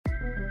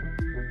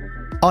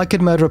I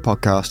Could Murder a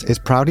Podcast is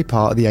proudly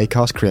part of the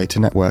Acast Creator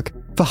Network.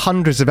 For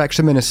hundreds of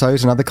extra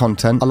minisodes and other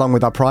content, along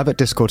with our private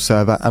Discord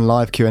server and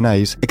live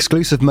Q&As,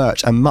 exclusive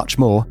merch and much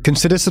more,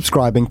 consider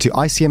subscribing to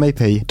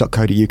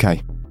icmap.co.uk.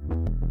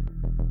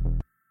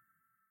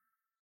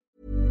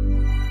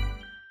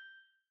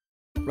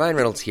 Ryan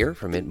Reynolds here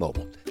from Mint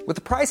Mobile. With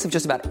the price of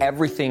just about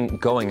everything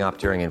going up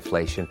during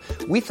inflation,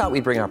 we thought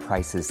we'd bring our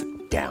prices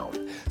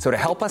down. So to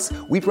help us,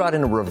 we brought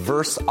in a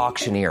reverse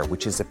auctioneer,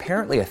 which is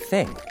apparently a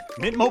thing.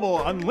 Mint Mobile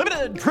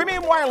Unlimited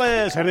Premium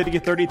Wireless. How to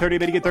get 30, 30,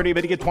 bit to get 30,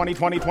 bit to get 20,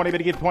 20, 20, bit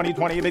to get 20,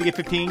 20, bit to get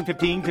 15,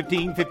 15,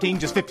 15, 15,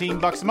 just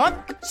 $15 a month?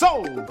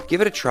 Sold!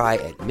 Give it a try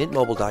at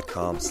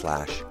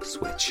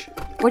mintmobile.com/switch.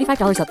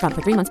 $45 up front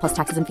for 3 months plus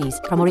taxes and fees.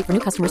 Promo rate for new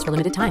customers for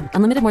limited time.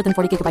 Unlimited more than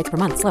 40 gigabytes per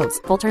month. Slows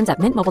full terms at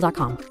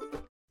mintmobile.com.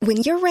 When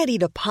you're ready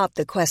to pop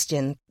the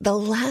question, the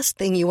last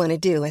thing you want to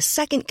do is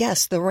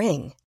second-guess the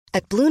ring.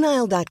 At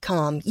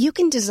BlueNile.com, you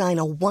can design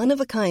a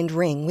one-of-a-kind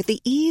ring with the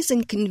ease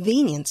and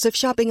convenience of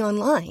shopping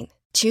online.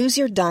 Choose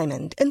your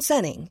diamond and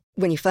setting.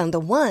 When you find the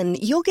one,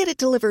 you'll get it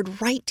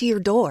delivered right to your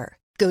door.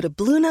 Go to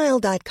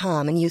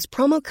BlueNile.com and use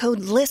promo code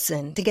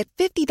LISTEN to get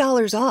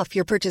 $50 off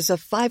your purchase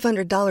of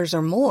 $500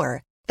 or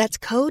more. That's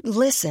code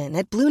LISTEN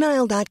at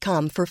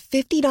BlueNile.com for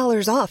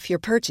 $50 off your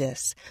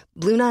purchase.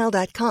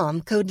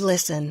 BlueNile.com, code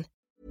LISTEN.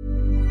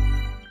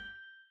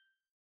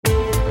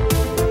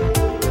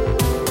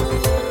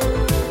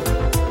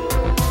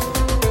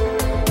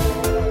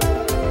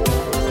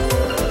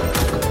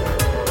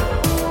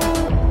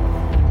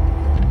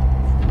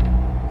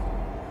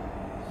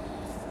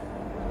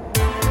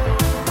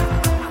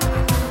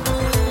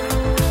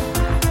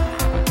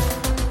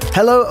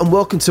 Hello and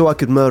welcome to I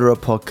Could Murder a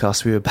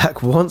Podcast. We are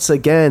back once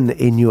again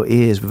in your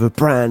ears with a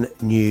brand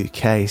new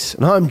case.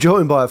 And I'm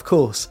joined by, of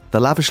course, the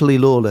lavishly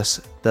lawless,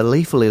 the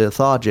lethally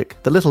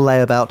lethargic, the little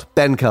layabout,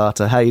 Ben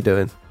Carter. How you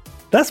doing?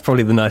 That's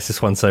probably the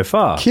nicest one so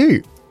far.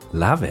 Cute.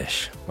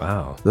 Lavish.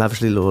 Wow.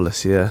 Lavishly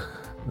lawless, yeah.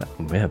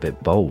 Yeah, a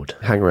bit bold.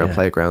 Hang around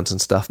playgrounds and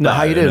stuff. No, but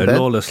how you doing, Ben?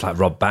 Lawless like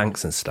rob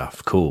banks and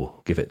stuff.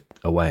 Cool. Give it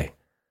away.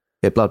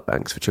 Yeah, blood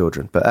banks for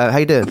children. But how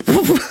you doing?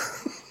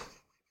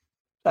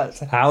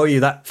 How are you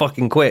that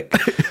fucking quick?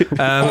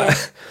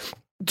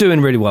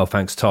 Doing really well,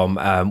 thanks, Tom.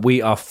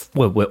 We're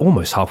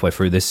almost halfway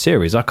through this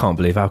series. I can't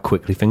believe how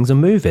quickly things are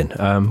moving.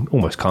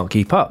 Almost can't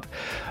keep up.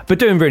 But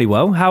doing really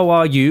well. How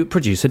are you,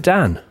 producer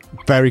Dan?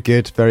 Very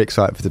good. Very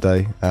excited for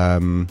today.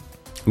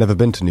 Never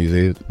been to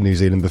New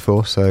Zealand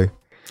before, so...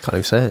 Can't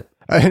even say it.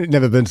 I've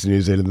never been to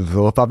New Zealand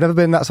before, but I've never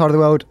been that side of the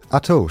world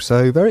at all,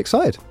 so very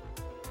excited.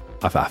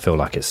 I feel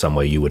like it's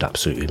somewhere you would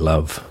absolutely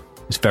love.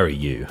 It's very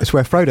you. It's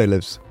where Frodo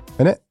lives,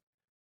 isn't it?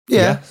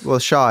 Yeah, well,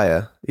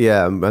 Shire.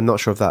 Yeah, I'm not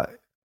sure if that...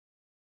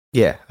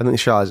 Yeah, I think the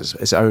Shire is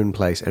its own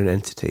place, own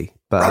entity.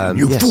 But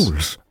you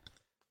fools!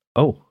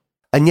 Oh.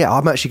 And yeah,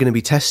 I'm actually going to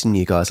be testing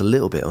you guys a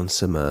little bit on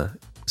some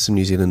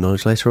New Zealand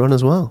knowledge later on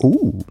as well.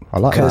 Ooh, I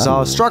like that. Because I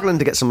was struggling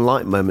to get some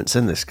light moments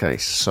in this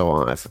case,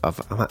 so I've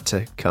had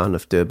to kind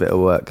of do a bit of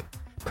work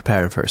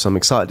preparing for it. So I'm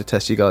excited to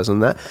test you guys on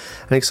that,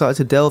 and excited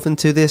to delve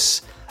into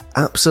this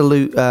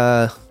absolute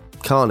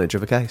carnage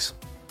of a case.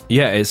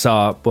 Yeah, it's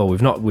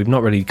we've not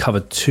really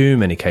covered too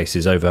many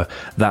cases over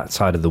that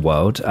side of the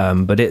world,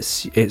 but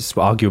it's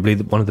arguably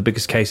one of the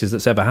biggest cases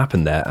that's ever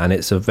happened there, and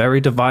it's a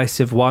very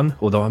divisive one.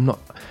 Although I'm not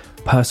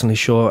personally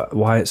sure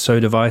why it's so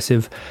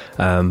divisive,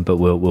 but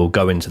we'll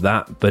go into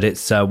that. But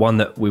it's one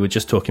that we were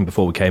just talking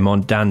before we came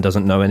on. Dan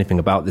doesn't know anything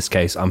about this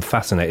case. I'm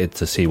fascinated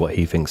to see what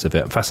he thinks of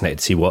it. I'm fascinated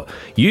to see what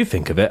you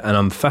think of it, and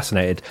I'm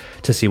fascinated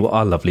to see what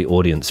our lovely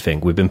audience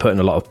think. We've been putting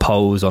a lot of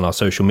polls on our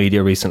social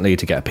media recently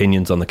to get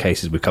opinions on the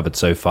cases we've covered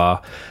so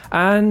far,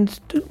 and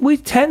we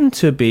tend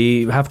to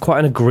have quite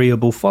an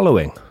agreeable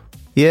following.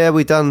 Yeah,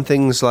 we've done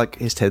things like,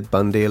 is Ted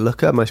Bundy a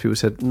looker? Most people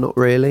said not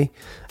really.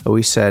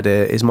 We said,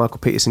 is Michael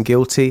Peterson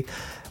guilty?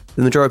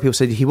 The majority of people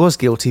said he was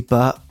guilty,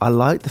 but I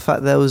like the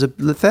fact there was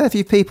a fair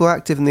few people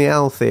active in the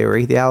owl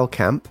theory, the owl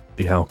camp.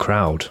 The owl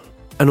crowd.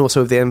 And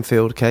also with the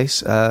Enfield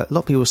case. A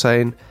lot of people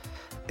saying,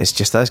 it's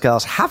just those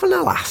girls having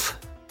a laugh.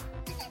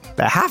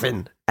 They're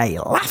having a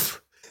laugh.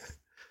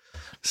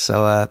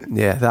 So,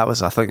 yeah,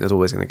 I think it was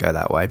always going to go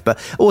that way. But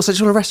also,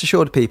 just want to rest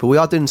assured, people, we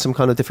are doing some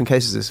kind of different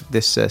cases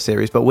this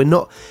series, but we're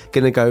not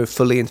going to go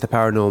fully into the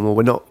paranormal.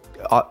 We're not,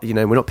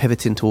 we're not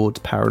pivoting towards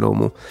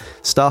paranormal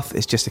stuff.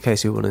 It's just a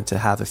case we wanted to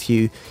have a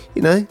few,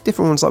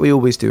 different ones like we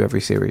always do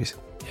every series.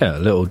 Yeah, a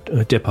little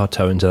dip our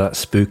toe into that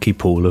spooky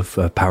pool of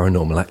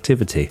paranormal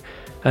activity.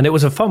 And it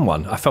was a fun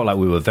one. I felt like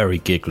we were very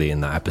giggly in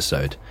that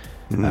episode.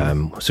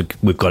 So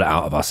we've got it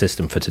out of our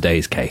system for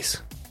today's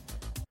case.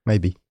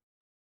 Maybe.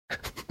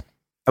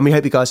 And we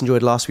hope you guys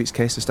enjoyed last week's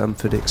case, the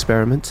Stanford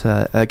experiment.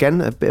 Again,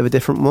 a bit of a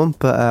different one,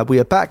 but we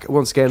are back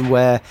once again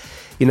where,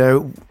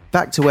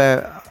 back to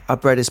where our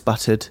bread is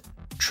buttered.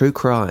 True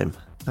crime.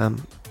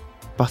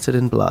 Buttered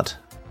in blood,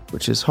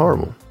 which is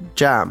horrible.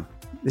 Jam.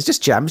 It's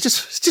just jam.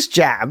 It's just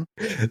jam.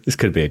 This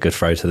could be a good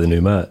throw to the new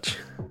merch.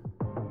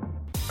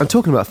 And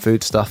talking about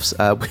foodstuffs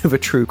with a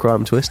true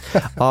crime twist,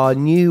 our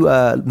new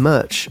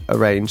merch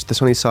range, the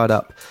Sunny Side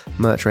Up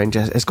merch range,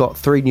 has got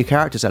 3 new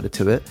characters added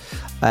to it.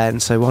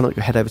 And so why not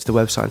head over to the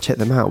website and check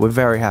them out? We're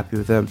very happy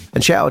with them.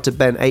 And shout out to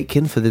Ben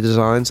Aitken for the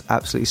designs.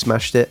 Absolutely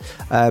smashed it.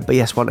 But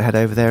yes, why not head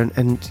over there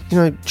and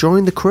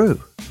join the crew?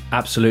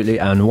 Absolutely.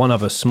 And one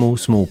other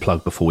small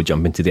plug before we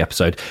jump into the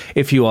episode.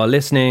 If you are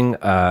listening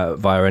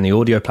via any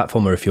audio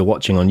platform, or if you're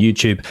watching on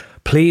YouTube,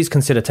 please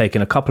consider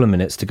taking a couple of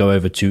minutes to go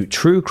over to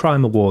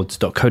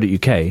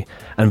truecrimeawards.co.uk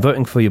and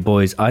voting for your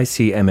boys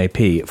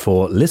ICMAP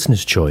for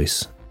listener's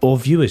choice or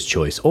viewer's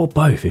choice, or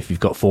both. If you've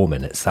got 4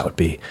 minutes, that would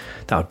be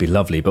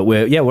lovely. But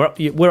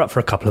we're up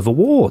for a couple of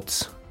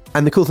awards.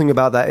 And the cool thing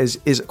about that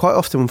is quite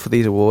often for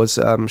these awards,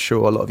 I'm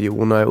sure a lot of you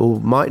will know or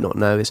might not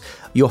know, is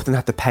you often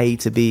have to pay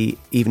to be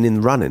even in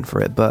the running for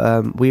it.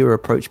 But we were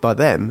approached by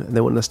them and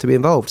they wanted us to be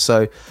involved.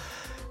 So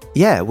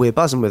yeah, we're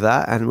buzzing with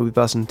that, and we'll be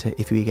buzzing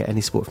if we get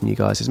any support from you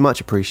guys. It's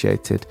much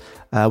appreciated.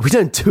 We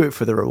don't do it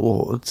for the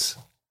rewards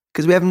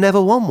because we have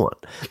never won one.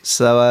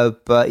 So,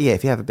 but yeah,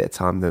 if you have a bit of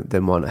time,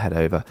 then why not head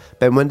over.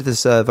 Ben, when did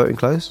this voting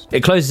close?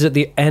 It closes at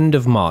the end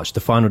of March, the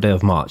final day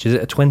of March. Is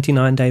it a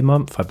 29-day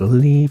month? I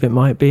believe it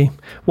might be.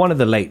 One of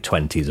the late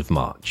 20s of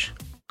March.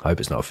 I hope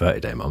it's not a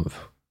 30-day month.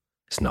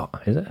 It's not,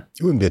 is it?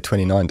 It wouldn't be a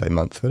 29-day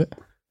month, would it?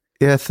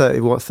 Yeah,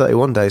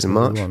 31 days in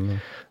March. Yeah.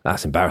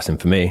 That's embarrassing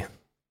for me.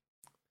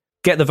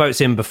 Get the votes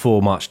in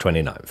before March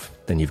 29th.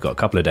 Then you've got a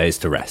couple of days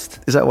to rest.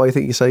 Is that why you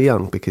think you're so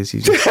young? Because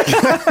you just...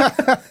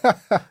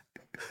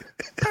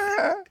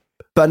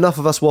 But enough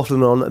of us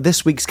waffling on.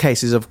 This week's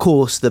case is, of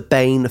course, the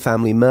Bain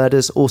family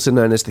murders, also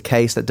known as the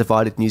case that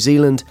divided New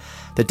Zealand,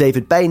 the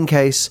David Bain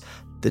case,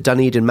 the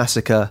Dunedin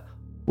massacre.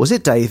 Was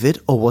it David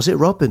or was it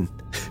Robin?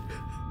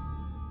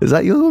 Is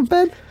that your one,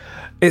 Ben?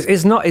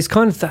 It's not. It's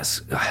kind of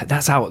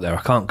that's out there.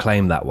 I can't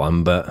claim that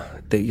one, but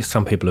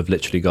some people have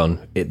literally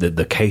gone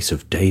the case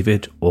of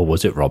David or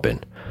was it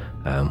Robin?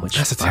 Which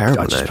that's a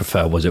terrible I just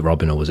prefer. Was it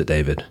Robin or was it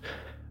David?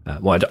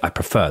 I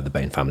prefer the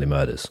Bain family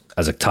murders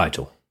as a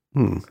title.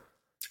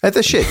 If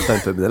they're shit,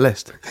 don't put them in the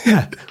list.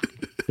 Yeah,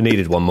 I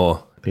needed one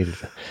more. I needed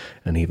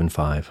an even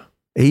 5.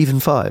 Even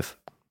 5.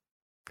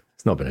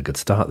 It's not been a good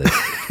start. This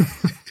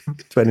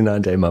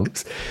 29-day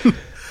months,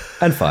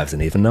 and 5's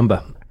an even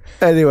number.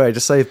 Anyway, to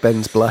save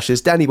Ben's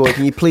blushes, Danny boy,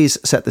 can you please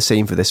set the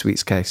scene for this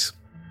week's case?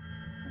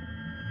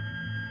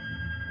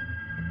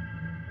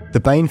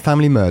 The Bain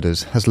family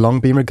murders has long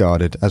been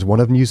regarded as one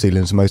of New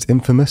Zealand's most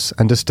infamous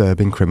and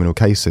disturbing criminal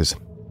cases.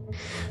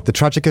 The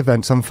tragic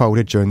events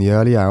unfolded during the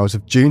early hours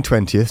of June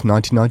 20th,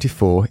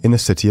 1994 in the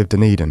city of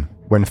Dunedin,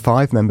 when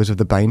 5 members of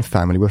the Bain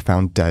family were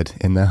found dead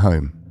in their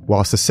home,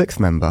 whilst the 6th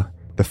member,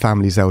 the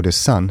family's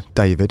eldest son,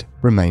 David,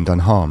 remained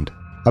unharmed.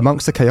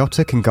 Amongst the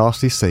chaotic and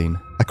ghastly scene,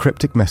 a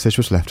cryptic message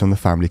was left on the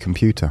family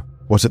computer.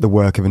 Was it the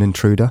work of an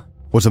intruder?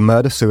 Was a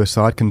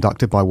murder-suicide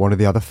conducted by one of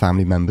the other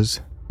family members?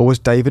 Or was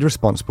David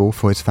responsible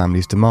for his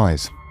family's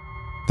demise?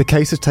 The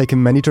case has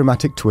taken many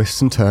dramatic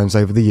twists and turns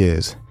over the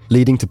years,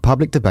 leading to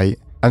public debate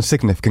and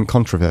significant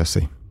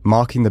controversy,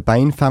 marking the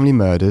Bain family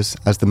murders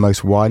as the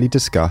most widely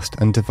discussed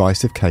and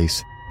divisive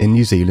case in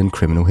New Zealand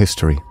criminal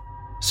history.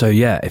 So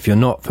yeah, if you're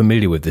not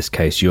familiar with this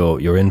case,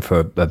 you're in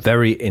for a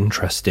very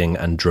interesting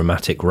and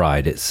dramatic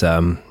ride. It's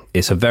a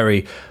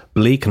very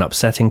bleak and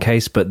upsetting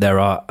case, but there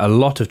are a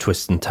lot of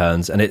twists and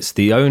turns, and it's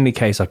the only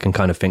case I can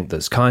kind of think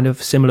that's kind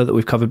of similar that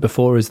we've covered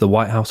before is the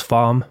White House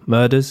Farm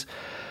murders,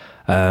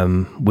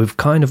 with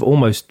kind of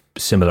almost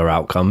similar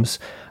outcomes.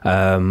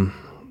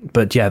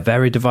 But yeah,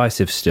 very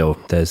divisive still.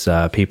 There's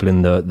people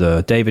in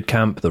the David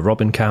camp, the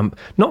Robin camp,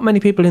 not many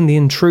people in the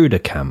intruder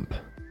camp,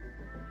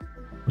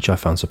 which I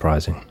found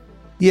surprising.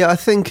 Yeah, I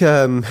think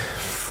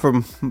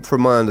from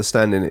my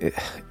understanding,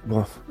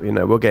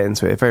 we'll get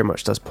into it. It very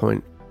much does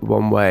point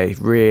one way,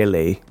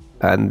 really,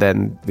 and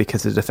then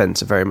because the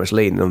defence are very much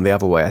leaning on the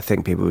other way, I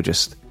think people were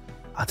just,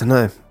 I don't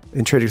know,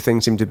 intruder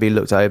things seem to be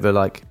looked over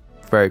like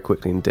very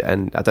quickly,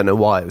 and I don't know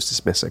why it was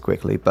dismissed so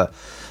quickly, but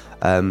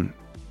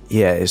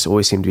it's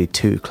always seemed to be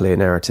 2 clear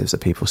narratives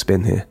that people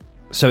spin here.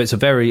 So it's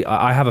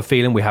I have a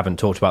feeling, we haven't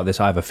talked about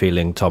this, I have a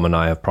feeling Tom and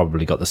I have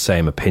probably got the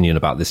same opinion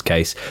about this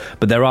case,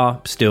 but there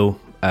are still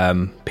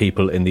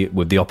people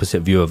with the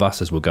opposite view of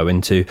us, as we'll go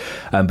into,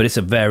 but it's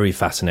a very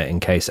fascinating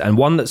case, and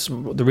one that's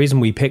the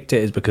reason we picked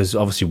it is because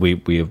obviously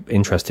we're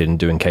interested in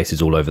doing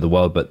cases all over the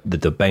world, but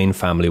the Bain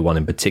family one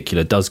in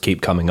particular does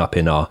keep coming up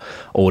in our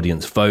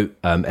audience vote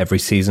every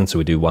season. So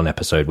we do one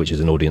episode which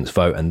is an audience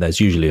vote, and there's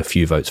usually a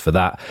few votes for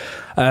that,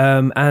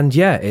 and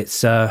yeah,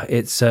 it's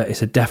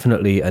a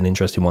definitely an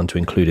interesting one to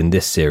include in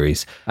this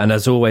series. And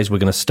as always, we're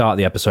going to start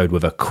the episode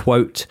with a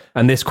quote,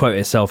 and this quote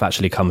itself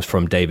actually comes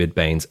from David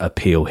Bain's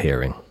appeal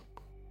hearing.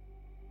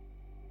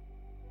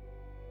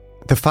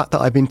 The fact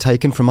that I've been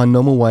taken from my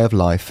normal way of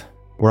life,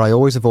 where I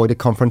always avoided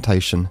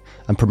confrontation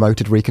and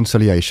promoted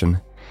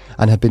reconciliation,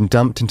 and have been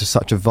dumped into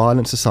such a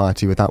violent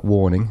society without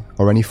warning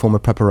or any form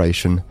of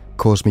preparation,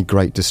 caused me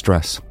great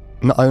distress.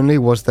 Not only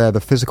was there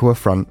the physical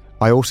affront,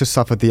 I also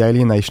suffered the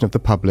alienation of the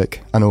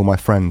public and all my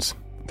friends.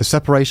 The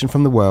separation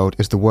from the world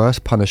is the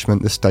worst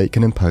punishment the state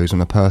can impose on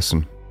a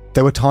person.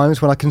 There were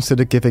times when I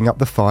considered giving up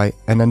the fight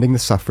and ending the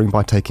suffering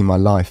by taking my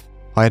life.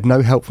 I had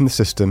no help from the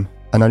system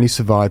and only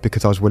survived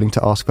because I was willing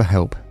to ask for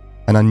help,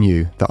 and I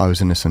knew that I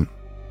was innocent.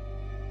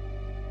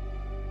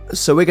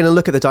 So we're going to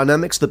look at the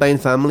dynamics of the Bain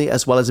family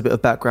as well as a bit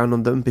of background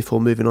on them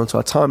before moving on to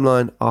our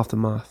timeline,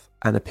 aftermath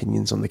and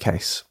opinions on the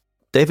case.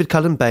 David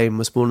Cullen Bain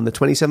was born on the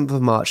 27th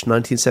of March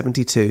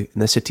 1972 in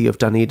the city of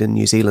Dunedin,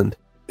 New Zealand.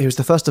 He was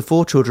the first of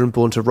 4 children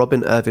born to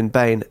Robin Irvin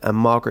Bain and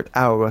Margaret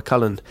Arawa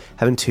Cullen,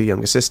 having 2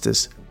 younger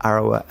sisters,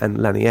 Arawa and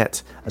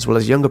Laniette, as well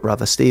as younger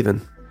brother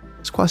Stephen.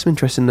 There's quite some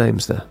interesting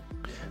names there.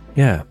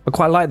 Yeah, I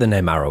quite like the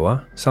name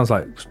Arawa.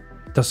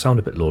 Does sound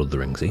a bit Lord of the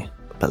Ringsy.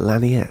 But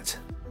Laniette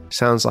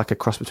sounds like a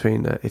cross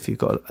between if you've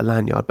got a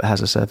lanyard but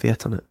has a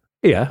serviette on it.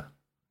 Yeah.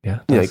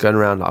 Going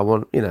around, I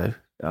want,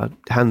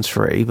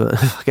 hands-free,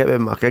 but I get a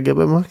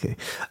bit mucky.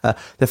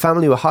 The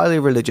family were highly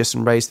religious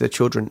and raised their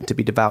children to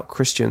be devout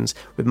Christians,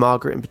 with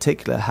Margaret in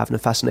particular having a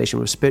fascination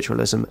with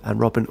spiritualism and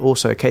Robin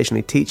also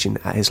occasionally teaching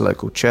at his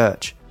local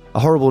church. A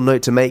horrible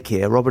note to make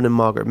here, Robin and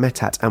Margaret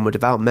met at and were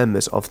devout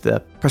members of the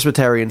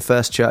Presbyterian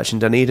First Church in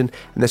Dunedin,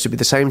 and this would be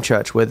the same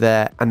church where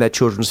their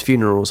children's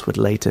funerals would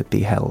later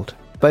be held.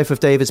 Both of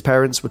David's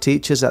parents were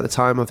teachers at the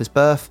time of his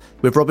birth,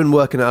 with Robin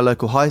working at a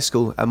local high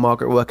school and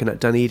Margaret working at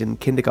Dunedin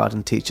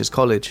Kindergarten Teachers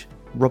College.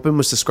 Robin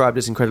was described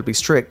as incredibly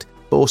strict,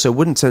 but also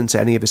wouldn't censor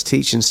any of his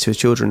teachings to his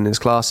children in his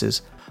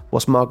classes,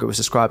 whilst Margaret was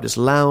described as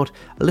loud,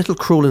 a little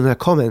cruel in her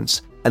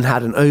comments, and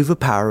had an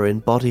overpowering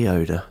body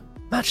odour.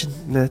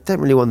 Imagine, don't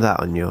really want that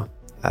on your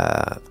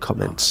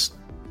comments.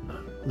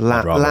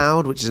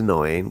 Loud, which is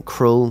annoying.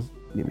 Cruel,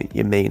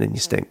 you're mean and you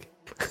stink.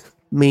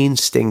 Mean,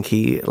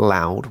 stinky,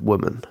 loud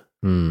woman.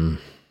 Everyone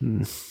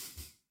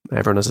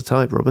has a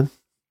type, Robin.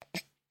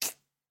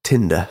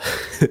 Tinder.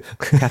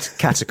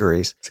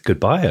 Categories. It's a good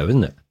bio,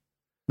 isn't it?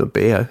 Not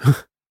bio.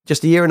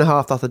 Just a year and a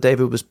half after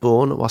David was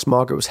born, whilst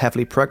Margaret was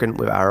heavily pregnant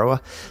with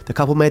Arawa, the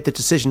couple made the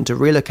decision to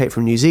relocate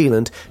from New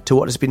Zealand to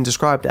what has been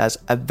described as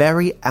a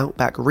very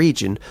outback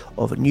region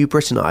of New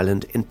Britain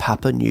Island in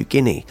Papua New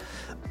Guinea,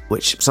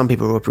 which some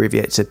people will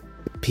abbreviate to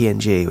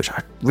PNG, which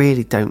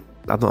I'm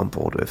not on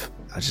board with.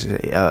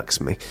 It irks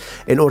me.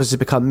 In order to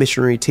become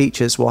missionary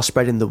teachers while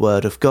spreading the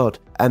word of God.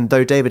 And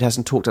though David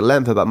hasn't talked at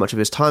length about much of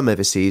his time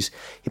overseas,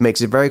 he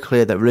makes it very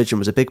clear that religion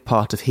was a big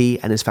part of he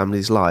and his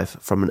family's life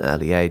from an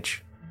early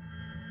age.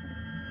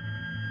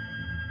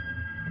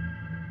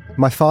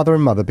 My father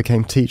and mother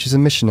became teachers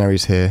and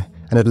missionaries here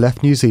and had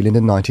left New Zealand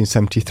in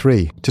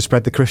 1973 to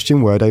spread the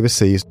Christian word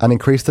overseas and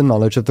increase the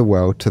knowledge of the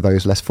world to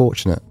those less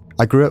fortunate.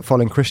 I grew up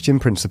following Christian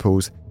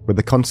principles with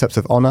the concepts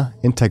of honour,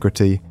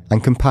 integrity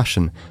and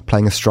compassion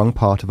playing a strong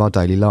part of our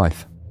daily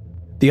life.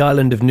 The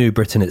island of New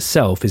Britain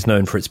itself is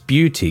known for its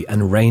beauty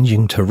and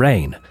ranging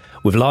terrain,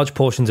 with large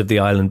portions of the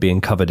island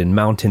being covered in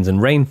mountains and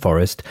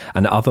rainforest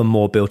and other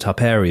more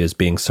built-up areas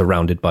being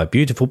surrounded by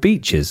beautiful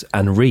beaches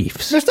and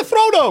reefs. Mr.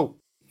 Frodo!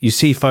 You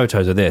see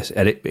photos of this,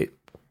 and it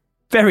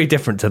very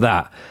different to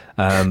that.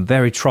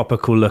 Very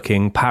tropical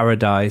looking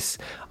paradise.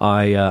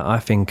 I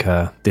think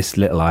this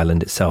little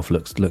island itself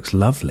looks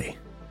lovely.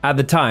 At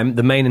the time,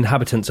 the main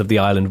inhabitants of the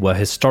island were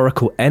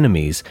historical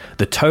enemies,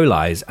 the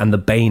Tolais and the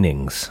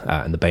Bainings.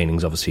 And the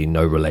Bainings, obviously,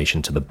 no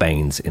relation to the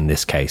Bains in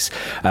this case.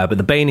 But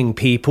the Baining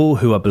people,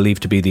 who are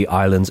believed to be the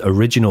island's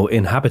original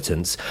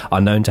inhabitants,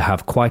 are known to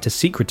have quite a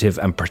secretive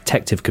and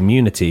protective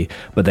community,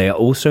 but they are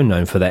also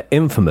known for their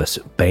infamous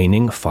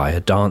Baining fire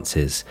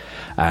dances.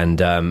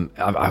 And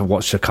I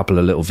watched a couple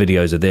of little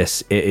videos of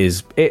this. It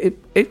is,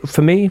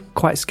 for me,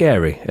 quite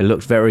scary. It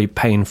looked very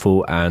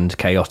painful and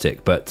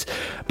chaotic, but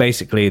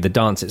basically the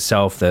dance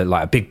itself, they're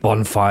like a big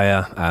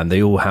bonfire, and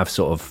they all have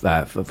sort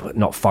of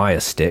not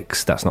fire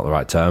sticks, that's not the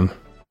right term.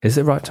 Is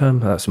it the right term?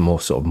 That's a more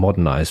sort of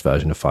modernized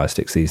version of fire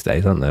sticks these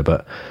days, aren't there?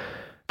 But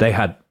they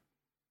had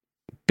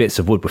bits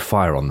of wood with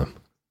fire on them.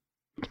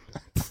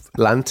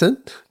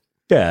 Lantern?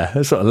 Yeah,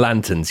 sort of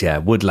lanterns, yeah,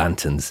 wood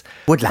lanterns.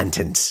 Wood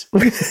lanterns.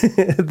 What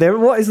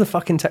is the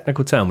fucking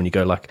technical term when you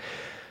go like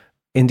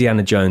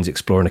Indiana Jones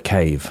exploring a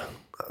cave?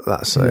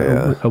 That's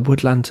a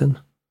wood lantern?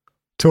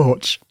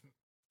 Torch.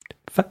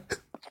 Fuck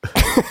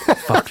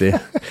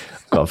this.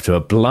 Got off to a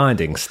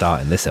blinding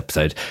start in this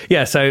episode.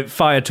 Yeah, so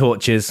fire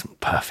torches,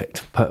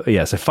 perfect.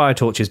 So fire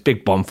torches,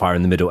 big bonfire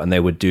in the middle, and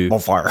they would do...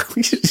 Bonfire.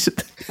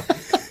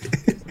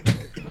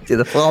 Did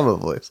a farmer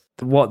voice.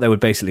 What they would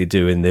basically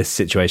do in this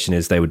situation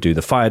is they would do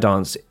the fire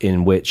dance,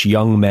 in which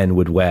young men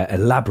would wear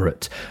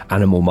elaborate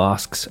animal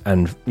masks.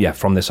 And yeah,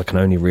 from this I can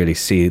only really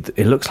see...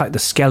 It looks like the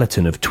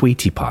skeleton of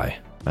Tweety Pie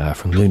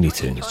from Looney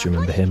Tunes. Do you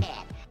remember him?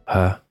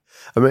 Her?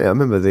 I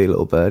remember the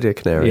little bird,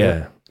 canary.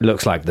 Yeah.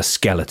 Looks like the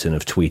skeleton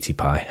of Tweety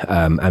Pie.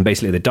 And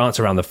basically they dance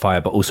around the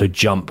fire, but also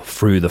jump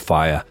through the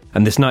fire.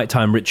 And this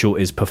nighttime ritual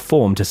is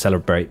performed to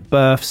celebrate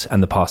births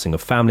and the passing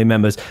of family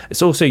members.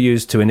 It's also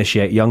used to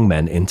initiate young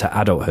men into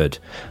adulthood,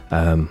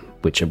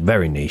 which are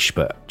very niche.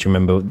 But do you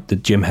remember the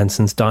Jim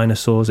Henson's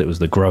dinosaurs? It was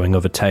the growing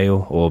of a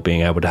tail or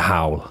being able to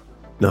howl.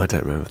 No, I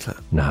don't remember that.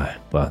 No,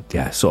 well,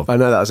 yeah, sort of. I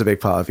know that was a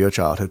big part of your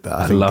childhood, but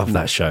I love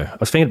that show. I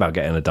was thinking about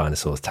getting a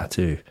dinosaur's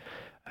tattoo.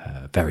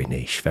 Very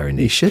niche, very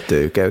niche. You should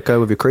do. Go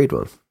with your Creed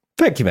one.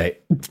 Thank you,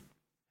 mate.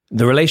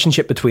 The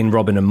relationship between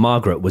Robin and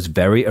Margaret was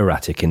very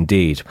erratic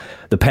indeed.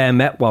 The pair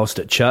met whilst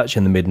at church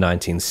in the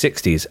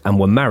mid-1960s and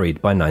were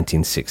married by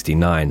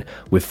 1969,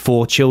 with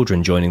 4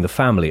 children joining the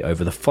family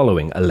over the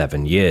following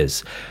 11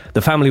 years.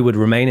 The family would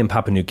remain in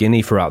Papua New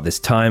Guinea throughout this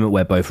time,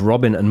 where both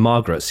Robin and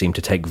Margaret seemed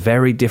to take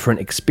very different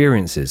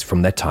experiences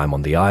from their time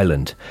on the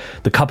island.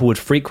 The couple would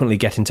frequently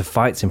get into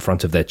fights in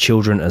front of their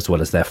children as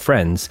well as their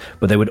friends,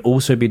 but they would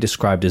also be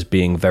described as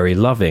being very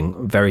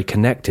loving, very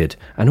connected,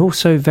 and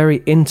also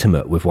very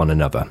intimate with one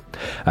another.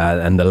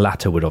 And the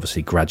latter would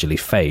obviously gradually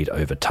fade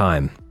over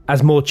time.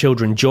 As more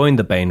children joined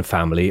the Bain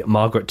family,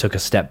 Margaret took a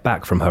step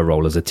back from her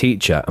role as a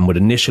teacher and would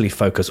initially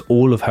focus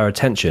all of her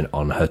attention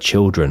on her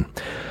children.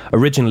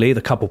 Originally,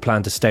 the couple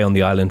planned to stay on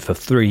the island for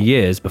 3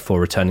 years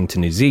before returning to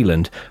New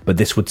Zealand, but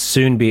this would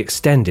soon be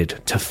extended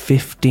to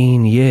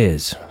 15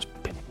 years.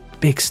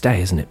 Big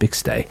stay, isn't it? Big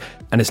stay.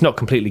 And it's not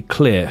completely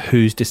clear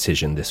whose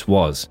decision this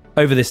was.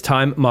 Over this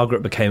time,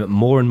 Margaret became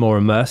more and more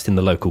immersed in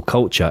the local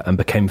culture and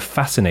became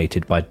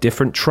fascinated by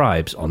different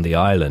tribes on the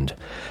island.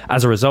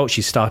 As a result,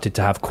 she started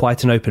to have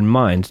quite an open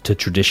mind to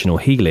traditional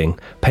healing,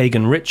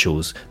 pagan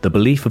rituals, the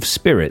belief of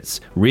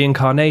spirits,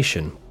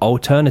 reincarnation,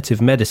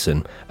 alternative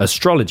medicine,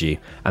 astrology,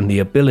 and the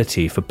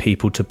ability for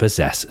people to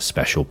possess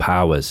special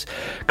powers,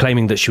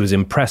 claiming that she was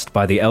impressed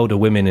by the elder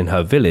women in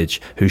her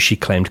village who she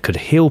claimed could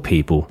heal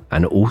people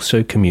and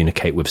also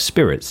communicate with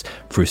spirits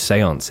through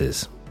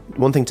seances.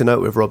 One thing to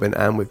note with Robin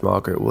and with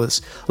Margaret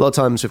was a lot of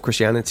times with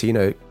Christianity,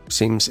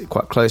 seems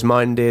quite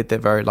close-minded. They're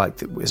very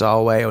like, it's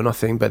our way or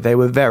nothing, but they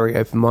were very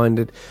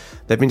open-minded.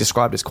 They've been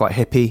described as quite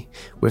hippie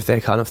with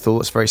their kind of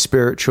thoughts, very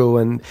spiritual.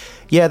 And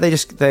yeah,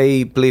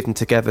 they believed in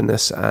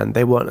togetherness and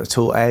they weren't at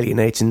all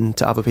alienating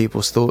to other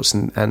people's thoughts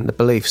and the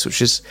beliefs,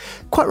 which is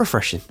quite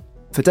refreshing.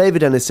 For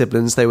David and his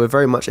siblings, they were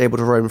very much able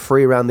to roam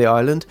free around the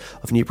island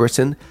of New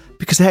Britain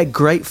because they had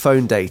great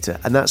phone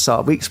data, and that's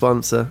our week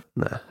sponsor.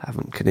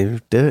 Couldn't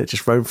even do it,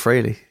 just roam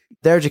freely.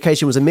 Their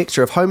education was a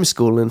mixture of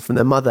homeschooling from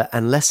their mother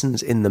and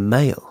lessons in the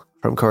mail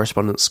from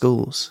correspondence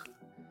schools.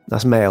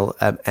 That's mail,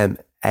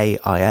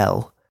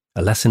 M-A-I-L.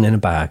 A lesson in a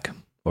bag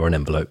or an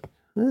envelope.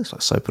 It's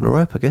like soap on a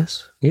rope, I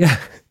guess. Yeah.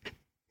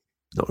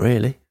 Not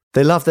really.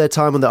 They loved their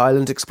time on the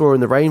island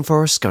exploring the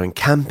rainforest, going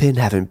camping,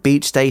 having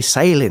beach days,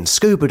 sailing,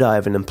 scuba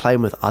diving and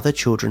playing with other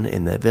children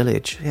in their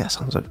village. Yeah,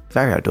 sounds like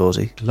very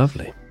outdoorsy.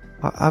 Lovely.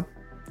 I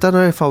don't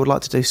know if I would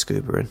like to do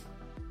scuba-ing.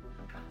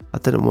 I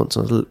didn't want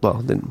to,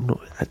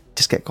 I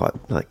just get quite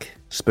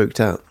spooked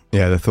out.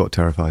 Yeah, the thought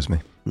terrifies me.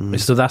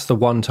 So that's the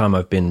one time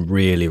I've been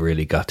really,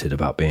 really gutted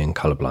about being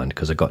colourblind,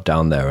 because I got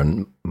down there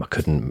and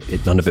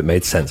none of it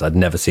made sense. I'd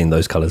never seen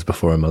those colours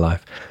before in my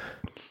life.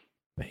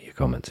 Make your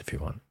comments if you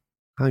want.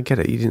 I don't get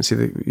it. You didn't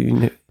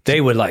see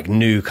They were like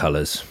new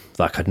colours,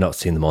 like I'd not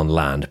seen them on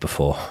land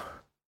before.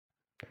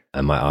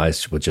 And my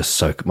eyes were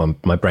just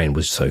my brain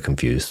was so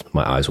confused.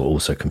 My eyes were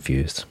also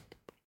confused.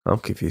 I'm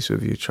confused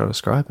with you trying to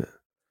describe it.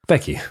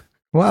 Becky.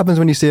 What happens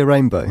when you see a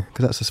rainbow?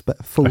 Because that's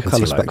a full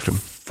colour spectrum.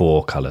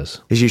 4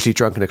 colours. He's usually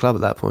drunk in a club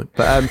at that point.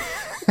 But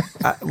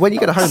when you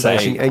get a home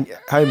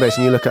base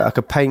and you look at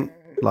a paint,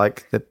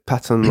 the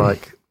pattern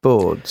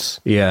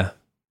boards. Yeah.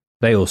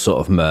 They all sort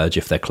of merge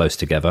if they're close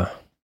together.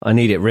 I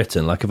need it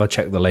written. Like if I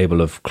check the label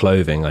of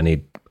clothing, I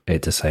need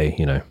it to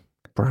say,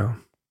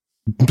 brown.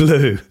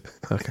 Blue.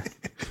 Okay.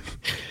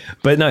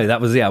 But no, that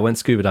was, I went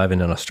scuba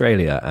diving in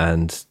Australia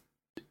and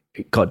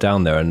got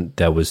down there and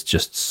there was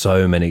just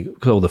so many,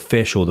 all the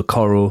fish, all the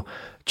coral,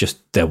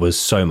 there was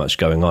so much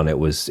going on. It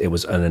was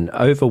an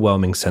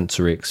overwhelming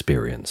sensory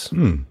experience.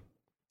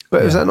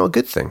 But is that not a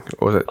good thing?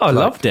 Or was it I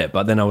loved it,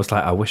 but then I was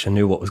like, I wish I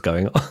knew what was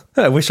going on.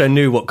 I wish I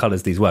knew what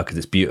colours these were because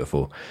it's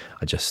beautiful.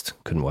 I just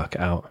couldn't work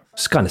it out.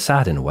 It's kind of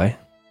sad in a way.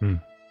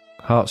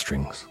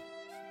 Heartstrings.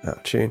 Out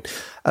of tune.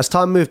 As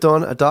time moved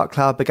on, a dark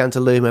cloud began to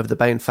loom over the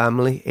Bain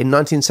family. In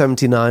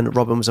 1979,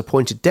 Robin was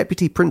appointed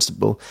deputy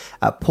principal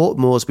at Port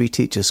Moresby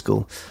Teachers'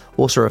 School,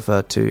 also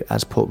referred to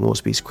as Port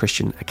Moresby's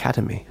Christian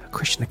Academy,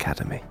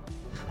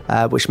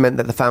 which meant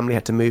that the family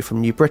had to move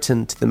from New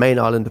Britain to the main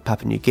island of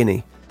Papua New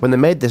Guinea. When they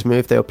made this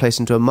move, they were placed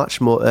into a much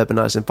more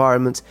urbanised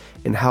environment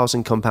in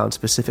housing compounds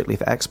specifically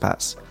for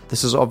expats.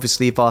 This was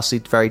obviously vastly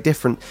very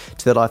different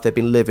to the life they'd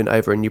been living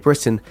over in New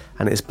Britain,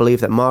 and it is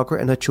believed that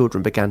Margaret and her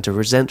children began to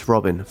resent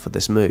Robin for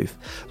this move.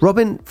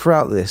 Robin,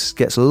 throughout this,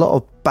 gets a lot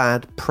of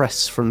bad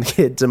press from the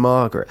kids and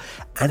Margaret,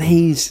 and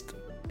he's,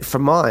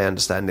 from my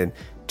understanding,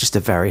 just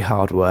a very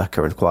hard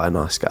worker and quite a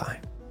nice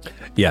guy.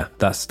 Yeah,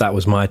 that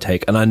was my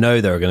take, and I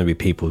know there are going to be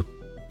people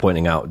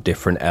pointing out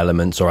different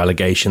elements or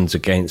allegations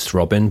against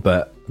Robin,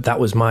 but that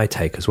was my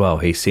take as well.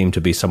 He seemed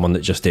to be someone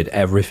that just did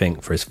everything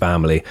for his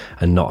family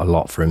and not a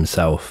lot for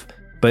himself.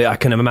 But I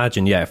can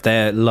imagine, if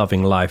they're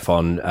loving life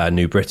on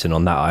New Britain,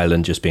 on that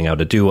island, just being able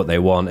to do what they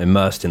want,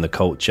 immersed in the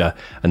culture,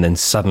 and then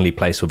suddenly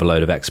placed with a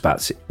load of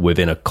expats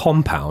within a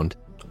compound,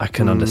 I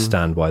can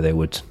understand why they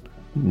would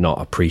not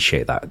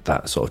appreciate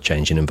that sort of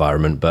change in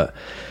environment. But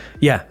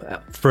yeah,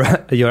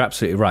 you're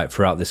absolutely right.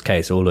 Throughout this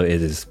case, all it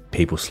is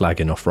people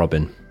slagging off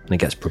Robin. And it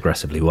gets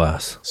progressively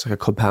worse. It's like a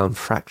compound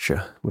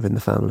fracture within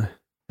the family.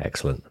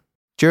 Excellent.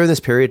 During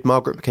this period,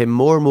 Margaret became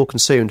more and more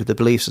consumed with the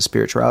beliefs of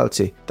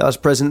spirituality that was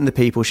present in the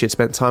people she had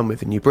spent time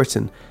with in New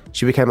Britain.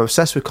 She became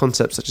obsessed with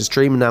concepts such as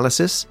dream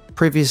analysis,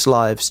 previous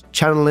lives,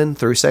 channeling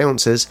through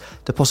seances,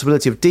 the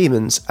possibility of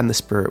demons, and the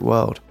spirit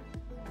world.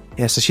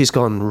 Yeah, so she's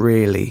gone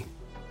really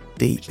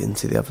deep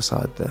into the other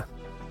side there.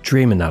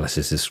 Dream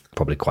analysis is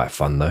probably quite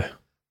fun, though.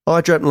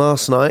 I dreamt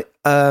last night,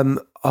 I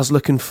was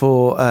looking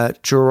for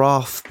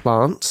giraffe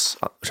plants,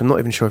 which I'm not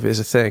even sure if it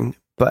is a thing,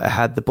 but it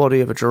had the body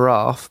of a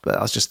giraffe, but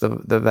that was just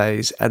the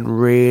vase, and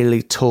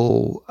really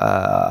tall,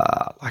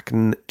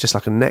 just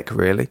like a neck,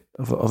 really,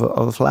 of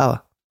a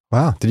flower.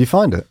 Wow. Did you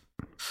find it?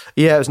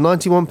 Yeah, it was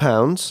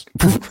 £91,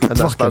 and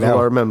that's about all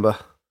I remember.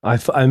 I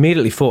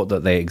immediately thought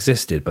that they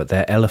existed, but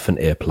they're elephant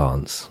ear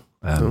plants,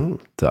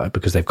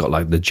 because they've got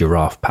like the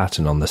giraffe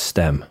pattern on the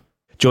stem.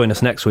 Join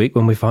us next week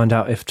when we find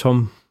out if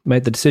Tom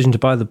made the decision to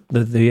buy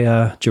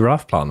the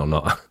giraffe plant or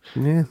not.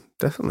 Yeah,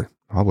 definitely.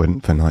 I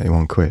wouldn't for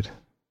 91 quid.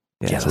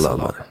 Yeah, it's a lot of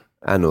money.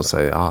 And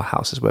also, our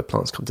house is where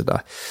plants come to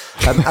die.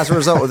 As a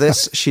result of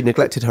this, she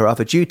neglected her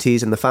other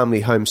duties, and the family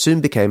home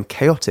soon became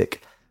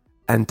chaotic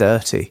and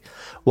dirty,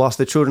 whilst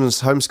the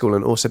children's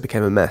homeschooling also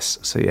became a mess.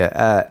 So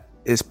yeah,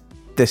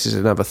 this is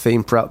another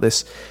theme throughout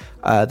this.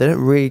 They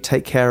don't really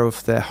take care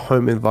of their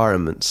home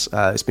environments.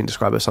 It's been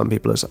described by some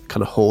people as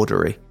kind of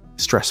hoardery,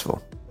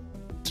 stressful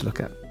to look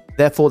at.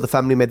 Therefore, the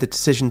family made the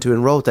decision to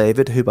enrol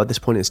David, who by this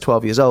point is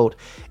 12 years old,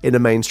 in a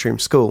mainstream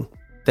school.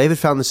 David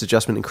found this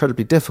adjustment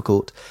incredibly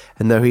difficult,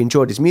 and though he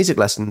enjoyed his music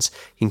lessons,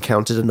 he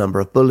encountered a number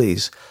of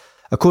bullies.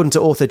 According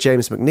to author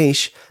James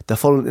McNeish, the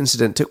following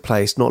incident took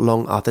place not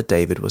long after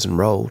David was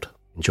enrolled.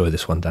 Enjoy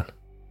this one, Dan.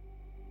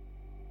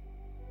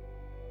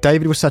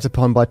 David was set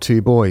upon by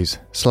two boys,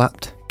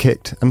 slapped,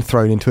 kicked, and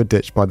thrown into a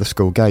ditch by the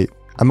school gate.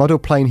 A model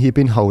plane he had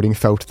been holding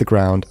fell to the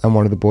ground, and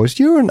one of the boys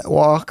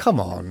Oh, come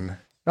on.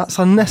 That's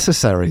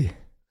unnecessary.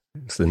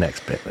 It's the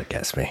next bit that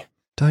gets me.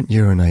 Don't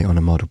urinate on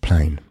a model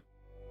plane.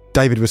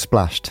 David was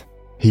splashed.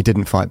 He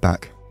didn't fight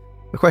back.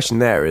 The question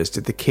there is,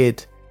 did the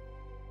kid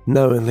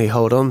knowingly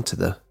hold on to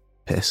the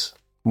piss,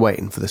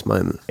 waiting for this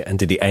moment? And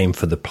did he aim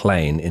for the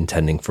plane,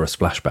 intending for a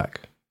splashback?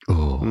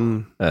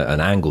 Oh,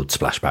 An angled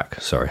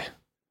splashback, sorry.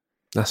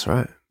 That's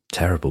right.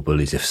 Terrible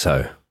bullies if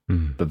so,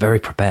 but very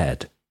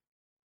prepared.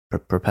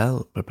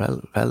 Propellers.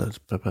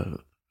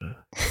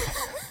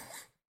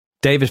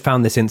 David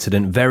found this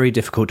incident very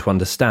difficult to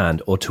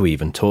understand or to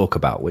even talk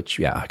about, which,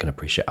 yeah, I can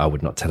appreciate. I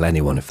would not tell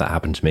anyone if that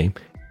happened to me.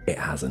 It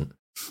hasn't.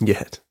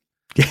 Yet.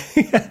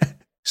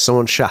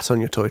 Someone shat on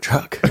your toy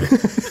truck.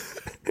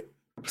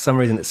 For some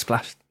reason it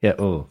splashed. Yeah,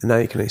 oh. And now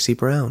you can only see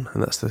brown,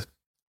 and that's the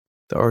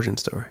origin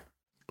story.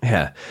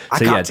 Yeah. I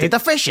can't see the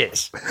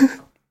fishes.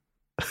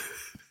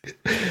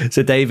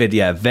 So David,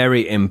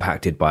 very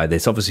impacted by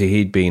this. Obviously,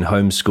 he'd been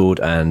homeschooled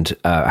and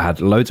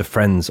had loads of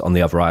friends on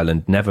the other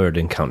island, never had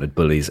encountered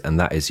bullies. And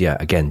that is,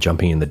 again,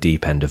 jumping in the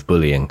deep end of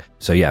bullying.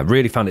 So,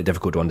 really found it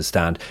difficult to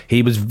understand.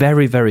 He was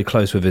very, very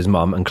close with his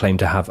mum and claimed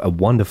to have a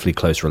wonderfully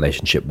close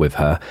relationship with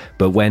her.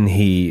 But when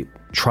he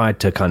tried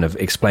to kind of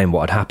explain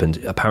what had happened,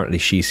 apparently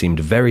she seemed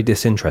very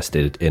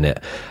disinterested in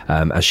it,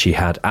 as she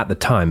had at the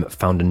time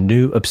found a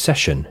new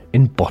obsession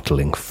in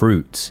bottling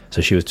fruits.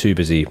 So she was too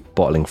busy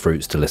bottling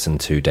fruits to listen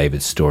to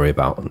David's story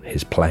about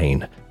his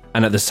plane.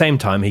 And at the same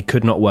time, he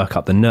could not work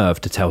up the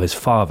nerve to tell his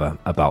father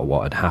about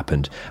what had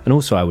happened. And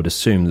also, I would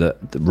assume that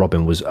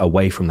Robin was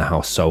away from the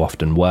house so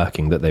often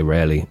working that they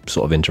rarely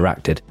sort of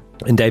interacted.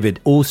 And David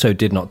also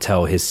did not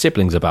tell his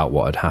siblings about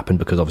what had happened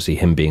because obviously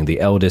him being the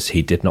eldest,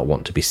 he did not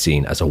want to be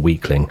seen as a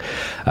weakling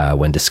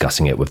when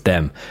discussing it with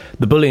them.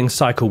 The bullying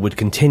cycle would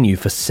continue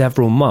for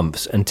several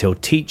months until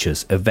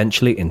teachers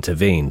eventually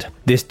intervened.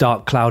 This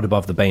dark cloud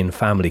above the Bain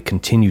family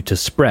continued to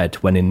spread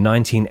when in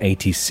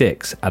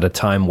 1986, at a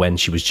time when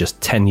she was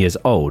just 10 years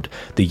old,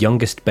 the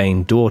youngest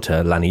Bain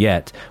daughter,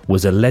 Laniette,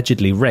 was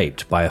allegedly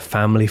raped by a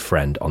family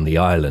friend on the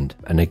island.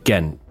 And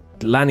again,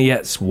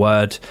 Laniette's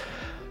word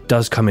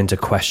does come into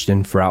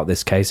question throughout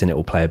this case, and it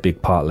will play a big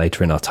part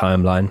later in our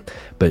timeline,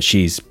 but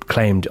she's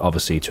claimed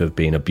obviously to have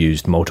been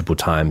abused multiple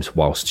times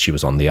whilst she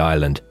was on the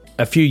island.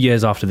 A few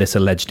years after this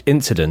alleged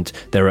incident,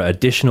 there are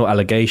additional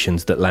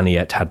allegations that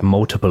Laniette had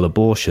multiple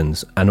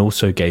abortions and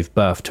also gave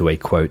birth to a,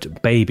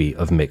 quote, baby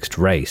of mixed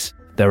race.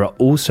 There are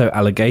also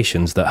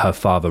allegations that her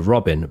father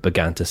Robin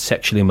began to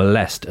sexually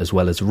molest as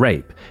well as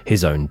rape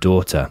his own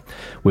daughter,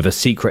 with a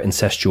secret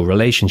incestual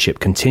relationship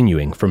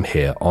continuing from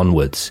here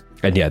onwards.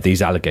 And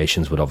these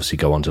allegations would obviously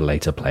go on to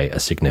later play a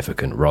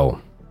significant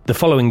role. The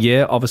following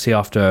year, obviously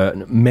after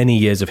many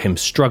years of him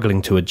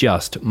struggling to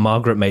adjust,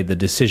 Margaret made the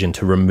decision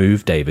to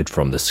remove David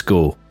from the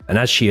school. And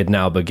as she had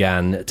now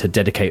began to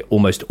dedicate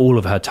almost all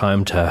of her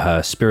time to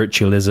her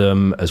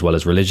spiritualism, as well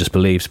as religious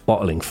beliefs,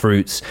 bottling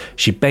fruits,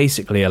 she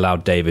basically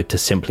allowed David to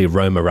simply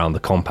roam around the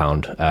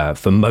compound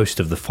for most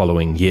of the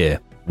following year,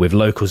 with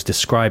locals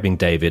describing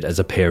David as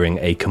appearing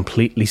a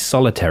completely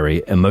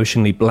solitary,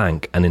 emotionally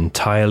blank and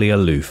entirely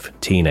aloof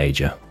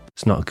teenager.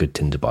 It's not a good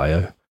Tinder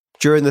bio.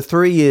 During the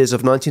 3 years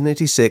of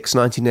 1986,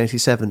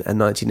 1987 and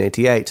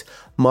 1988,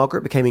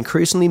 Margaret became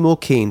increasingly more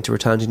keen to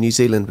return to New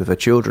Zealand with her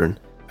children.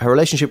 Her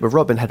relationship with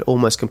Robin had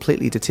almost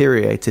completely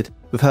deteriorated,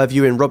 with her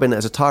viewing Robin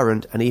as a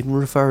tyrant and even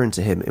referring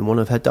to him in one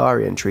of her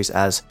diary entries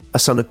as a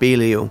son of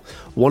Belial,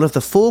 one of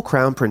the 4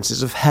 crown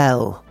princes of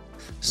hell.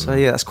 So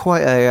yeah, that's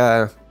quite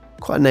a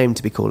name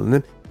to be calling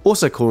him.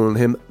 Also calling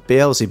him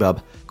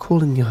Beelzebub,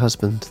 calling your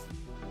husband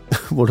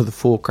one of the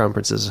 4 crown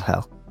princes of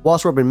hell.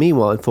 Whilst Robin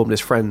meanwhile informed his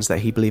friends that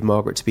he believed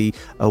Margaret to be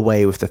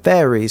away with the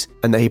fairies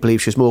and that he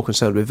believed she was more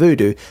concerned with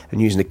voodoo and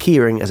using a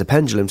keyring as a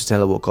pendulum to tell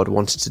her what God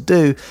wanted to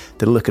do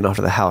than looking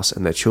after the house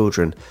and their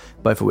children,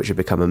 both of which had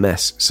become a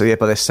mess. So yeah,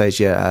 by this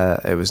stage,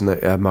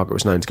 Margaret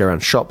was known to go around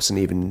shops and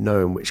even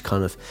knowing which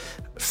kind of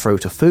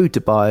fruit or food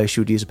to buy,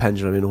 she would use a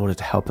pendulum in order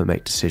to help her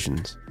make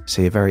decisions.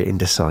 So you're very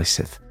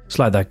indecisive. It's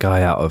like that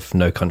guy out of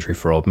No Country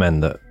for Old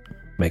Men that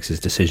makes his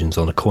decisions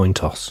on a coin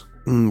toss.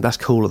 That's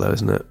cooler though,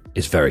 isn't it?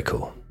 It's very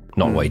cool.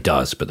 Not what he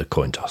does, but the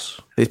coin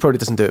toss. He probably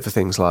doesn't do it for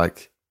things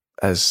like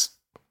as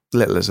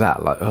little as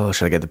that, like, oh,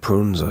 should I get the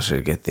prunes or should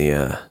I get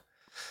the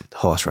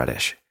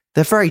horseradish?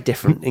 They're very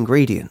different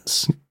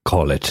ingredients.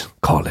 Call it.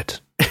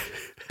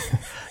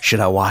 Should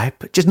I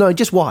wipe?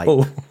 Just wipe.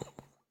 Oh.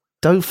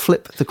 Don't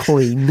flip the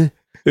coin.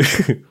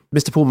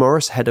 Mr. Paul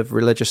Morris, head of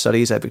religious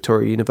studies at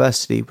Victoria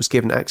University, was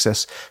given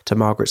access to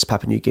Margaret's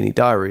Papua New Guinea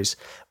diaries,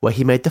 where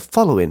he made the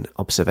following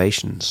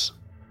observations.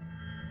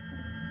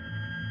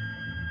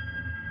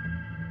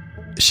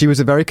 She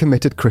was a very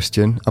committed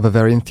Christian of a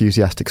very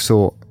enthusiastic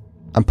sort,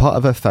 and part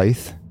of her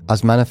faith,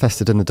 as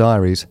manifested in the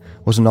diaries,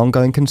 was an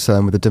ongoing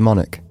concern with the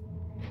demonic.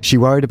 She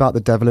worried about the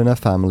devil in her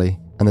family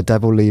and the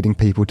devil leading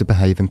people to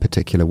behave in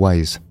particular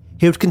ways.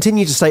 He would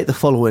continue to state the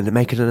following and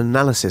make an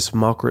analysis of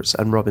Margaret's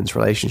and Robin's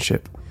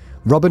relationship.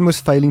 Robin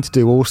was failing to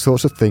do all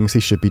sorts of things he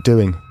should be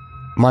doing.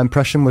 My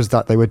impression was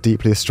that they were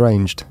deeply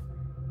estranged.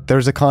 There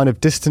is a kind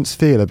of distance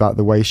feel about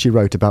the way she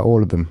wrote about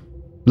all of them.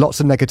 Lots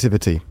of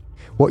negativity.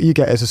 What you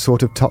get is a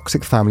sort of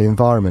toxic family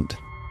environment.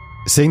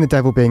 Seeing the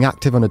devil being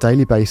active on a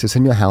daily basis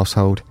in your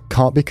household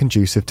can't be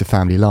conducive to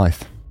family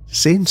life.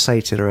 Seeing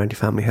Satan around your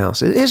family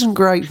house, it isn't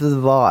great for the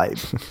vibe.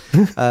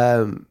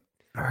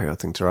 Very odd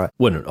thing to write.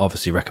 Wouldn't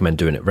obviously recommend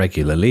doing it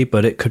regularly,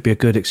 but it could be a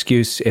good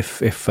excuse if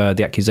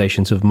the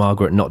accusations of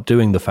Margaret not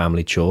doing the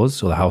family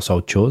chores or the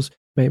household chores,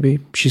 maybe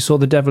she saw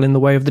the devil in the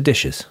way of the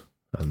dishes.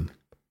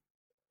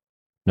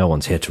 No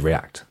one's here to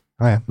react.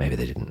 Oh, yeah. Maybe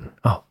they didn't.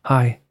 Oh,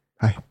 hi.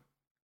 Hi.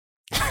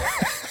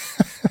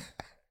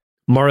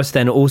 Morris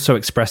then also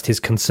expressed his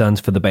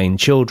concerns for the Bain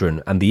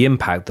children and the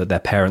impact that their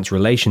parents'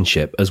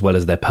 relationship, as well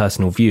as their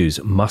personal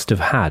views, must have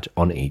had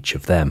on each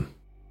of them.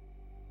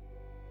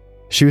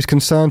 She was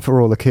concerned for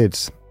all the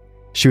kids.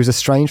 She was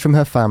estranged from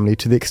her family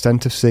to the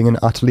extent of seeing an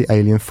utterly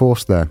alien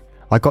force there.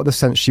 I got the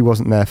sense she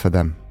wasn't there for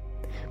them.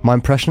 My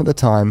impression at the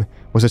time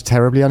was a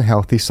terribly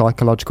unhealthy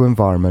psychological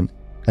environment,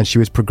 and she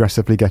was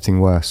progressively getting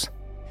worse.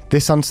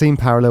 This unseen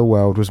parallel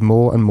world was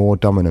more and more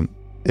dominant.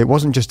 It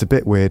wasn't just a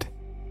bit weird,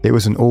 it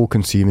was an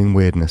all-consuming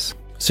weirdness.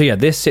 So yeah,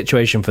 this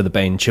situation for the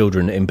Bain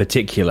children in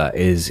particular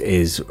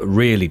is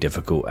really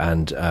difficult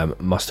and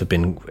must have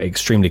been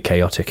extremely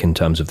chaotic in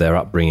terms of their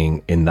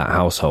upbringing in that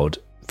household.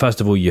 First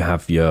of all, you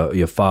have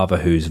your father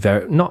who's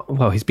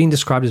he's been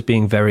described as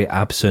being very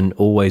absent,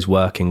 always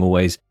working,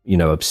 always,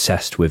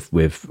 obsessed with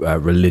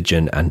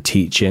religion and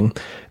teaching.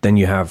 Then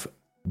you have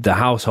the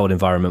household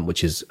environment,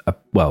 which is,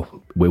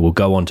 we will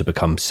go on to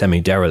become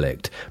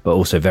semi-derelict, but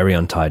also very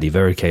untidy,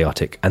 very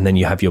chaotic. And then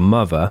you have your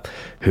mother,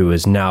 who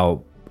has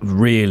now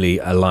really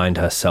aligned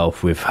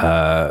herself with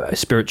her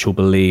spiritual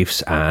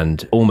beliefs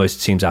and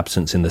almost seems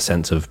absent in the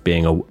sense of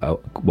being,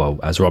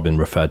 as Robin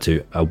referred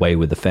to, away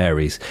with the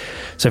fairies.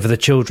 So for the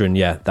children,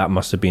 that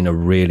must have been a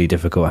really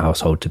difficult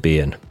household to be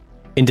in.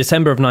 In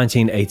December of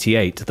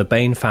 1988, the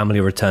Bain family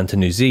returned to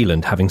New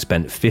Zealand, having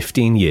spent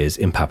 15 years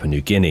in Papua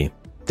New Guinea.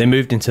 They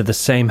moved into the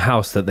same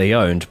house that they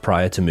owned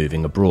prior to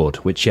moving abroad,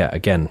 which,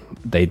 again,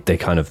 they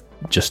kind of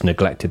just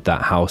neglected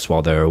that house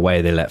while they were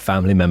away. They let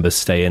family members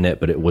stay in it,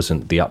 but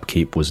the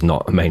upkeep was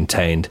not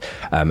maintained,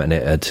 and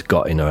it had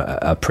got in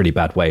a pretty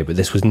bad way. But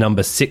this was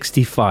number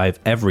 65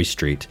 Every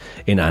Street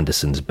in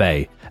Andersons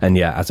Bay. And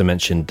as I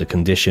mentioned, the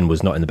condition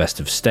was not in the best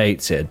of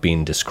states. It had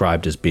been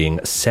described as being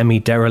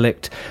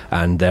semi-derelict,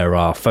 and there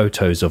are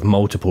photos of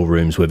multiple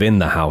rooms within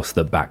the house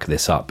that back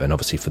this up. And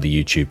obviously for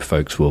the YouTube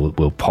folks, we'll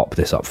pop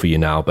this up for you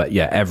now. But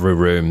every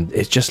room,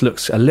 it just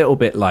looks a little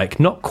bit like,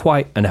 not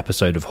quite an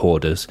episode of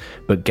Hoarders,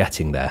 but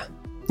getting there.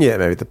 Yeah,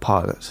 maybe the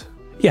pilot.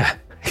 Yeah,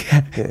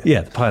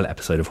 the pilot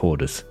episode of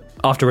Hoarders.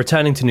 After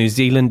returning to New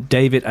Zealand,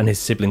 David and his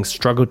siblings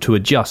struggled to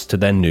adjust to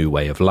their new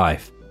way of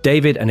life.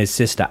 David and his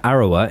sister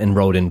Arawa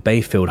enrolled in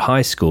Bayfield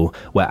High School,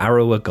 where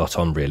Arawa got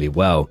on really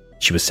well.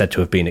 She was said to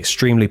have been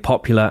extremely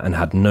popular and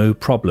had no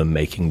problem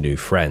making new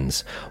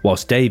friends,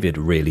 whilst David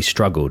really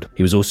struggled.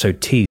 He was also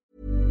teased.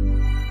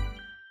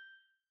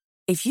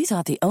 If you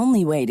thought the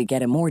only way to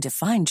get a more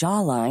defined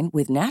jawline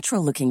with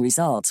natural-looking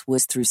results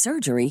was through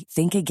surgery,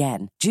 think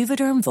again.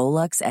 Juvederm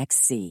Volux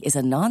XC is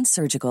a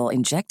non-surgical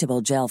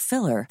injectable gel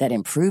filler that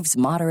improves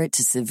moderate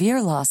to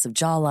severe loss of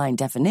jawline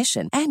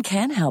definition and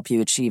can help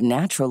you achieve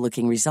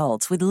natural-looking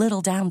results with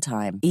little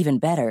downtime. Even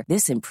better,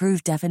 this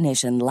improved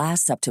definition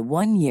lasts up to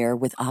 1 year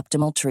with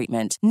optimal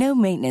treatment. No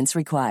maintenance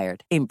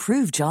required.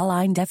 Improve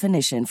jawline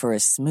definition for a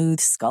smooth,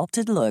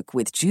 sculpted look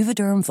with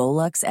Juvederm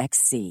Volux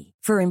XC.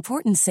 For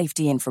important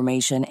safety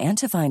information and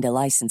to find a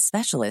licensed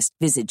specialist,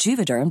 visit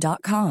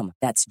Juvederm.com.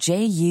 That's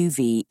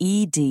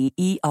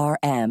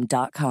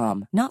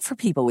JUVEDERM.com. Not for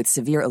people with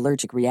severe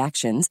allergic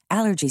reactions,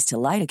 allergies to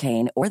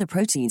lidocaine, or the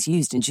proteins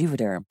used in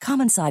Juvederm.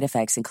 Common side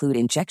effects include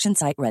injection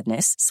site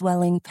redness,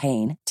 swelling,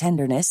 pain,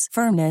 tenderness,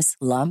 firmness,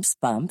 lumps,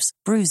 bumps,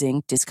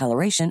 bruising,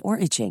 discoloration, or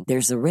itching.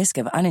 There's a risk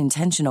of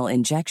unintentional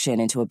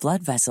injection into a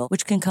blood vessel,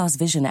 which can cause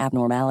vision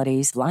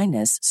abnormalities,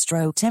 blindness,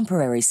 stroke,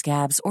 temporary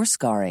scabs, or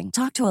scarring.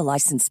 Talk to a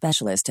licensed specialist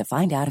to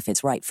find out if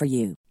it's right for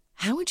you.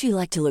 How would you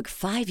like to look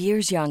 5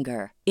 years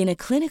younger? In a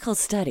clinical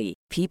study,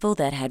 people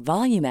that had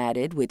volume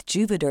added with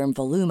Juvederm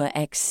Voluma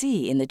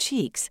XC in the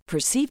cheeks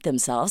perceived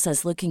themselves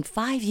as looking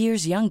 5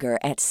 years younger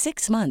at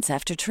 6 months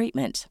after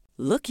treatment.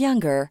 Look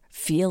younger,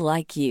 feel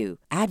like you.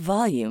 Add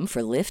volume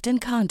for lift and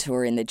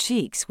contour in the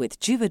cheeks with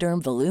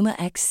Juvederm Voluma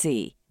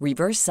XC.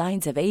 Reverse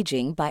signs of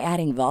aging by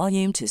adding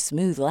volume to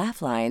smooth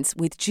laugh lines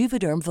with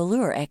Juvederm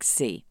Volure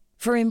XC.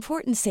 For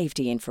important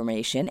safety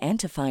information and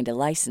to find a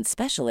licensed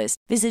specialist,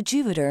 visit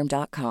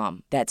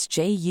Juvederm.com. That's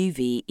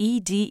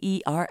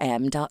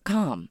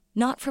JUVEDERM.com.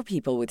 Not for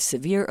people with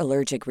severe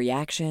allergic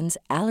reactions,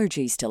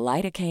 allergies to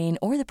lidocaine,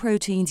 or the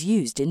proteins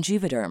used in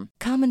Juvederm.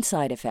 Common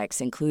side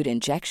effects include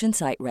injection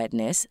site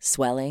redness,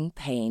 swelling,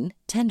 pain,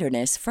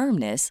 tenderness,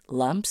 firmness,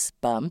 lumps,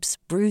 bumps,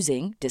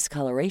 bruising,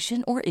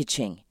 discoloration, or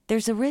itching.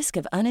 There's a risk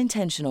of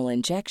unintentional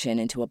injection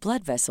into a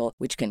blood vessel,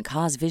 which can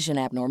cause vision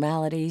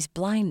abnormalities,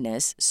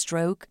 blindness,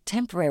 stroke,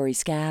 temporary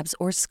scabs,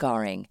 or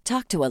scarring.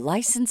 Talk to a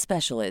licensed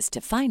specialist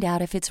to find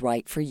out if it's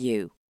right for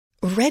you.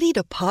 Ready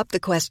to pop the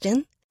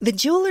question? The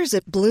jewelers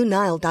at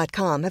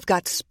BlueNile.com have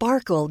got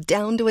sparkle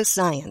down to a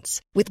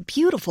science with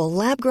beautiful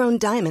lab-grown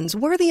diamonds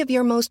worthy of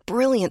your most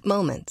brilliant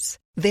moments.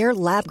 Their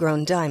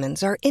lab-grown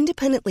diamonds are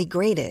independently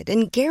graded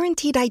and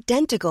guaranteed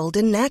identical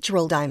to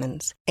natural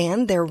diamonds,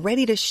 and they're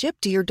ready to ship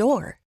to your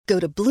door. Go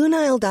to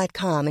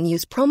BlueNile.com and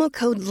use promo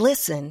code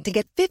LISTEN to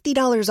get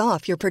 $50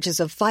 off your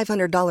purchase of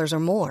 $500 or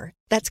more.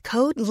 That's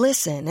code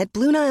LISTEN at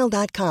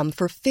BlueNile.com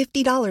for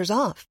 $50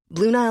 off.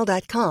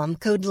 BlueNile.com,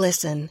 code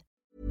LISTEN.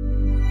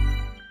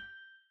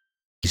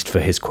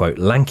 For his, quote,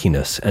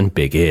 lankiness and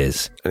big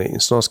ears. And eating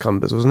sauce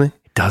cumbers, wasn't he?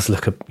 It does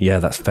look, yeah,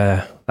 that's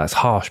fair. That's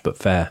harsh, but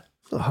fair.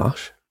 Not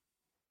harsh.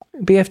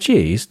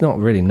 BFG, he's not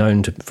really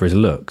known for his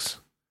looks.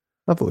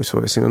 I've always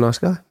thought he seemed a nice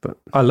guy, but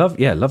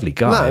lovely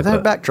guy. No,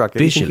 don't backtrack.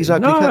 Visually, he's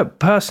ugly. I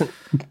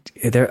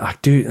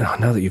do.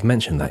 Now that you've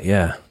mentioned that,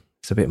 yeah,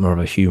 it's a bit more of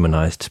a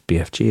humanised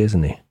BFG,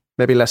 isn't he?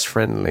 Maybe less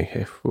friendly.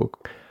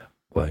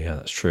 Well, yeah,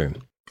 that's true.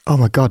 Oh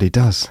my God, he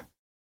does.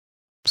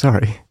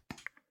 Sorry.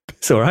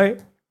 It's all right.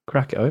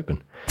 Crack it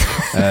open.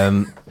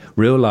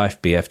 Real life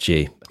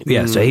BFG.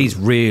 Yeah, so he's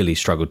really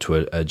struggled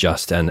to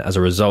adjust, and as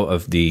a result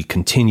of the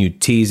continued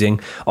teasing,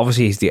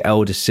 obviously he's the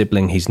eldest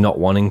sibling. He's not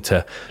wanting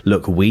to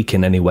look weak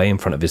in any way in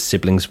front of his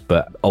siblings,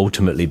 but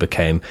ultimately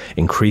became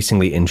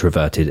increasingly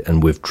introverted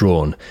and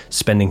withdrawn,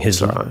 spending his...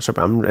 Sorry,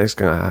 I'm just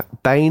going to...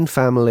 Bain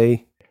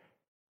family...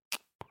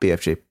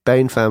 BFG.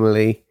 Bain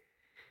family...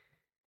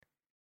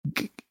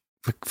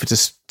 For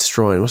just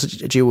destroying... What's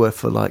a G word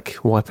for, like,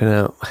 wiping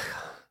out...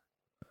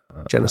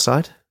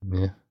 genocide?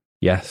 Yeah.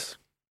 Yes.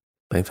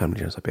 Bain family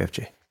genocide,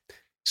 BFG.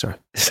 Sorry.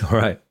 It's all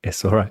right.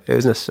 It's all right. It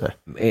was necessary.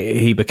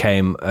 He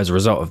became, as a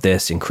result of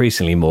this,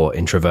 increasingly more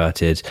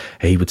introverted.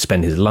 He would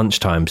spend his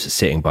lunchtimes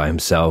sitting by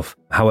himself.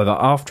 However,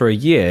 after a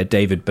year,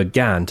 David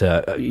began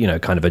to,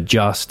 kind of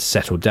adjust,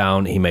 settle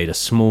down. He made a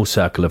small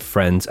circle of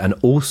friends and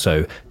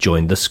also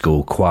joined the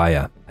school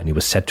choir. And he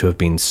was said to have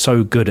been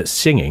so good at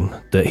singing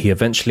that he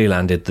eventually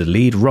landed the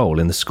lead role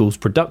in the school's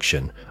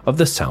production of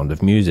The Sound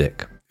of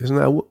Music. Isn't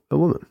that a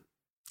woman?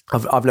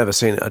 I've never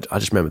seen it. I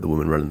just remember the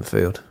woman running the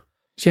field.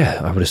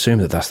 Yeah, I would assume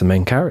that that's the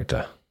main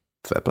character.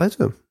 Fair play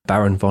to him.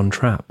 Baron von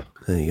Trapp.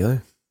 There you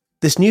go.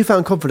 This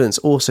newfound confidence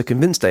also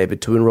convinced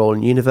David to enroll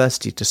in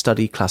university to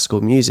study classical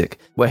music,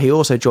 where he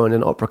also joined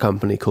an opera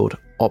company called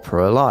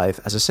Opera Alive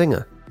as a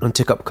singer and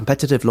took up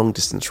competitive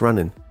long-distance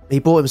running. He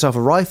bought himself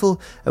a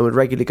rifle and would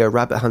regularly go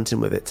rabbit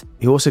hunting with it.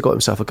 He also got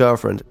himself a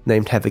girlfriend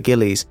named Heather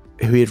Gillies,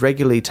 who he'd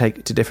regularly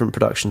take to different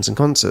productions and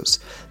concerts.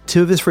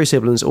 Two of his three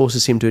siblings also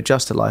seemed to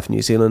adjust to life in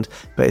New Zealand,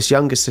 but his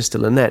youngest sister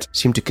Lynette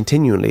seemed to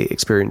continually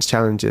experience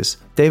challenges.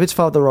 David's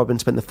father Robin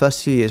spent the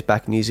first few years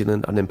back in New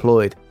Zealand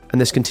unemployed, and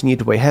this continued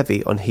to weigh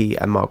heavy on he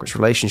and Margaret's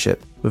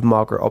relationship, with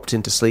Margaret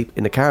opting to sleep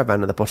in a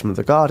caravan at the bottom of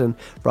the garden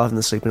rather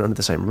than sleeping under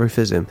the same roof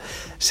as him.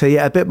 So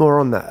yeah, a bit more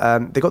on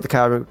that. They got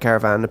the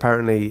caravan.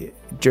 Apparently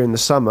during the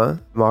summer,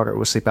 Margaret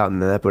would sleep out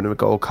in there, but when it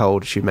got all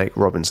cold, she'd make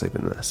Robin sleep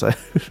in there. So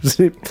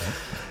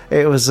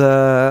it was,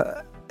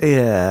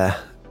 yeah,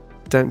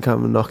 don't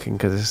come knocking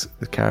because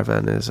the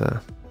caravan is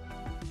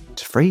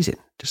just freezing.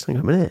 Just don't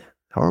come in it.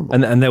 Horrible.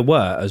 And there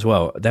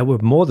were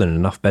more than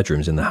enough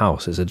bedrooms in the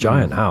house. It's a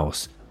giant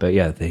house. But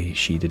yeah,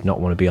 she did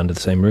not want to be under the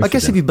same roof. I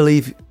guess if you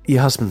believe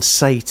your husband's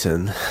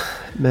Satan,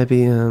 maybe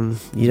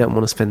you don't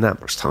want to spend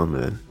that much time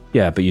with him.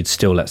 Yeah, but you'd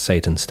still let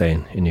Satan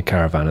stay in your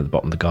caravan at the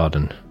bottom of the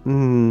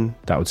garden.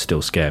 That would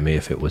still scare me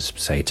if it was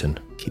Satan.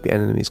 Keep your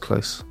enemies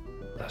close.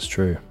 That's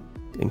true.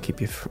 And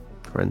keep your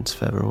friends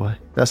further away.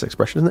 That's an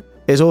expression, isn't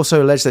it? It's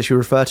also alleged that she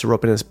referred to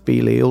Robin as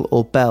Belial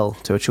or Belle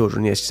to her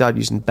children. Yes, she started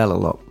using Belle a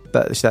lot.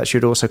 But that she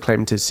would also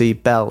claim to see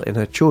Belle in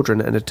her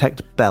children and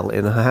detect Belle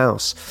in her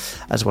house,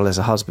 as well as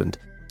her husband.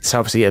 So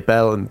obviously,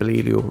 Belle and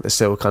Belial are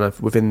still kind of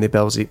within the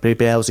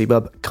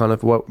Beelzebub kind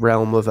of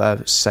realm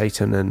of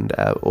Satan and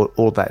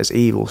all that is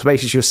evil. So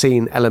basically, she was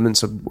seeing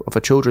elements of her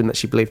children that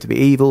she believed to be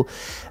evil,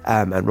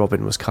 and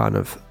Robin was kind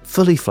of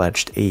fully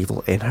fledged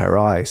evil in her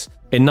eyes.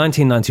 In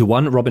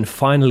 1991, Robin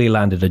finally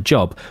landed a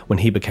job when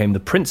he became the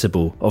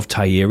principal of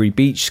Tyeri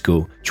Beach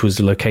School, which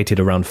was located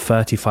around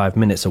 35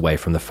 minutes away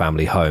from the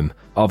family home.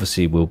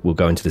 Obviously, we'll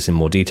go into this in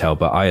more detail,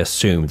 but I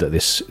assumed that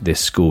this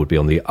school would be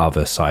on the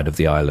other side of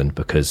the island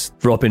because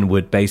Robin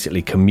would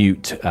basically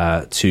commute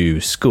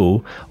to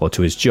school or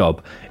to his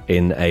job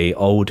in a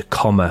old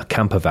comma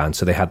camper van.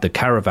 So they had the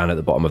caravan at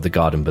the bottom of the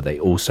garden, but they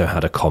also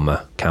had a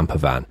comma camper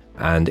van.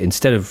 And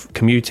instead of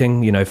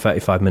commuting,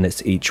 35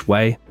 minutes each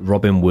way,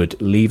 Robin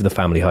would leave the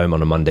family home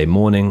on a Monday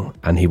morning,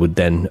 and he would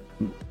then,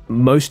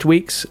 most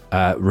weeks,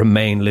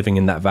 remain living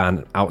in that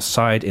van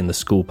outside in the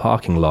school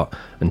parking lot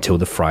until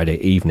the Friday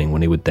evening,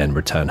 when he would then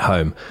return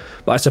home.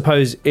 But I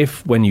suppose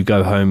if when you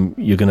go home,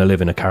 you're going to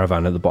live in a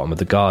caravan at the bottom of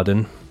the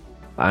garden,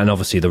 and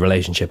obviously the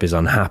relationship is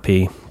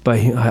unhappy, but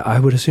I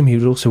would assume he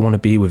would also want to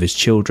be with his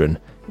children.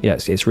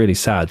 Yes, it's really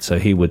sad. So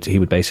he would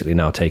basically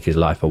now take his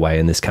life away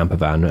in this camper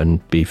van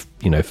and be,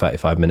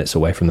 35 minutes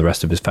away from the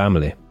rest of his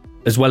family.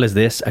 As well as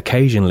this,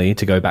 occasionally,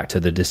 to go back to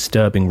the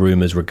disturbing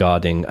rumours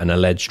regarding an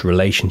alleged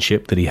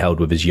relationship that he held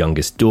with his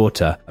youngest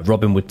daughter,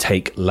 Robin would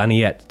take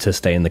Laniette to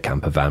stay in the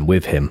camper van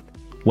with him.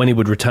 When he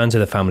would return to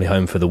the family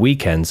home for the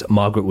weekends,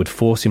 Margaret would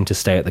force him to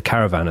stay at the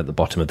caravan at the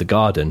bottom of the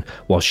garden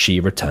while she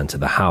returned to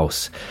the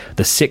house.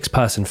 The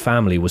 6-person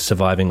family was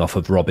surviving off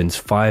of Robin's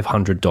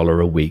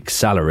 $500 a week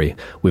salary,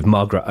 with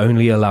Margaret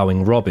only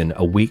allowing Robin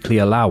a weekly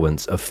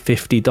allowance of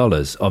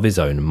 $50 of his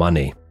own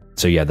money.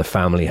 So yeah, the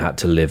family had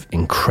to live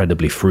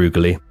incredibly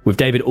frugally, with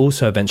David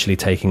also eventually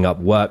taking up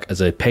work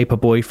as a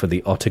paperboy for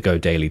the Otago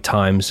Daily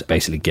Times,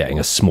 basically getting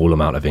a small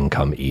amount of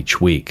income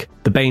each week.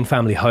 The Bain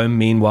family home,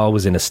 meanwhile,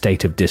 was in a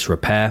state of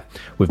disrepair,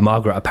 with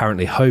Margaret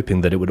apparently hoping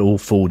that it would all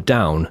fall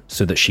down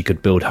so that she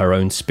could build her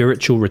own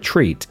spiritual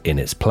retreat in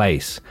its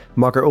place.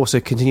 Margaret also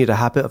continued a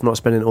habit of not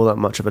spending all that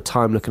much of her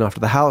time looking after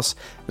the house,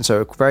 and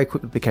so it very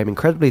quickly became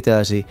incredibly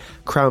dirty,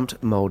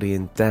 cramped, mouldy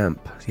and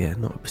damp. Yeah,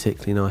 not a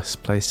particularly nice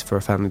place for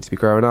a family to be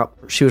growing up.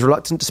 She was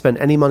reluctant to spend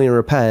any money on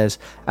repairs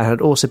and had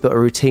also built a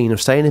routine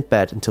of staying in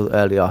bed until the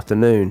early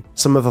afternoon.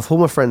 Some of her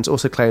former friends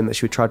also claimed that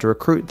she would try to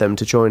recruit them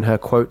to join her,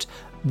 quote,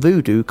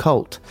 voodoo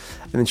cult,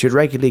 and then she would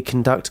regularly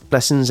conduct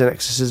blessings and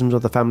exorcisms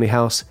of the family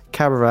house,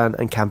 caravan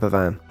and camper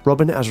van.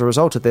 Robin, as a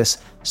result of this,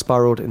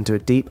 spiralled into a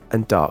deep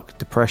and dark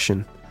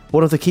depression.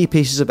 One of the key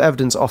pieces of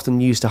evidence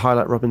often used to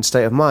highlight Robin's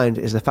state of mind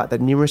is the fact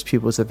that numerous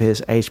pupils of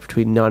his aged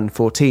between 9 and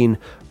 14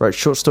 wrote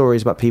short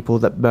stories about people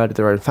that murdered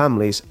their own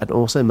families and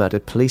also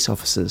murdered police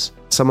officers,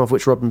 some of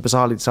which Robin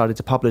bizarrely decided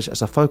to publish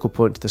as a focal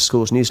point to the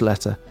school's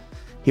newsletter.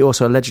 He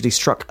also allegedly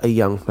struck a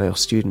young male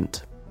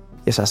student.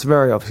 Yes, that's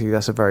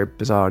a very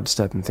bizarre and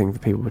disturbing thing for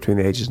people between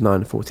the ages of 9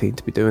 and 14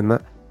 to be doing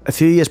that. A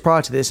few years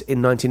prior to this,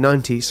 in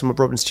 1990, some of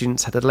Robin's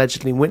students had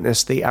allegedly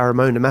witnessed the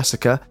Aramona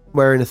massacre,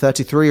 wherein a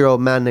 33-year-old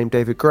man named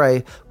David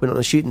Gray went on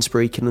a shooting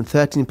spree, killing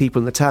 13 people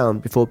in the town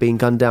before being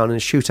gunned down in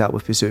a shootout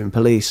with pursuing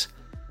police.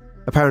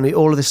 Apparently,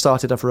 all of this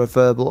started after a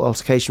verbal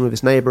altercation with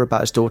his neighbour about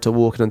his daughter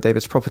walking on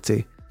David's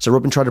property. So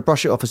Robin tried to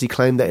brush it off as he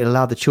claimed that it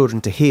allowed the children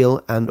to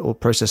heal and or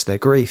process their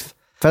grief.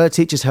 Fellow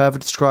teachers, however,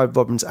 described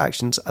Robin's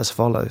actions as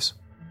follows.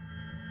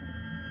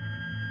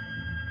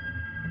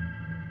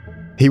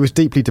 He was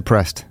deeply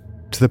depressed,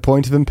 to the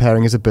point of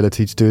impairing his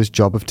ability to do his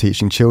job of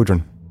teaching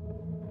children.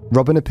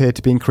 Robin appeared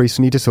to be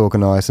increasingly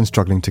disorganised and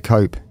struggling to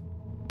cope.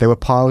 There were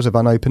piles of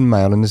unopened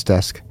mail on his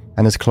desk,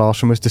 and his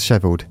classroom was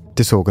dishevelled,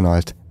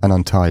 disorganised and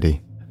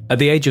untidy. At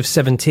the age of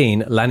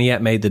 17,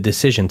 Laniette made the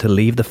decision to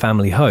leave the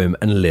family home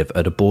and live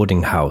at a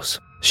boarding house.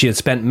 She had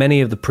spent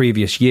many of the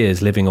previous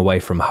years living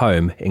away from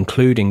home,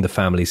 including the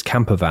family's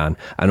camper van,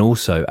 and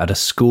also at a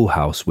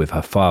schoolhouse with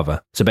her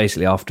father. So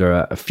basically,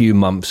 after a few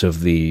months of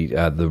the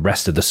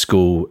rest of the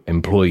school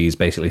employees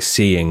basically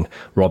seeing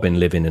Robin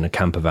living in a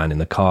camper van in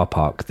the car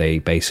park, they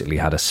basically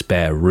had a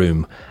spare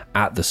room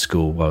at the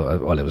school.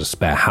 Well, it was a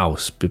spare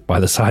house by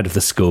the side of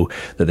the school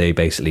that they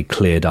basically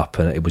cleared up,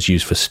 and it was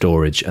used for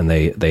storage, and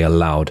they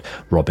allowed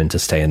Robin to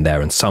stay in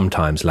there, and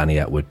sometimes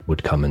Laniette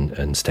would come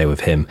and stay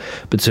with him.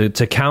 But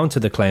to counter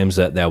the claims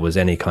that there was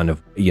any kind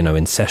of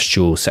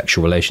incestual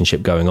sexual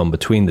relationship going on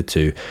between the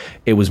two,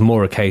 it was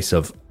more a case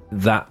of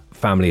that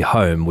family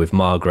home with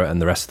Margaret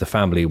and the rest of the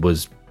family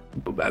was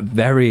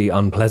very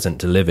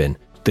unpleasant to live in.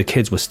 The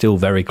kids were still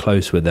very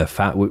close with their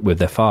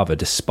father,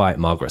 despite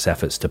Margaret's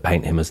efforts to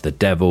paint him as the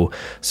devil.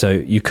 So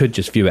you could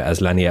just view it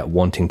as Laniette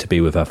wanting to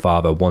be with her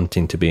father,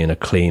 wanting to be in a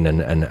clean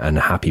and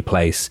happy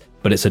place.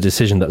 But it's a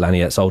decision that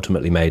Laniette's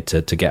ultimately made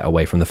to get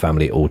away from the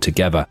family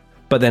altogether.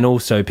 But then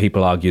also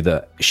people argue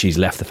that she's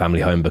left the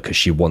family home because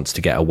she wants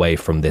to get away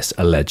from this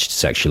alleged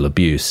sexual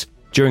abuse.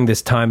 During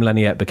this time,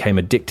 Laniette became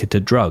addicted to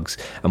drugs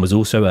and was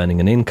also earning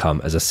an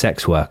income as a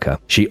sex worker.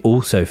 She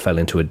also fell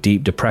into a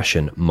deep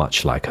depression,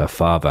 much like her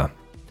father.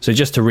 So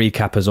just to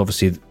recap, as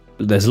obviously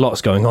there's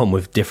lots going on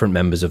with different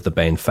members of the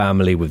Bain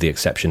family, with the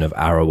exception of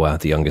Arawa,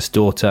 the youngest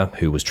daughter,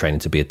 who was training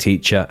to be a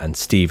teacher, and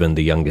Stephen,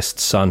 the youngest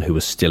son, who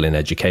was still in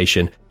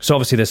education. So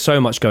obviously there's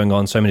so much going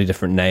on, so many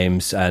different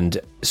names, and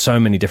so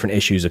many different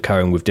issues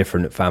occurring with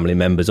different family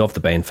members of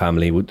the Bain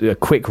family. A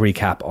quick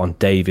recap on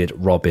David,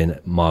 Robin,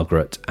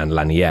 Margaret, and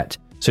Laniette.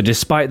 So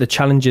despite the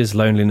challenges,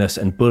 loneliness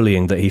and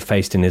bullying that he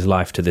faced in his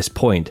life to this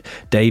point,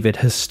 David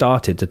has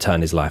started to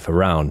turn his life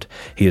around.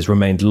 He has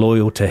remained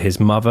loyal to his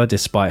mother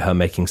despite her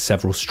making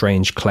several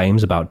strange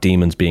claims about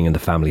demons being in the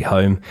family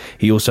home.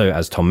 He also,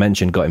 as Tom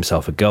mentioned, got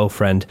himself a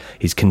girlfriend.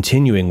 He's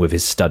continuing with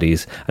his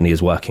studies and he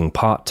is working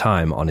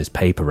part-time on his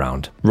paper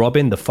round.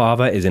 Robin, the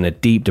father, is in a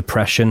deep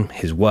depression.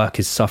 His work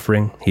is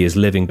suffering. He is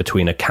living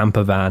between a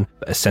camper van,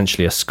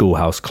 essentially a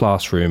schoolhouse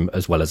classroom,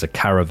 as well as a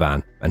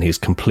caravan, and he's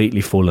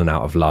completely fallen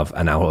out of love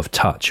and out of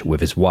touch with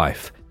his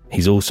wife.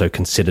 He's also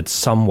considered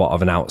somewhat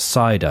of an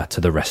outsider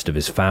to the rest of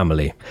his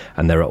family,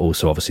 and there are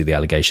also obviously the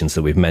allegations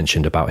that we've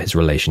mentioned about his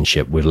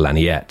relationship with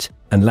Laniette.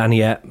 And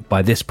Laniette,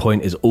 by this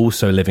point, is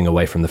also living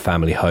away from the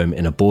family home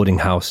in a boarding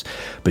house,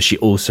 but she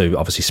also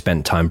obviously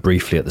spent time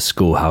briefly at the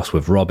schoolhouse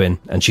with Robin,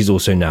 and she's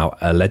also now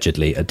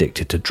allegedly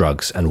addicted to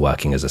drugs and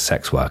working as a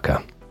sex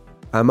worker.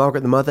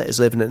 Margaret, the mother, is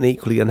living an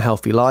equally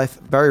unhealthy life,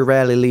 very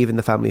rarely leaving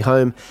the family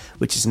home,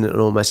 which is in an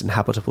almost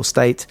inhabitable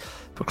state,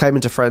 proclaiming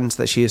to friends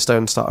that she is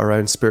going to start her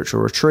own spiritual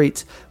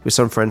retreat, with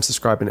some friends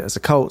describing it as a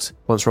cult,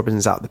 once Robin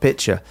is out of the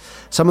picture.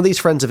 Some of these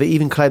friends have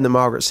even claimed that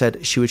Margaret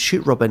said she would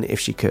shoot Robin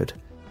if she could.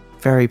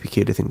 Very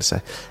peculiar thing to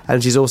say.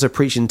 And she's also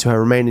preaching to her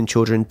remaining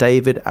children,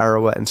 David,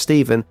 Arawa and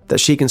Stephen,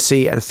 that she can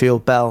see and feel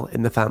Bel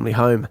in the family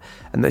home,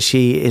 and that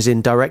she is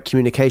in direct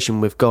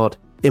communication with God.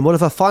 In one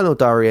of her final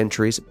diary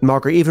entries,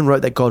 Margaret even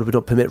wrote that God would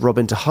not permit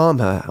Robin to harm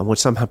her and would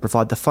somehow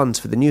provide the funds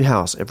for the new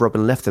house if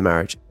Robin left the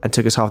marriage and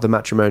took us half the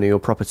matrimonial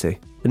property.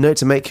 A note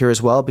to make here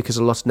as well, because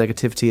a lot of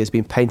negativity has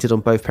been painted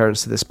on both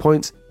parents to this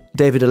point.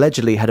 David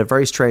allegedly had a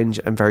very strange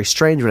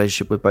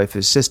relationship with both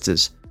his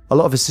sisters. A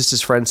lot of his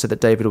sister's friends said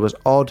that David was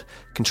odd,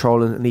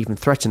 controlling and even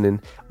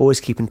threatening, always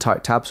keeping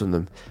tight tabs on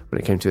them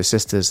when it came to his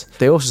sisters.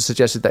 They also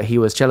suggested that he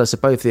was jealous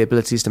of both the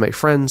abilities to make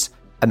friends,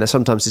 and that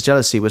sometimes his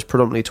jealousy was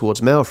predominantly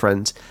towards male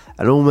friends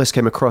and almost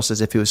came across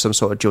as if he was some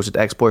sort of jilted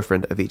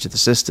ex-boyfriend of each of the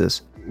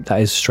sisters.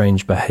 That is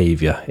strange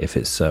behaviour, if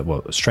it's,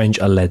 strange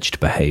alleged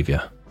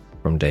behaviour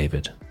from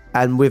David.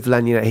 And with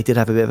Laniette, he did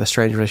have a bit of a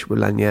strange relationship with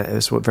Laniette. It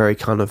was very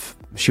kind of,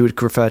 she would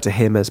refer to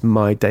him as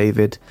my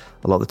David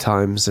a lot of the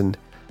times, and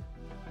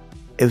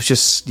it was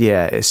just,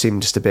 it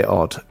seemed just a bit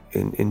odd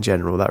in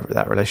general,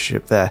 that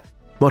relationship there.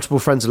 Multiple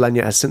friends of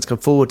Laniette has since come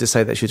forward to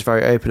say that she was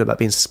very open about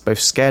being both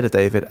scared of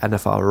David and her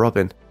father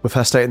Robin, with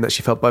her stating that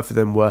she felt both of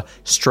them were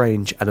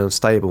strange and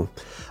unstable.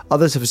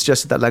 Others have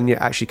suggested that Laniette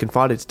actually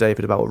confided to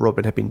David about what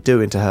Robin had been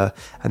doing to her,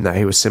 and that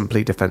he was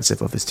simply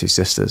defensive of his two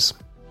sisters.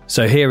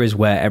 So here is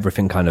where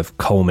everything kind of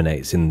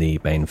culminates in the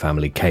Bain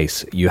family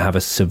case. You have a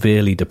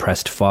severely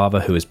depressed father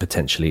who is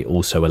potentially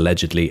also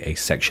allegedly a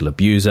sexual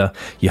abuser.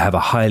 You have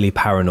a highly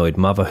paranoid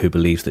mother who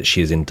believes that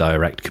she is in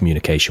direct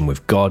communication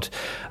with God,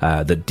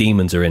 that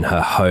demons are in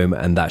her home,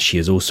 and that she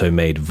has also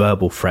made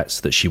verbal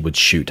threats that she would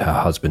shoot her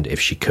husband if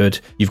she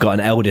could. You've got an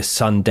eldest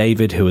son,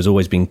 David, who has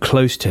always been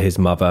close to his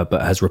mother,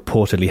 but has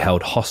reportedly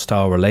held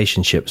hostile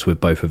relationships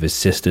with both of his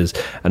sisters,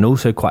 and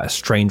also quite a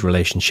strained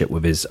relationship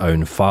with his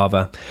own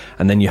father.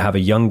 And then you have a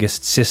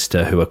youngest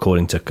sister who,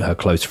 according to her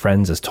close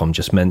friends, as Tom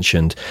just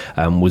mentioned,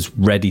 was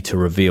ready to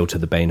reveal to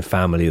the Bain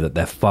family that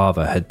their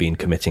father had been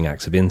committing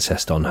acts of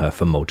incest on her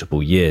for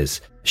multiple years.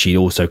 She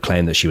also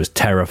claimed that she was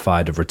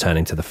terrified of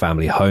returning to the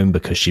family home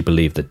because she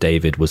believed that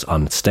David was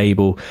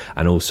unstable,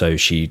 and also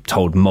she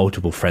told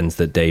multiple friends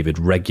that David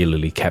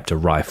regularly kept a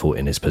rifle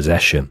in his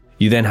possession.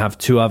 You then have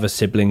two other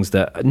siblings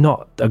that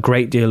not a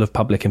great deal of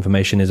public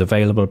information is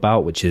available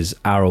about, which is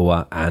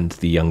Arawa and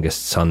the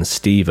youngest son,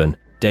 Stephen.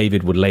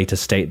 David would later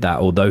state that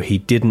although he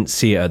didn't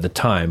see it at the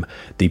time,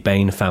 the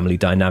Bain family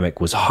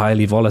dynamic was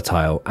highly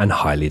volatile and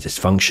highly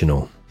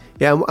dysfunctional.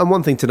 Yeah, and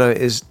one thing to note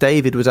is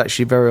David was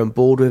actually very on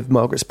board with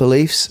Margaret's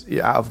beliefs.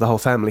 Out of the whole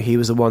family, he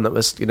was the one that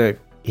was,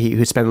 he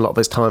would spend a lot of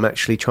his time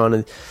actually trying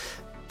to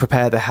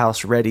prepare the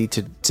house ready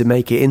to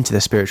make it into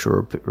the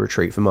spiritual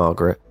retreat for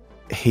Margaret.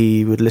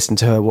 He would listen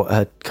to her, what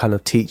her kind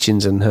of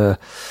teachings and her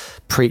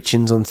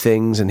preachings on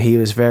things, and he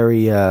was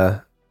very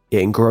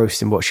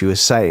engrossed in what she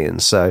was saying.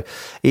 So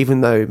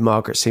even though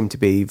Margaret seemed to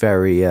be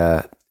very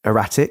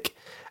erratic,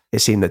 it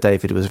seemed that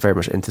David was very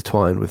much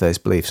intertwined with those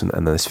beliefs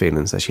and those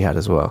feelings that she had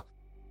as well.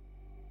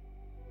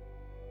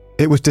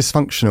 It was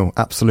dysfunctional,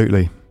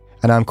 absolutely.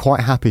 and I'm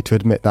quite happy to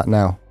admit that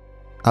now.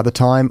 At the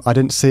time, I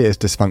didn't see it as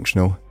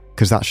dysfunctional,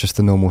 because that's just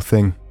the normal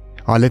thing.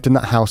 I lived in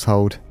that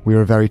household, we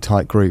were a very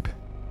tight group.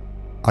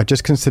 I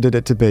just considered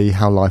it to be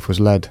how life was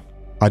led.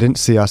 I didn't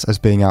see us as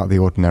being out of the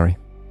ordinary.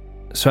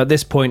 So at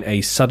this point, a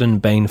sudden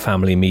Bain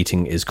family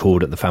meeting is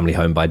called at the family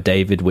home by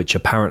David, which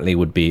apparently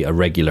would be a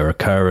regular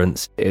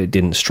occurrence. It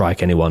didn't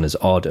strike anyone as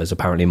odd, as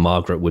apparently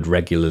Margaret would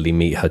regularly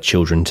meet her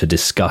children to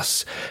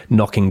discuss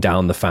knocking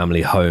down the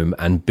family home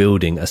and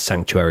building a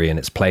sanctuary in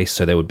its place.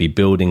 So there would be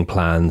building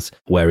plans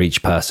where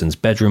each person's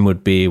bedroom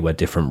would be, where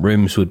different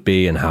rooms would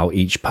be, and how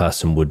each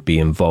person would be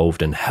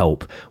involved and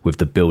help with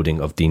the building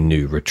of the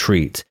new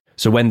retreat.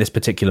 So when this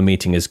particular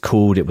meeting is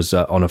called, it was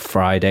on a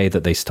Friday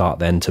that they start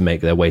then to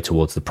make their way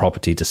towards the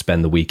property to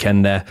spend the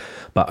weekend there.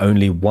 But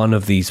only one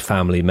of these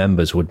family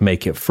members would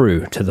make it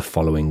through to the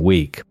following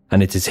week.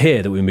 And it is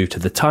here that we move to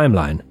the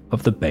timeline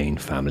of the Bain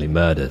family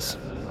murders.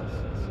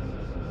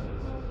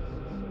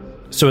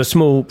 So a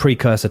small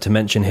precursor to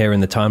mention here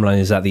in the timeline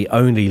is that the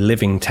only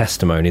living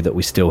testimony that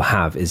we still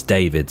have is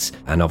David's,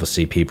 and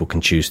obviously people can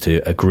choose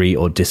to agree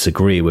or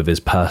disagree with his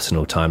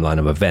personal timeline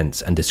of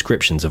events and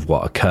descriptions of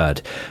what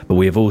occurred. But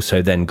we have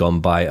also then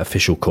gone by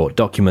official court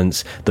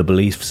documents, the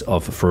beliefs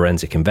of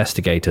forensic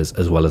investigators,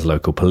 as well as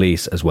local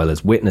police, as well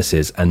as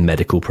witnesses and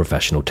medical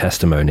professional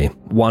testimony.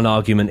 One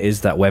argument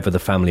is that whether the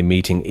family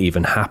meeting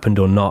even happened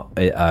or not,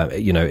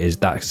 is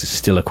that's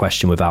still a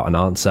question without an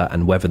answer,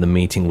 and whether the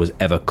meeting was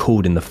ever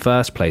called in the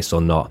first place or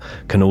not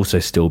can also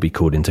still be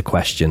called into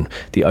question.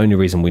 The only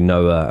reason we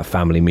know a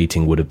family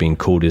meeting would have been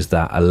called is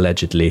that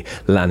allegedly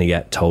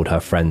Laniette told her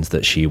friends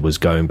that she was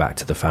going back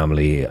to the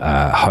family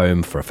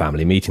home for a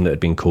family meeting that had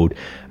been called,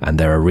 and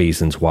there are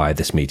reasons why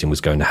this meeting was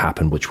going to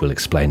happen, which we'll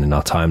explain in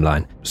our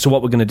timeline. So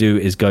what we're going to do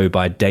is go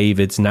by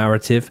David's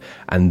narrative,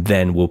 and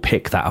then we'll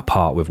pick that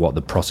apart with what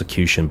the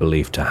prosecution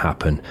believed to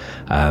happen.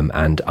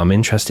 And I'm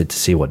interested to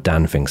see what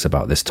Dan thinks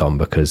about this, Tom,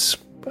 because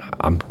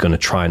I'm going to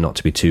try not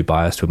to be too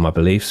biased with my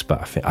beliefs,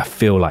 but I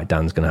feel like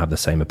Dan's going to have the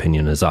same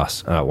opinion as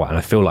us. And I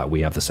feel like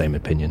we have the same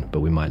opinion, but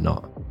we might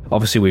not.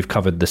 Obviously, we've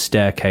covered the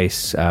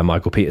staircase,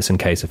 Michael Peterson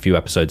case a few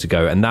episodes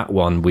ago, and that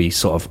one,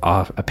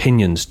 our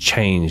opinions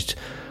changed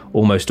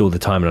almost all the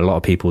time, and a lot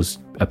of people's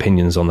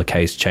opinions on the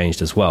case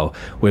changed as well.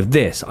 With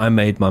this, I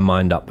made my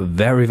mind up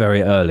very,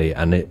 very early,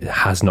 and it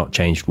has not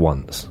changed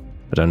once.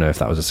 I don't know if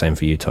that was the same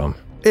for you, Tom.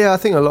 Yeah, I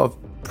think a lot of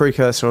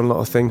precursor on a lot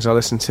of things I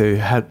listened to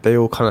they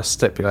all kind of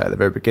stipulate at the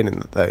very beginning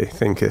that they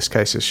think this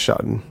case is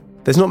shut. And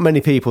there's not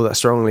many people that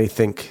strongly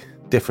think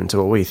different to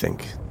what we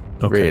think,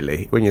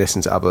 really. When you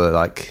listen to other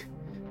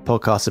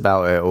podcasts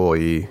about it, or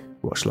you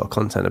watch a lot of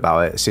content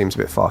about it, it seems a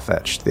bit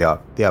far-fetched,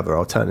 the other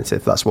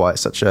alternative. That's why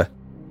it's such a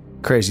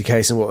crazy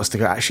case and what was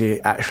to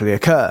actually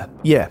occur.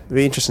 Yeah, it'd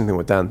be interesting thing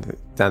what Dan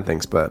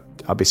thinks, but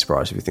I'd be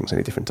surprised if he thinks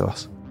any different to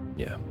us.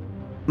 Yeah.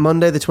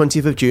 Monday the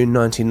 20th of June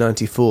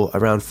 1994,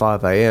 around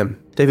 5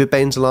 a.m. David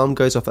Bain's alarm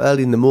goes off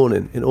early in the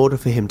morning in order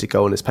for him to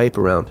go on his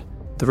paper round.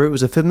 The route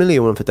was a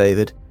familiar one for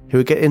David, who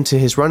would get into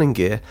his running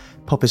gear,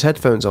 pop his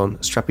headphones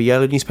on, strap a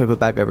yellow newspaper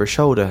bag over his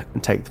shoulder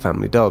and take the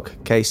family dog,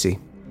 Casey.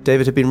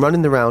 David had been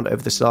running the round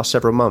over the last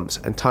several months,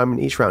 and timing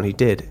each round he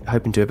did,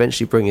 hoping to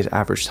eventually bring his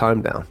average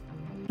time down.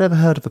 Never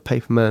heard of a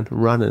paperman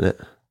running it.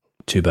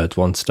 Two birds,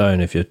 one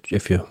stone if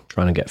you're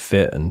trying to get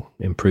fit and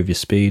improve your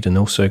speed and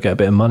also get a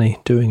bit of money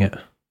doing it.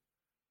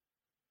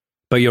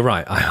 But you're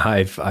right.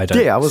 I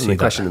don't. Yeah, I wasn't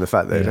questioning the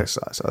fact that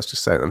exercise. I was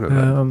just saying I've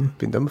never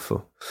been done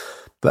before.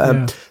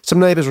 But some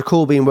neighbours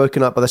recall being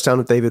woken up by the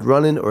sound of David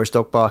running or his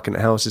dog barking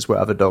at houses where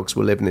other dogs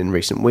were living in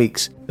recent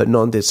weeks, but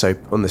none did so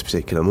on this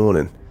particular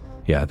morning.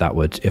 Yeah, that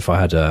would, if I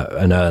had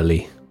an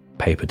early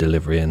paper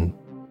delivery and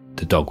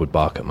the dog would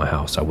bark at my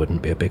house, I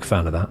wouldn't be a big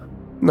fan of that.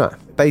 No,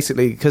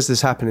 basically, because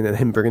this happening and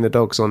him bringing the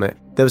dogs on it,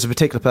 there was a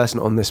particular person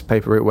on this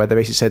paper route where they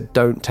basically said,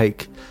 don't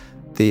take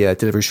the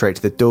delivery straight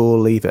to the door,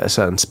 leave it at a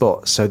certain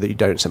spot so that you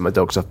don't send my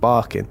dogs off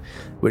barking,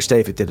 which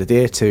David did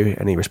adhere to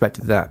and he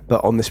respected that.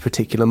 But on this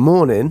particular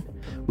morning,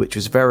 which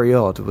was very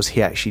odd, was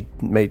he actually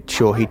made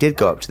sure he did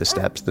go up to the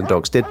steps and the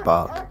dogs did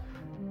bark.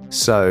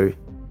 So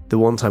the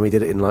one time he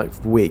did it in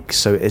weeks,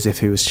 so as if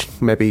he was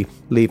maybe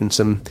leaving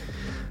some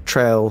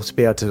trail to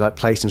be able to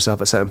place himself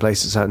at certain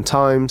places at certain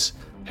times.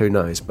 Who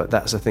knows? But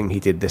that's the thing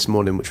he did this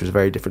morning, which was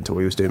very different to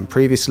what he was doing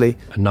previously.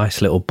 A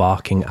nice little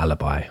barking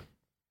alibi.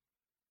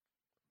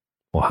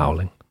 Or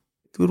howling.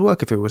 It would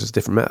work if it was a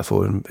different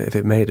metaphor and if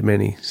it made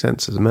any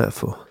sense as a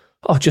metaphor.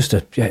 Oh,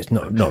 it's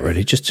not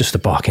really, just a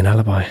barking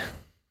alibi.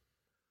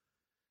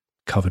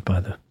 Covered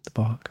by the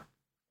bark.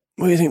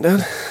 What do you think,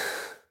 Dan?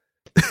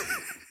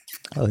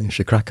 I think you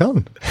should crack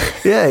on.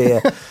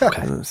 Yeah.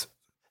 Okay.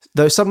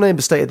 Though some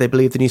neighbours stated they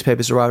believed the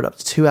newspapers arrived up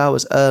to 2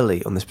 hours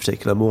early on this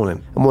particular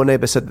morning, and one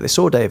neighbour said that they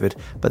saw David,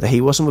 but that he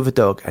wasn't with a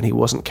dog and he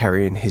wasn't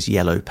carrying his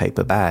yellow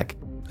paper bag.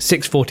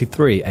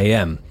 6:43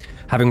 a.m.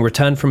 Having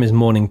returned from his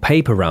morning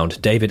paper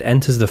round, David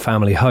enters the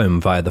family home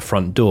via the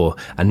front door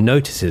and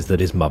notices that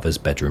his mother's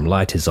bedroom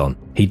light is on.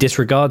 He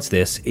disregards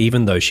this,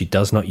 even though she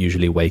does not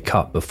usually wake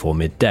up before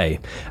midday,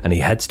 and he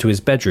heads to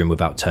his bedroom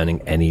without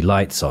turning any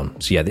lights on.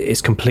 So yeah,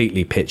 it's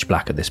completely pitch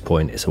black at this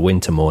point. It's a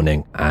winter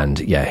morning, and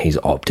yeah, he's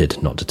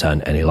opted not to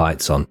turn any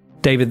lights on.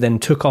 David then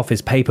took off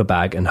his paper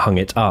bag and hung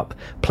it up,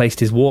 placed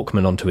his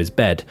Walkman onto his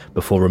bed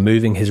before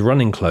removing his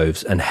running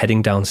clothes and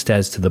heading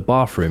downstairs to the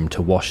bathroom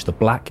to wash the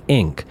black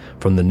ink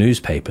from the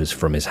newspapers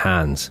from his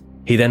hands.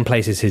 He then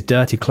places his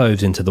dirty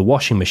clothes into the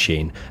washing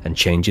machine and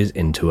changes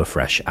into a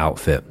fresh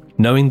outfit.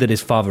 Knowing that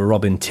his father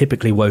Robin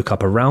typically woke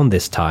up around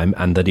this time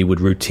and that he would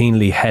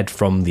routinely head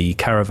from the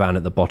caravan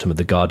at the bottom of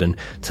the garden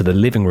to the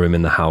living room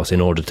in the house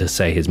in order to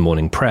say his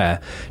morning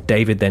prayer,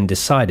 David then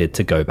decided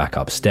to go back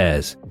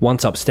upstairs.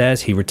 Once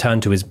upstairs, he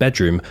returned to his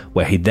bedroom,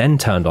 where he then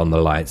turned on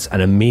the lights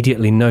and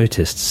immediately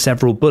noticed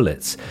several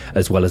bullets,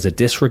 as well as a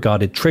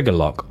disregarded trigger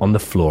lock on the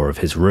floor of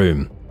his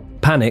room.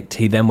 Panicked,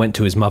 he then went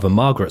to his mother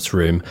Margaret's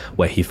room,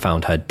 where he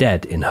found her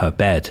dead in her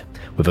bed,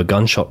 with a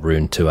gunshot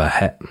wound to her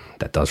head.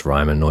 That does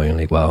rhyme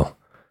annoyingly well.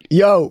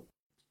 Yo!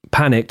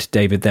 Panicked,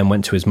 David then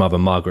went to his mother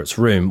Margaret's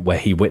room, where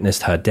he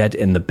witnessed her dead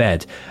in the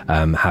bed,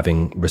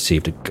 having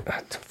received a...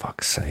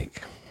 fuck's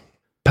sake.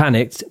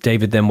 Panicked,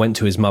 David then went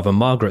to his mother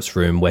Margaret's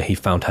room, where he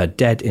found her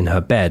dead in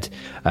her bed,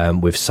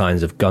 with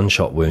signs of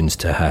gunshot wounds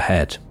to her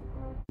head.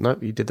 No,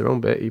 you did the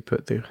wrong bit. You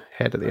put the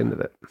head at the end of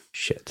it.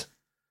 Shit.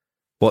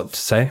 What to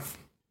say?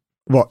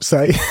 What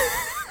say?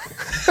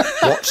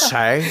 What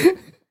say?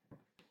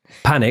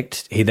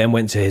 Panicked, he then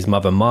went to his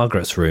mother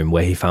Margaret's room,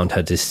 where he found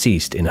her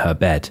deceased in her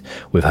bed,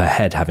 with her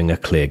head having a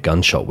clear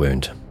gunshot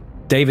wound.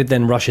 David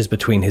then rushes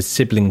between his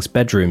siblings'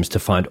 bedrooms to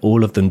find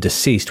all of them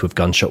deceased with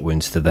gunshot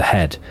wounds to the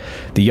head.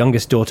 The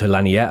youngest daughter,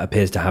 Laniette,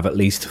 appears to have at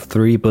least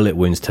 3 bullet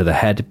wounds to the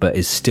head, but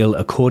is still,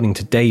 according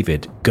to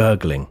David,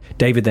 gurgling.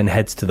 David then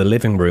heads to the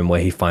living room,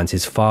 where he finds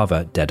his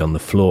father dead on the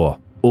floor,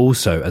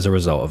 also as a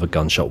result of a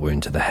gunshot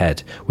wound to the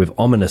head, with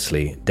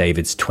ominously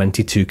David's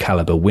 .22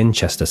 caliber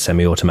Winchester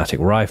semi-automatic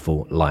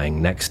rifle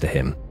lying next to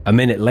him. A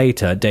minute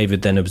later,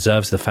 David then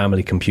observes the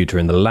family computer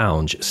in the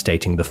lounge,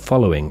 stating the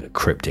following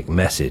cryptic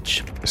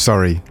message.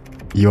 Sorry,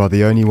 you are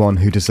the only one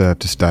who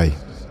deserved to stay.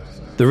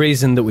 The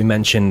reason that we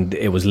mentioned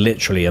it was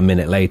literally a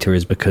minute later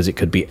is because it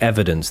could be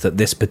evidence that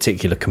this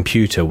particular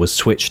computer was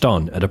switched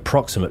on at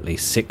approximately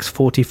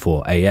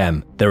 6:44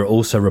 a.m. There are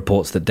also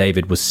reports that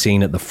David was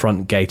seen at the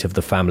front gate of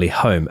the family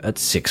home at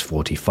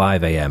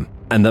 6:45 a.m.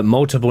 and that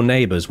multiple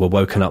neighbours were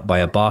woken up by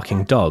a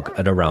barking dog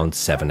at around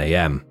 7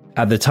 a.m.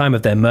 At the time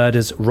of their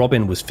murders,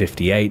 Robin was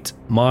 58,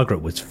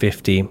 Margaret was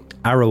 50,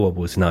 Arawa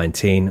was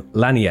 19,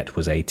 Laniette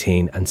was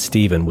 18, and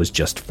Stephen was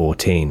just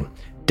 14.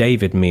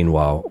 David,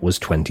 meanwhile, was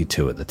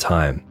 22 at the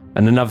time.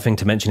 And another thing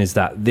to mention is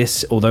that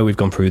this, although we've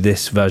gone through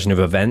this version of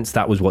events,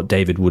 that was what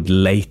David would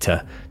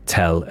later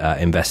tell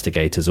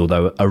investigators.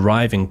 Although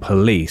arriving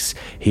police,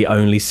 he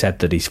only said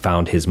that he's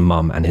found his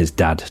mum and his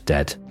dad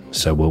dead.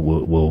 So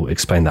we'll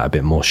explain that a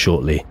bit more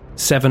shortly.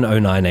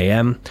 7:09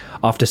 a.m.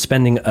 After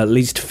spending at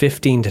least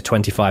 15 to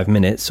 25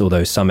 minutes,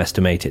 although some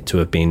estimate it to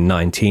have been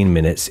 19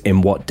 minutes,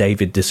 in what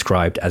David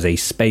described as a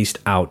spaced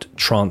out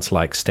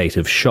trance-like state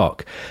of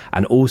shock,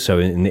 and also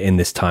in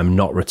this time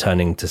not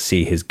returning to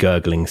see his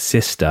gurgling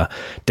sister,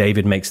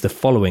 David makes the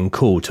following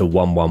call to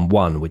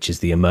 111, which is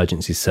the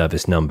emergency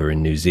service number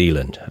in New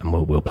Zealand. And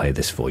we'll play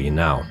this for you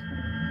now.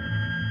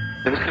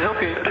 This can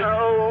help you.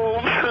 No,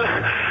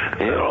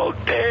 they're all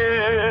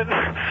dead.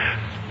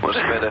 What's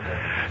the matter?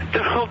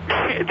 They're all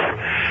dead.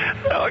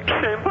 I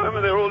came home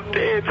and they're all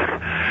dead.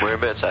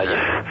 Whereabouts are you?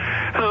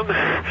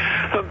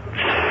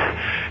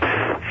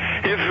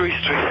 Every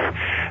street.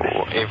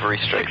 Oh, every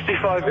street?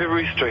 65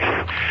 every street.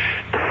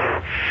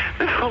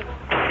 They're all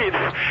dead.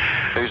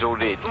 Who's all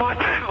dead?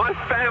 My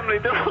family,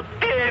 they're all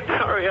dead.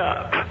 Hurry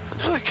up.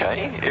 It's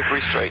okay.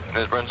 Every street.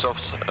 That runs off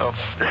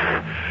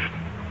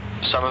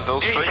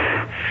Somerville Street?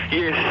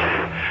 Yes.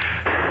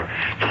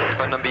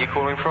 What number are you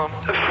calling from?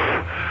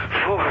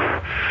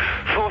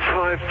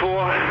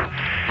 454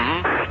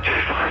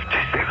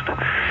 2527.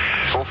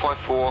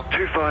 454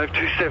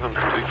 2527.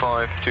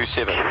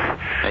 2527.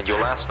 And your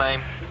last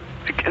name?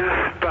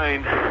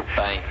 Bain.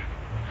 Bain.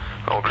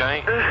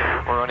 Okay.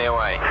 We're on our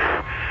way.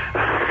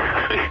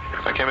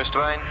 Okay, Mr.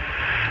 Bain?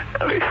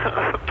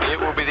 Yeah,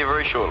 we'll be there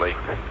very shortly.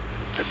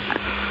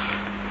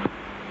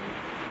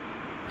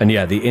 And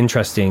yeah, the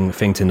interesting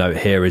thing to note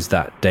here is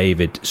that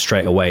David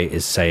straight away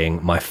is saying,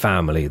 my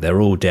family,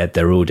 they're all dead,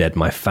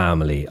 my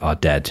family are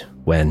dead,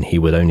 when he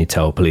would only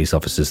tell police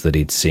officers that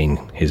he'd seen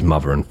his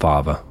mother and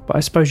father. But I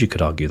suppose you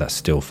could argue that's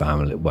still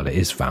family. Well, it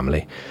is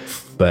family.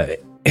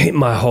 But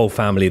my whole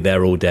family,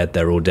 they're all dead.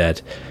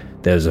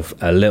 There's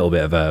a little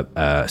bit of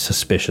a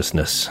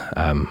suspiciousness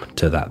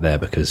to that there,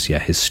 because yeah,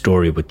 his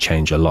story would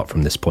change a lot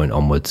from this point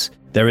onwards.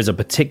 There is a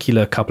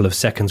particular couple of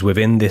seconds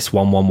within this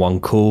 111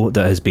 call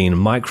that has been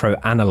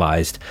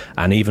micro-analysed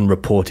and even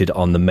reported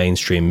on the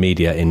mainstream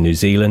media in New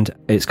Zealand.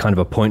 It's kind of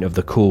a point of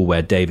the call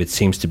where David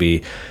seems to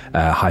be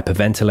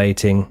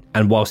hyperventilating.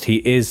 And whilst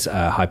he is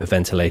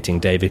hyperventilating,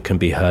 David can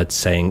be heard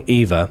saying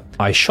either,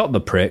 "I shot the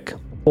prick,"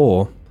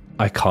 or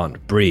 "I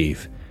can't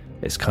breathe."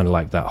 It's kind of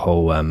like that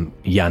whole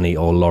Yanni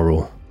or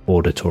Laurel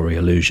auditory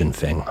illusion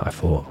thing, I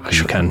thought.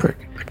 You can,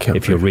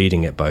 if you're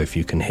reading it both,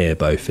 you can hear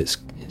both. It's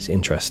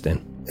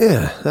interesting.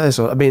 Yeah, that is.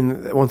 I mean,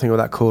 one thing with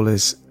that call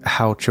is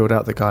how chilled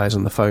out the guy is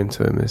on the phone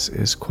to him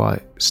is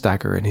quite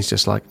staggering. He's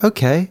just like,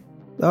 okay.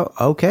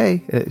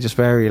 It's just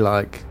very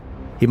like,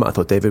 he might have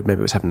thought David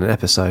maybe was having an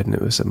episode and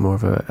it was more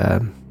of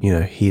a,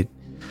 he'd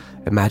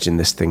imagined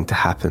this thing to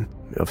happen.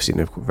 Obviously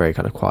in a very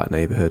kind of quiet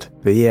neighbourhood.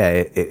 But yeah,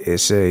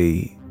 it's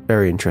a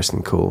very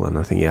interesting call. And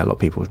I think, a lot of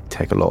people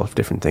take a lot of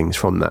different things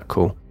from that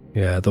call.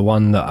 Yeah, the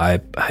one that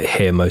I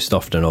hear most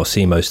often or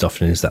see most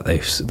often is that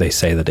they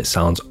say that it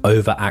sounds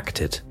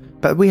overacted.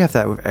 But we have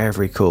that with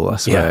every call, I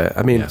swear. Yeah,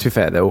 I mean, to be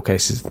fair, there are all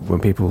cases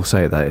when people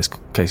say that, it's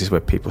cases where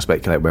people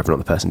speculate whether or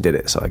not the person did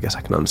it, so I guess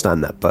I can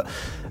understand that. But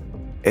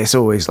it's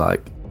always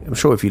like, I'm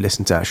sure if you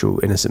listen to actual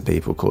innocent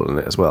people calling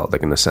it as well, they're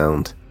going to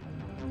sound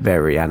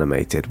very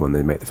animated when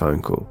they make the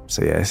phone call.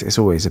 So yeah, it's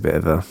always a bit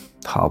of a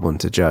hard one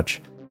to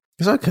judge.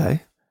 It's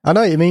okay. I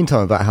know what you mean,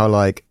 Tom, about how,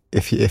 like,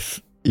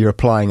 if you're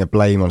applying a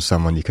blame on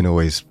someone, you can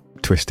always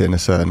twist it in a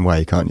certain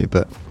way, can't you?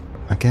 But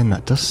again,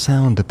 that does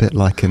sound a bit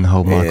like in the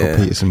whole Michael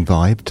Peterson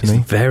vibe to me.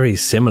 It's very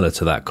similar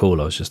to that call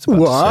I was just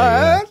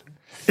about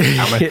to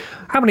say.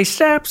 How many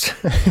steps?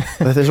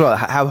 But as well,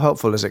 how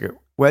helpful is it?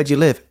 Where do you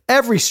live?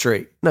 Every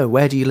street. No,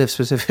 where do you live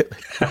specifically?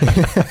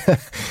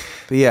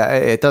 But yeah,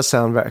 it does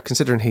sound very,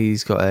 considering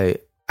he's got a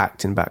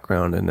acting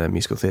background and a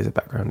musical theatre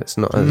background, it's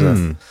not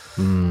as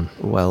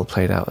well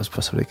played out as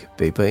possibly could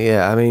be. But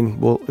yeah, I mean,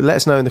 well, let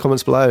us know in the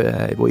comments below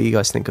what you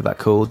guys think of that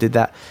call. Did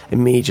that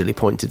immediately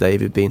point to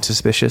David being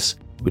suspicious?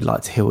 We'd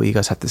like to hear what you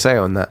guys have to say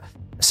on that.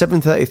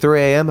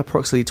 7:33am,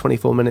 approximately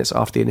 24 minutes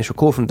after the initial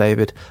call from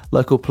David,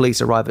 local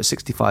police arrive at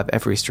 65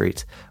 Every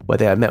Street, where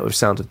they are met with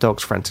sounds of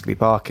dogs frantically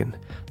barking.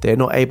 They are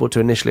not able to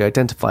initially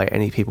identify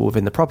any people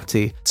within the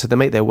property, so they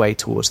make their way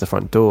towards the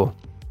front door.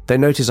 They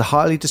notice a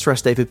highly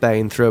distressed David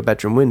Bain through a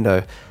bedroom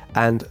window,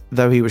 and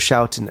though he was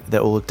shouting,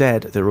 "They're all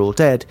dead, they're all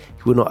dead,"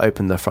 he would not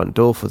open the front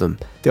door for them.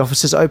 The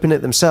officers open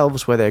it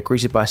themselves, where they are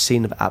greeted by a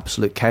scene of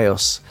absolute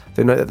chaos.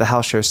 They note that the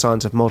house shows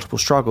signs of multiple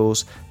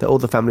struggles, that all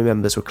the family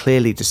members were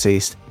clearly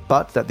deceased,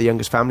 but that the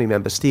youngest family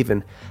member,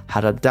 Stephen,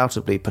 had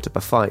undoubtedly put up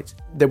a fight.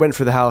 They went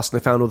through the house and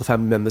they found all the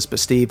family members, but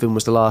Stephen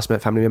was the last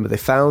family member they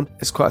found.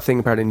 It's quite a thing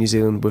apparently in New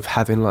Zealand with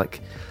having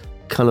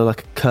kind of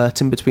like a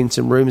curtain between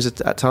some rooms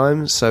at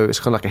times, so it's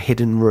kind of like a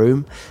hidden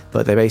room.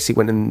 But they basically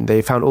went and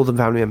they found all the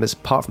family members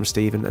apart from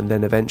Stephen, and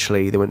then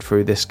eventually they went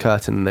through this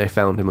curtain and they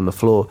found him on the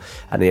floor,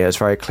 and it was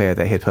very clear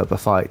that he'd put up a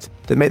fight.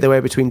 They make their way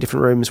between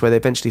different rooms, where they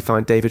eventually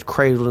find David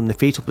cradled in the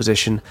fetal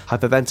position,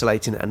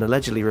 hyperventilating and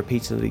allegedly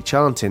repeatedly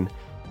chanting,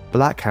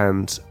 black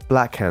hands,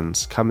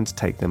 coming to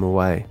take them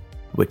away,"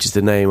 which is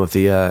the name of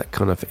the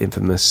kind of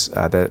infamous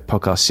the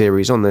podcast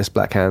series on this,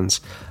 Black Hands,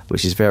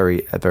 which is a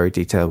very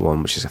detailed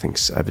one, which is, I think,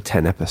 over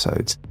 10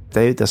 episodes.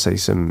 David does say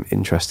some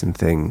interesting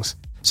things.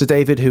 So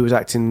David, who was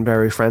acting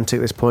very frantic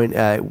at this point,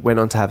 went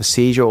on to have a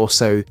seizure, or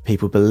so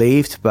people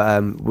believed,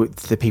 but with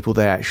the people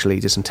there actually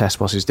did some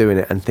tests whilst he was doing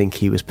it and think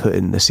he was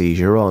putting the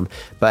seizure on.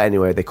 But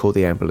anyway, they called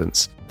the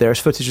ambulance. There is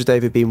footage of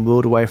David being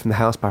wheeled away from the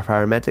house by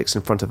paramedics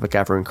in front of a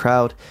gathering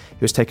crowd.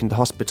 He was taken to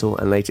hospital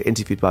and later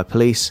interviewed by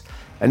police.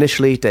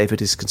 Initially,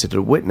 David is considered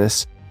a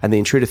witness, and the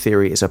intruder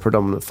theory is a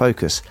predominant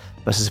focus,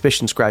 but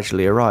suspicions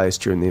gradually arise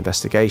during the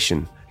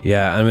investigation.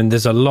 Yeah, I mean,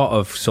 there's a lot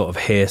of sort of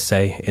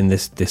hearsay in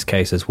this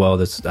case as well.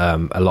 There's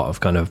a lot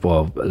of kind of,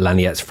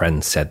 Laniette's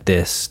friend said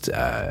this,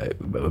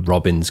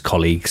 Robin's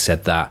colleague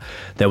said that.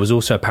 There was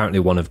also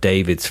apparently one of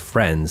David's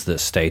friends that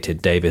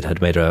stated David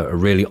had made a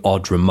really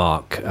odd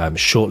remark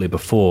shortly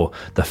before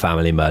the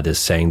family murders,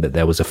 saying that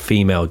there was a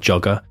female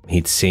jogger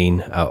he'd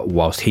seen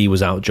whilst he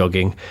was out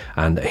jogging,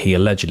 and he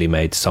allegedly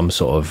made some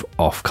sort of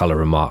off-colour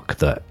remark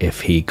that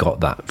if he got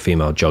that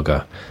female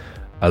jogger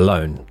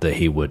alone, that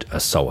he would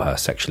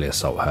sexually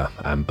assault her.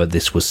 But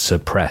this was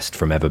suppressed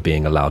from ever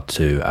being allowed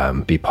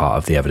to be part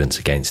of the evidence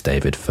against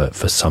David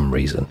for some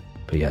reason.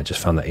 But yeah, just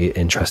found that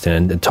interesting.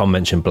 And Tom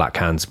mentioned Black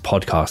Hands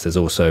podcast. There's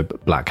also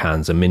Black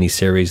Hands, a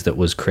mini-series that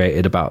was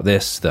created about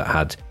this, that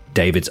had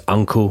David's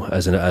uncle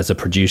as a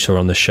producer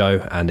on the show.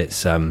 And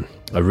it's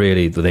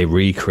they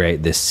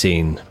recreate this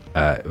scene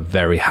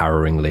very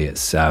harrowingly.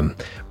 It's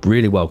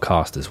really well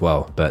cast as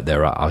well, but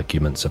there are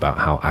arguments about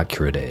how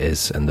accurate it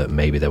is, and that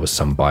maybe there was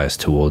some bias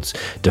towards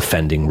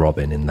defending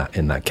Robin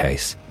in that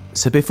case.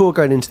 So before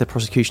going into the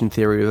prosecution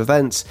theory of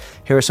events,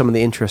 here are some of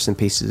the interesting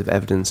pieces of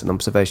evidence and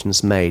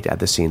observations made at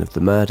the scene of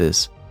the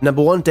murders.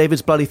 Number 1,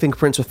 David's bloody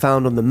fingerprints were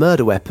found on the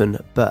murder weapon,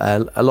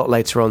 but a lot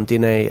later on,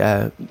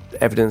 DNA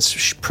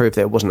evidence proved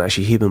that it wasn't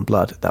actually human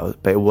blood, but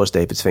it was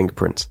David's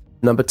fingerprints.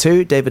 Number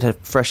 2, David had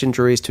fresh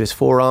injuries to his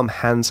forearm,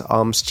 hands,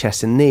 arms,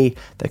 chest and knee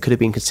that could have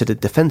been considered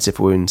defensive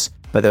wounds,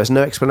 but there was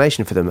no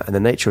explanation for them, and the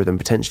nature of them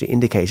potentially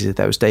indicated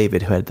that it was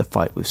David who had the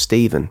fight with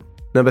Stephen.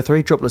 Number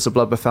 3, droplets of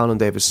blood were found on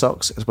David's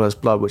socks, as well as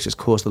blood which has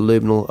caused the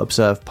luminal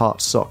observed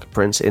part sock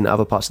prints in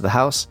other parts of the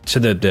house. So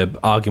the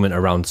argument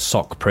around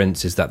sock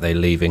prints is that they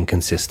leave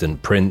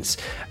inconsistent prints,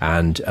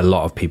 and a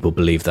lot of people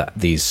believe that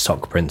these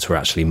sock prints were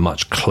actually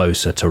much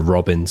closer to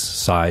Robin's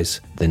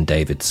size than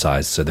David's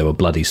size. So there were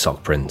bloody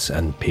sock prints,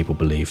 and people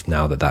believe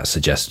now that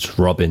suggests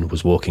Robin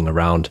was walking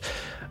around,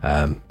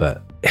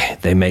 but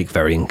they make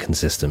very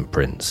inconsistent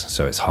prints,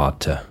 so it's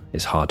hard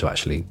to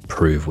actually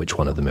prove which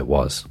one of them it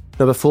was.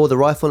 Number 4, the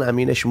rifle and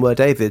ammunition were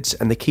David's,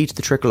 and the key to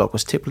the trigger lock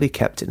was typically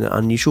kept in an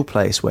unusual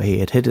place where he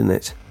had hidden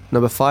it.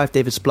 Number 5,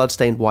 David's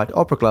blood-stained white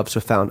opera gloves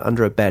were found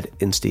under a bed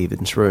in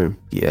Stephen's room.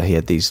 Yeah, he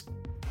had these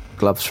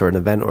gloves for an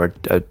event or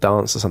a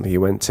dance or something he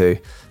went to,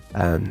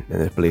 and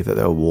they believe that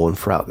they were worn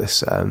throughout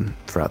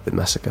the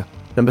massacre.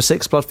 Number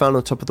 6, blood found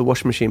on top of the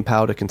washing machine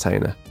powder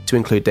container, to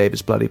include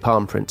David's bloody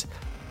palm print,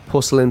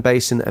 porcelain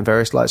basin, and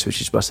various light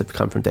switches must have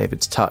come from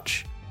David's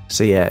touch.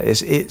 So yeah,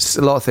 it's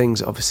a lot of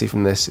things. Obviously,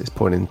 from this, is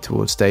pointing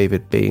towards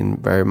David being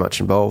very much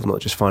involved,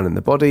 not just finding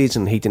the bodies.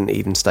 And he didn't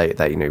even state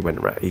that he went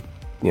around. He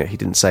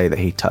didn't say that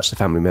he touched a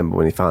family member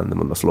when he found them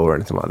on the floor or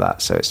anything like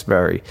that. So it's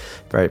very,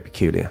 very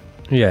peculiar.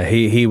 Yeah,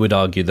 he would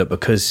argue that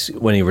because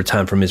when he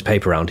returned from his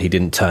paper round, he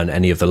didn't turn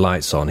any of the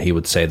lights on. He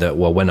would say that,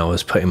 well, when I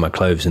was putting my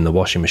clothes in the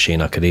washing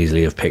machine, I could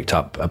easily have picked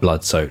up a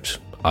blood-soaked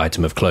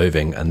item of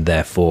clothing and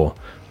therefore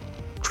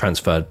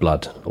transferred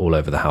blood all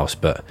over the house.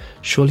 But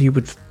surely you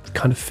would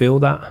kind of feel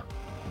that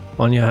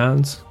on your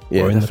hands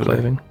or in the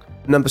clothing.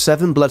 Number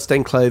 7,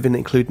 bloodstained clothing,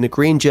 including a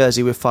green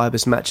jersey with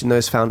fibres matching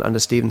those found under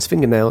Stephen's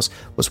fingernails,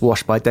 was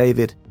washed by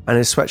David, and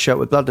his sweatshirt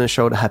with blood on his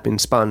shoulder had been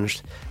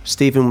sponged.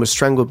 Stephen was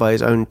strangled by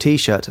his own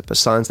t-shirt, but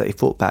signs that he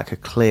fought back are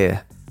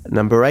clear.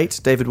 Number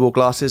 8, David wore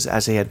glasses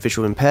as he had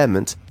visual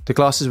impairment. The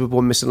glasses with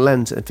one missing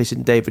lens and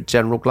fitted David's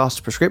general glasses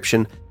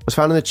prescription was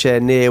found in a chair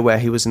near where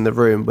he was in the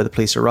room where the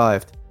police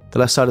arrived. The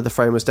left side of the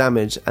frame was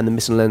damaged, and the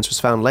missing lens was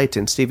found later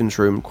in Stephen's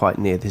room quite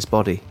near his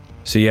body.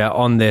 So yeah,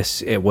 on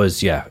this, it was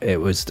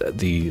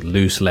the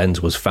loose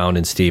lens was found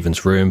in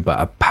Stephen's room, but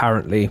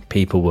apparently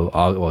people will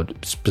argue, or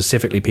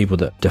specifically people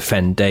that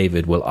defend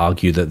David will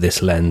argue that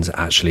this lens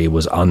actually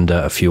was under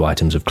a few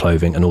items of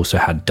clothing and also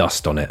had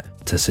dust on it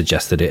to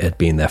suggest that it had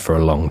been there for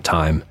a long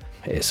time.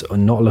 It's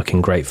not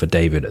looking great for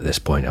David at this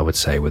point, I would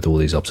say, with all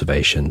these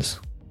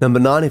observations. Number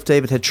 9, if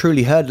David had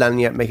truly heard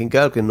Laniette making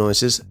gurgling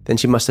noises, then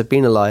she must have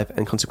been alive,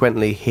 and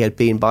consequently he had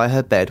been by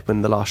her bed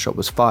when the last shot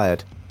was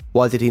fired.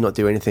 Why did he not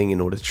do anything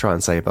in order to try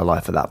and save her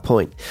life at that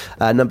point?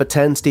 Number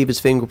 10, Stephen's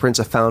fingerprints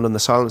are found on the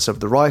silencer of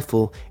the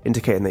rifle,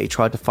 indicating that he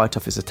tried to fight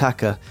off his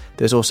attacker.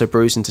 There's also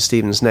bruising to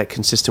Stephen's neck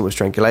consistent with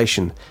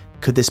strangulation.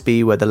 Could this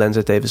be where the lens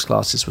of David's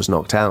glasses was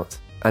knocked out?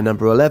 And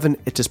number 11,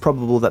 it is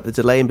probable that the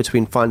delay in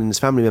between finding his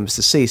family members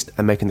deceased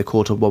and making the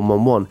call to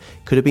 111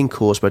 could have been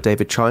caused by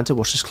David trying to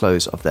wash his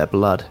clothes of their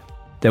blood.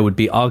 There would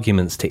be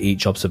arguments to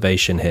each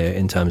observation here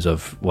in terms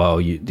of, well,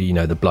 you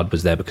know, the blood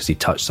was there because he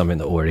touched something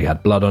that already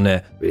had blood on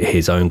it.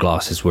 His own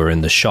glasses were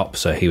in the shop,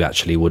 so he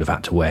actually would have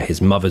had to wear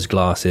his mother's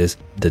glasses.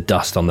 The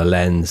dust on the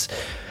lens.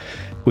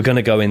 We're going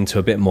to go into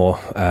a bit more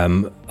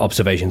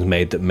observations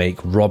made that make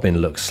Robin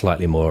look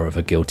slightly more of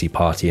a guilty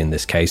party in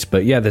this case.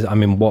 But yeah,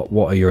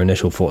 what are your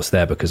initial thoughts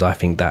there? Because I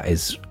think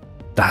that's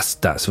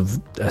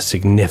a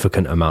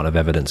significant amount of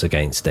evidence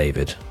against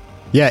David.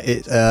 Yeah,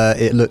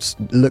 it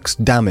looks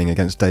damning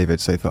against David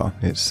so far.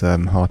 It's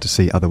hard to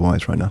see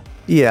otherwise right now.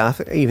 Yeah,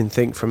 I even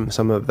think from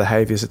some of the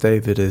behaviours that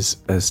David has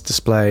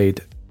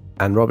displayed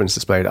and Robin's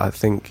displayed, I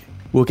think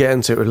we'll get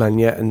into it with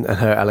Laniette and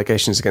her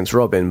allegations against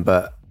Robin,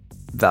 but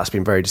that's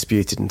been very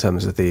disputed in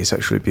terms of the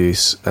sexual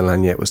abuse. And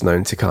Laniette was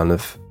known to kind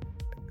of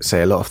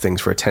say a lot of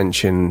things for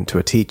attention to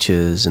her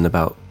teachers and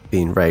about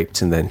being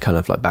raped, and then kind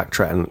of like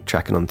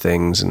backtracking on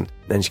things. And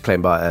then she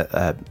claimed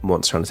by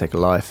once trying to take a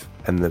life.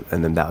 And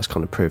then that was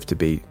kind of proved to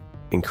be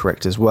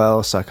incorrect as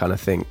well. So I kind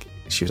of think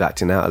she was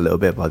acting out a little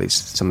bit by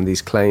some of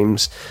these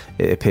claims,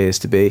 it appears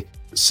to be.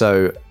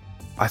 So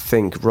I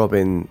think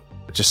Robin,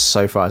 just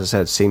so far, as I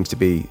said, seems to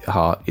be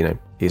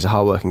he's a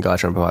hard-working guy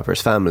trying to provide for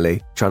his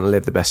family, trying to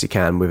live the best he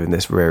can within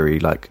this very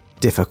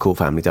difficult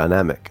family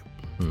dynamic.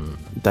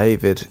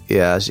 David,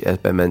 yeah, as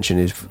Ben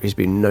mentioned, he's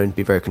been known to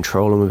be very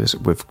controlling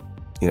with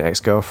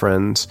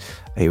ex-girlfriends.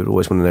 He would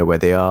always want to know where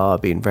they are,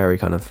 being very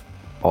kind of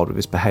odd with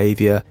his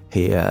behaviour.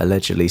 He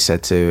allegedly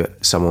said to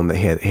someone that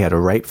he had a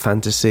rape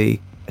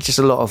fantasy. Just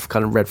a lot of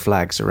kind of red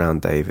flags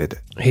around David.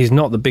 He's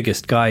not the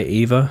biggest guy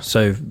either,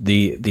 so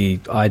the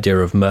idea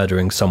of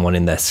murdering someone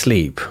in their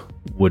sleep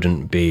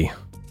wouldn't be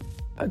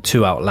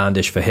too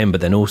outlandish for him.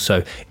 But then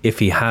also, if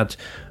he had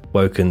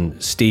woken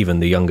Stephen,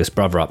 the youngest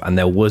brother, up and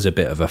there was a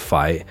bit of a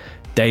fight,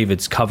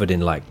 David's covered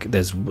in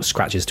there's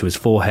scratches to his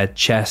forehead,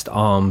 chest,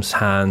 arms,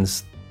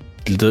 hands.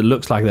 It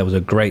looks like there was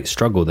a great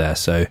struggle there.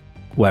 So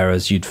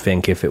whereas you'd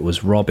think if it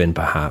was Robin,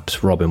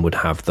 perhaps Robin would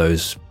have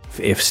those.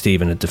 If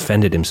Stephen had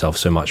defended himself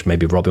so much,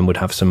 maybe Robin would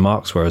have some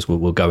marks, whereas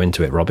we'll go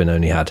into it. Robin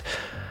only had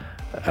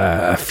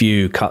a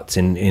few cuts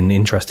in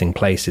interesting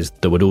places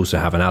that would also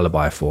have an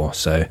alibi for.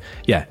 So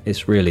yeah,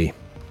 it's really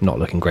not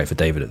looking great for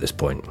David at this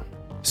point.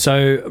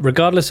 So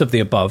regardless of the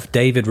above,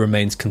 David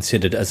remains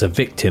considered as a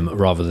victim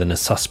rather than a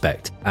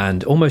suspect,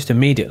 and almost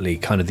immediately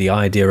kind of the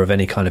idea of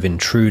any kind of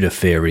intruder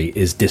theory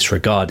is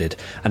disregarded,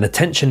 and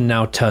attention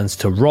now turns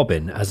to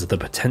Robin as the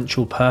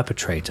potential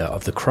perpetrator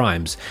of the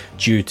crimes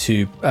due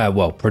to,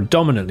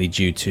 predominantly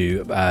due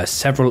to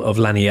several of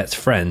Laniette's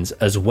friends,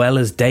 as well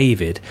as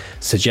David,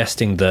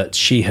 suggesting that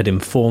she had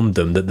informed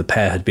them that the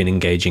pair had been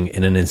engaging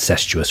in an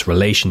incestuous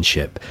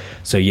relationship.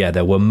 So yeah,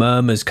 there were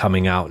murmurs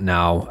coming out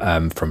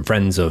now from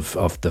friends of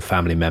the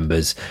family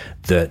members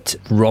that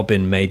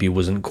Robin maybe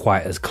wasn't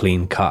quite as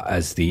clean cut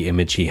as the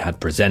image he had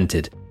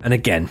presented. And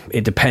again,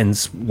 it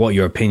depends what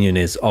your opinion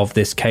is of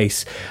this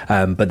case,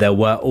 but there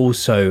were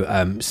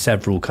also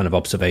several kind of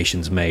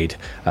observations made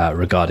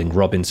regarding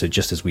Robin. So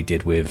just as we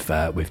did with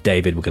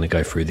David, we're going to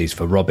go through these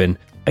for Robin.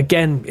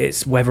 Again,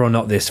 it's whether or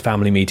not this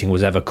family meeting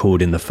was ever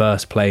called in the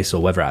first place,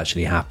 or whether it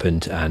actually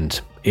happened, and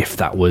if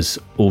that was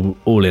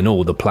all in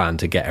all the plan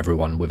to get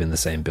everyone within the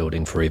same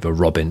building for either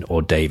Robin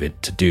or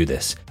David to do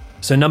this.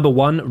 So number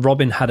one,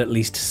 Robin had at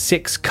least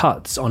 6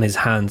 cuts on his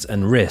hands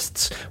and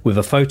wrists, with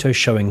a photo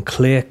showing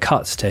clear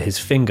cuts to his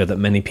finger that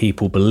many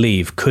people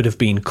believe could have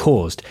been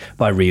caused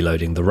by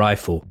reloading the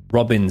rifle.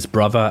 Robin's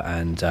brother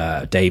and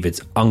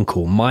David's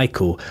uncle,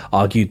 Michael,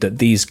 argued that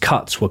these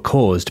cuts were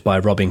caused by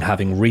Robin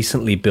having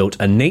recently built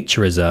a nature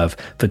reserve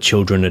for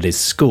children at his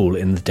school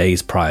in the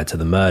days prior to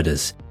the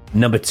murders.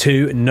 Number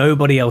 2,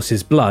 nobody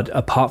else's blood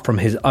apart from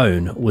his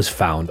own was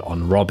found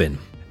on Robin.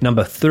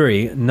 Number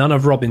 3, none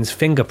of Robin's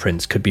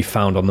fingerprints could be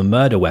found on the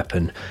murder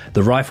weapon,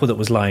 the rifle that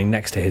was lying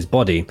next to his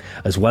body,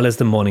 as well as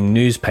the morning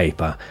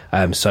newspaper.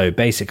 So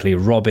basically,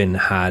 Robin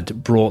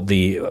had brought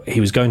he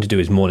was going to do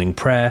his morning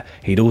prayer.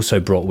 He'd also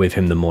brought with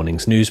him the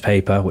morning's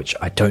newspaper, which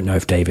I don't know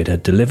if David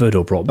had delivered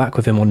or brought back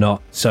with him or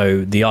not.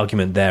 So the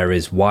argument there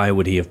is, why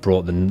would he have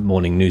brought the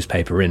morning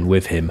newspaper in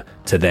with him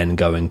to then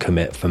go and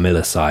commit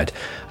familicide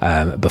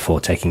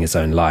before taking his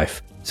own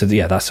life? So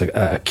yeah, that's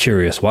a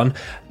curious one.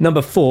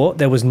 Number 4,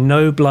 there was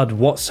no blood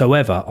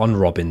whatsoever on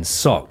Robin's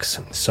socks.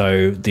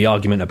 So the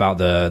argument about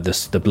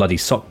the bloody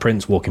sock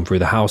prints walking through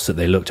the house, that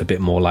they looked a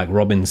bit more like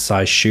Robin's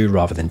size shoe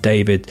rather than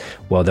David,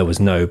 well, there was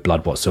no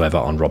blood whatsoever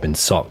on Robin's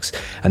socks.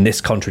 And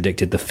this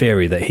contradicted the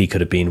theory that he could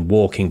have been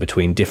walking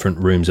between different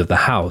rooms of the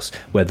house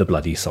where the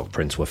bloody sock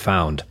prints were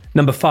found.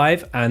 Number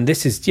 5, and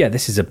this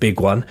is a big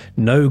one,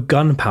 no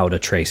gunpowder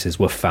traces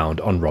were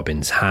found on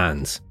Robin's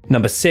hands.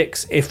 Number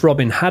 6, if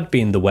Robin had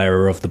been the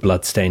wearer of the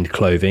blood-stained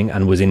clothing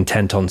and was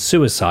intent on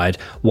suicide,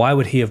 why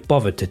would he have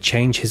bothered to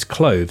change his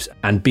clothes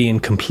and be in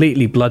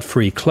completely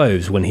blood-free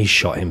clothes when he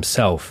shot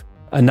himself?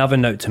 Another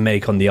note to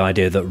make on the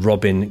idea that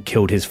Robin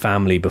killed his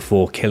family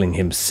before killing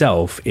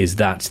himself is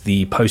that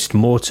the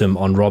post-mortem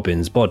on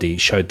Robin's body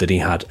showed that he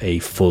had a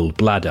full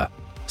bladder.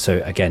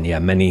 So again, yeah,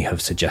 many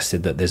have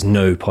suggested that there's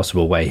no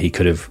possible way he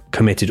could have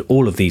committed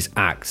all of these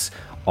acts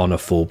on a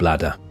full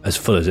bladder, as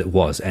full as it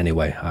was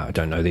anyway. I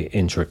don't know the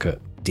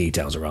intricate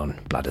details around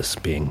bladders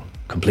being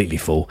completely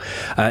full.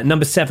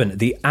 Number 7,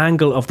 the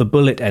angle of the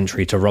bullet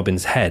entry to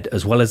Robin's head,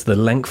 as well as the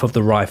length of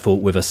the rifle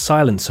with a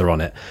silencer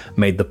on it,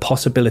 made the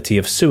possibility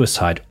of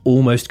suicide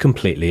almost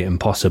completely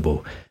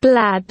impossible.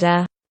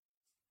 Bladder.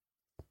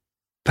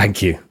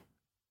 Thank you.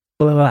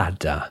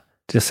 Bladder.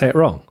 Did I say it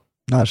wrong?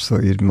 I just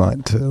thought you'd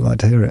like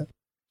to hear it.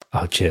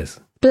 Oh, cheers.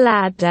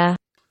 Bladder.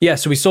 Yeah,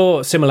 so we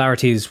saw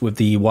similarities with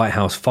the White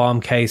House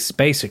farm case.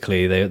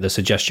 Basically, the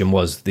suggestion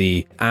was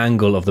the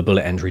angle of the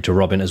bullet entry to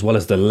Robin, as well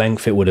as the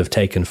length it would have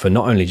taken for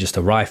not only just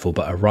a rifle,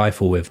 but a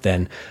rifle with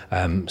then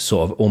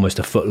sort of almost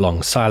a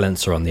foot-long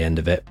silencer on the end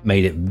of it,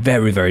 made it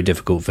very, very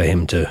difficult for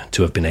him to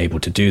have been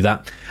able to do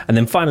that. And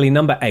then finally,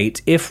 number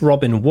 8, if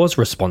Robin was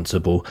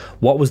responsible,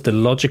 what was the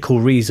logical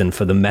reason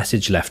for the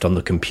message left on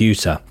the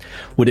computer?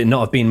 Would it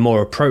not have been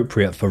more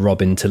appropriate for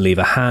Robin to leave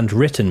a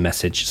handwritten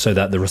message so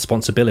that the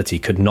responsibility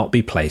could not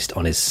be placed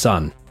on his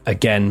son?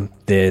 Again,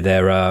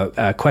 there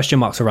are question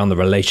marks around the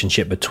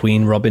relationship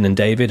between Robin and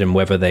David and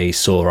whether they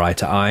saw eye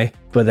to eye,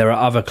 but there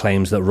are other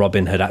claims that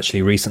Robin had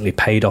actually recently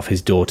paid off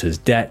his daughter's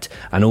debt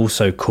and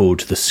also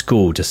called the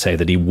school to say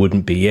that he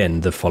wouldn't be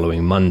in the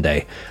following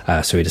Monday,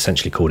 so he'd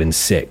essentially called in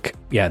sick.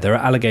 Yeah, there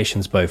are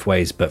allegations both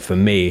ways, but for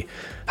me,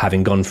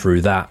 having gone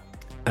through that,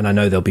 and I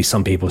know there'll be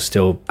some people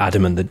still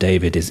adamant that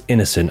David is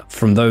innocent.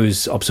 From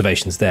those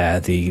observations there,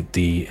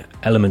 the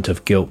element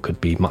of guilt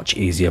could be much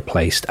easier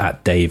placed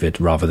at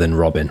David rather than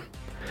Robin.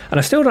 And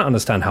I still don't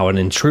understand how an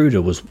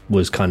intruder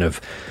was kind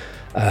of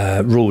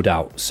ruled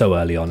out so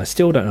early on. I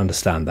still don't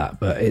understand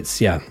that, but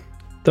it's, yeah,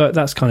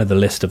 that's kind of the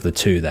list of the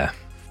two there.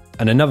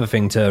 And another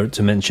thing to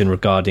mention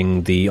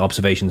regarding the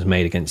observations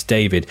made against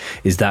David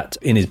is that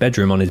in his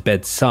bedroom on his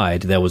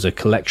bedside there was a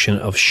collection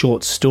of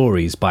short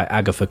stories by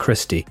Agatha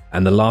Christie,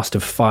 and the last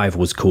of 5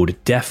 was called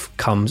Death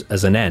Comes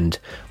as an End,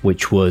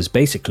 which was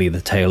basically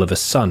the tale of a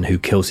son who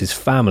kills his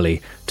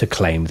family to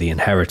claim the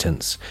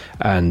inheritance.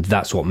 And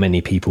that's what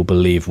many people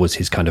believe was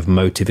his kind of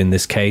motive in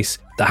this case.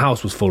 The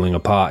house was falling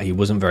apart. He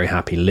wasn't very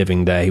happy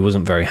living there. He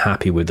wasn't very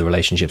happy with the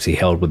relationships he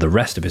held with the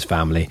rest of his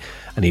family,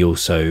 and he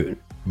also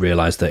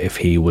realised that if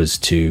he was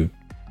to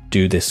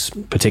do this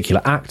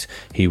particular act,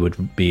 he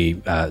would be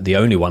the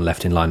only one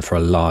left in line for a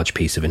large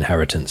piece of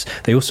inheritance.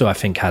 They also, I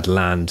think, had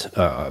land,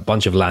 a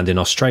bunch of land in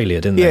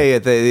Australia, didn't they? Yeah.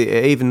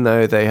 They, even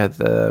though they had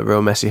the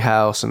real messy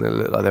house and it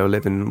looked like they were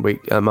living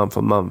month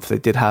on month, they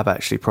did have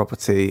actually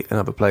property in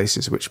other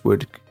places which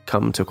would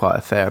come to quite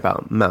a fair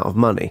amount of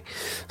money.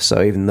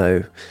 So even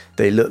though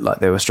they looked like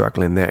they were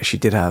struggling, they actually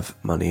did have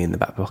money in the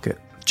back pocket.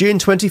 June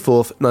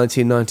 24th,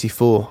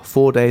 1994,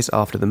 4 days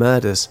after the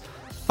murders.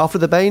 After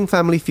the Bain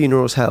family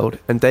funeral was held,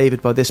 and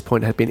David by this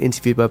point had been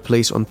interviewed by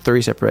police on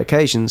 3 separate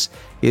occasions,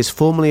 he is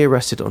formally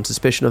arrested on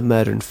suspicion of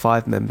murdering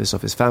 5 members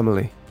of his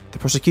family. The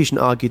prosecution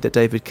argued that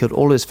David killed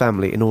all his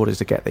family in order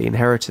to get the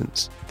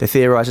inheritance. They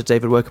theorised that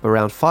David woke up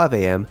around 5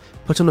 a.m,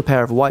 put on a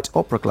pair of white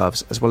opera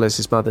gloves as well as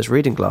his mother's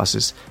reading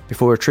glasses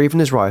before retrieving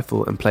his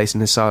rifle and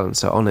placing his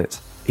silencer on it.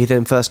 He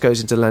then first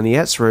goes into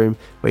Laniette's room,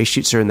 where he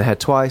shoots her in the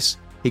head twice.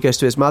 He goes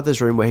to his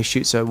mother's room, where he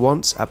shoots her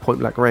once at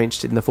point-blank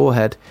range in the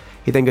forehead.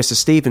 He then goes to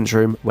Stephen's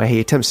room, where he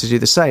attempts to do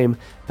the same,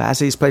 but as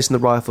he's placing the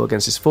rifle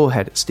against his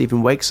forehead,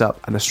 Stephen wakes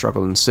up and a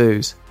struggle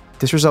ensues.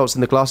 This results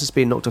in the glasses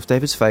being knocked off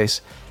David's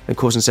face and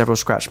causing several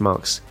scratch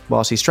marks,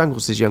 whilst he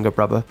strangles his younger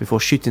brother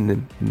before shooting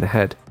him in the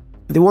head.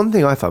 The one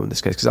thing I found with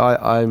this case, because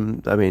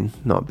I'm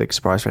not a big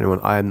surprise for anyone,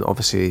 I am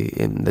obviously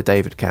in the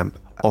David camp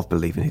of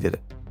believing he did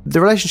it.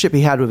 The relationship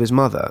he had with his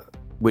mother,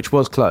 which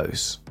was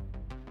close,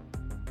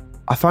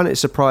 I find it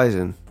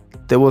surprising.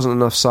 There wasn't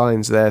enough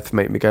signs there to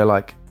make me go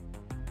like,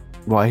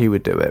 why he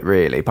would do it,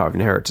 really, part of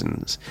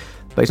inheritance.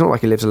 But it's not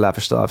like he lives a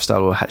lavish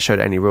lifestyle or showed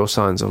any real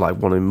signs of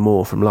like wanting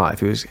more from life.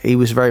 He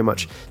was very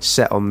much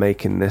set on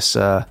making this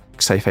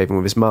safe haven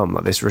with his mum,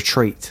 like this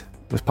retreat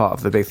was part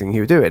of the big thing he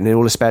would do it. And in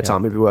all his spare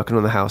time, he'd be working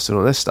on the house and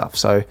all this stuff.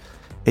 So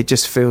it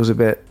just feels a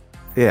bit,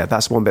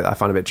 that's one bit that I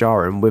find a bit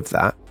jarring with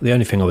that. The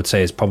only thing I would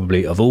say is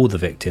probably of all the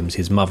victims,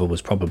 his mother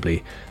was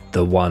probably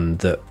the one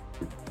that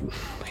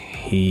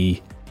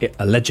he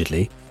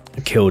allegedly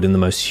killed in the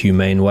most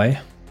humane way.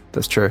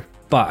 That's true.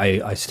 But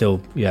I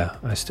still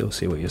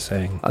see what you're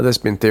saying. There's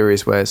been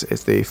theories where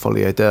it's the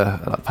folie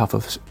à like puff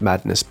of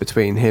madness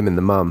between him and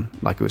the mum,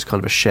 like it was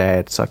kind of a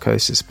shared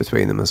psychosis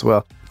between them as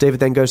well. David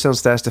then goes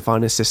downstairs to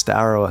find his sister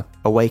Arawa,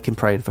 awake and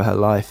praying for her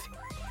life.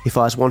 He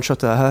fires one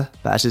shot at her,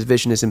 but as his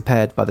vision is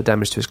impaired by the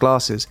damage to his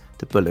glasses,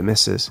 the bullet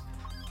misses.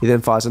 He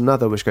then fires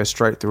another which goes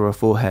straight through her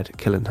forehead,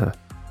 killing her.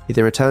 He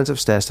then returns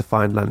upstairs to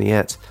find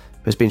Laniette,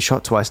 who has been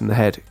shot twice in the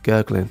head,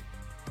 gurgling.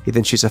 He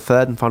then shoots a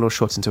third and final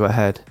shot into her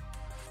head.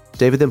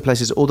 David then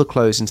places all the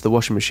clothes into the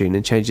washing machine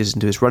and changes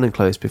into his running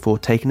clothes before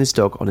taking his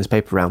dog on his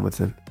paper round with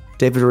him.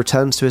 David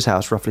returns to his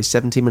house roughly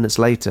 70 minutes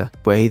later,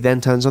 where he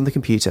then turns on the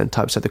computer and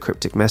types out the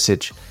cryptic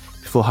message,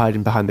 before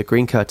hiding behind the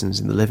green curtains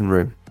in the living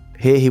room.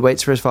 Here he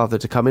waits for his father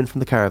to come in from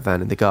the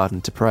caravan in the garden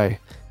to pray,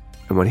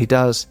 and when he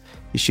does,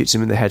 he shoots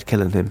him in the head,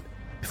 killing him,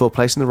 before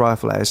placing the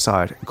rifle at his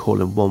side and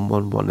calling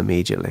 111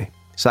 immediately.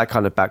 So that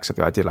kind of backs up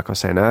the idea, like I was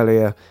saying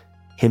earlier,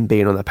 him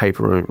being on the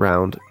paper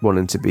round,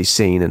 wanting to be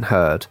seen and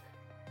heard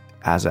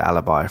as an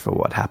alibi for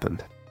what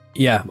happened.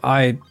 Yeah,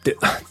 I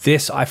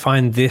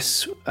find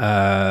this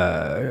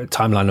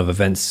timeline of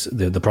events,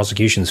 the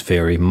prosecution's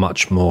theory,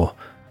 much more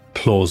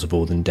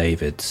plausible than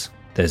David's.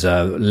 There's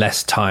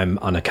less time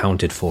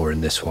unaccounted for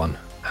in this one,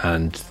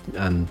 and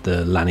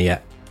the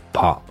Laniette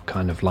part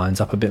kind of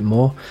lines up a bit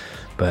more.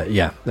 But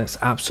yeah, that's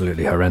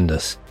absolutely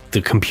horrendous.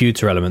 The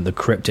computer element, the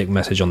cryptic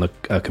message on the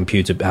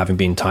computer having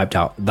been typed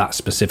out that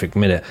specific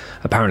minute,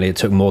 apparently it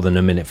took more than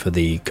a minute for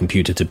the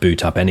computer to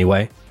boot up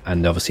anyway.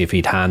 And obviously if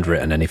he'd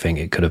handwritten anything,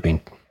 it could have been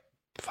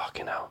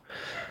fucking hell.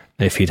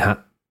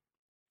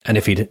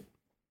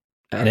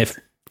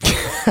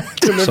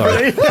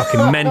 Sorry,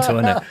 fucking mental,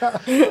 isn't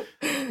it?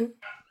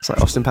 It's like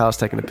Austin Powers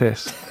taking a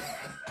piss.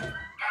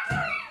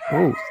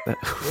 Oh,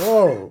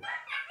 Whoa.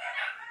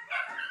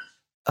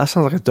 That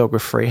sounds like a dog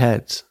with 3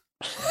 heads.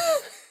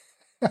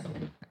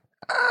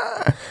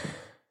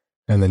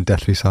 And then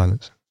deathly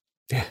silence.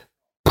 Yeah.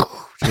 You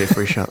get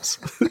 3 shots.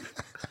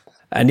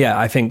 And yeah,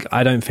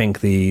 I don't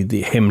think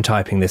the him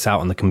typing this out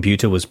on the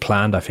computer was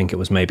planned. I think it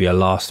was maybe a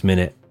last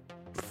minute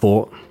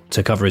thought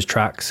to cover his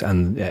tracks,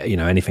 and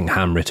anything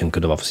handwritten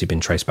could have obviously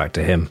been traced back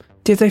to him.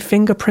 Did they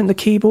fingerprint the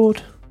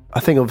keyboard? I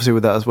think obviously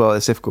with that as well,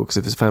 it's difficult because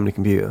if it's a family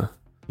computer.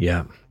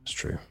 Yeah, it's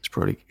true. It's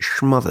probably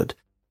smothered.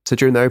 So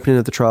during the opening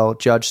of the trial,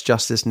 Judge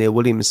Justice Neil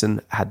Williamson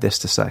had this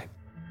to say.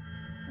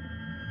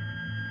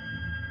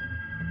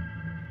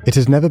 It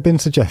has never been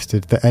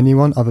suggested that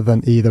anyone other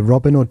than either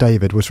Robin or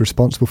David was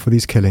responsible for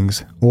these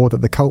killings, or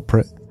that the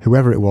culprit,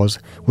 whoever it was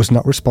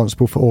not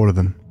responsible for all of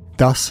them.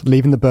 Thus,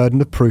 leaving the burden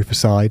of proof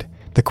aside,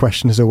 The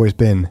question has always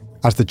been,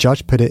 as the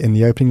judge put it in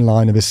the opening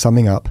line of his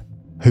summing up,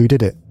 who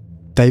did it?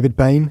 David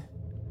Bain?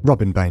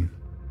 Robin Bain?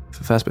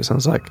 The first bit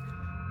sounds like,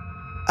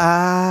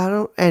 I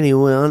don't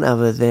anyone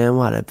other than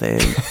what have been.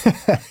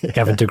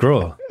 Gavin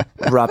DeGraw.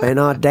 Robin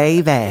or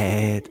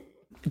David.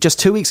 Just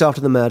 2 weeks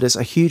after the murders,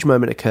 a huge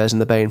moment occurs in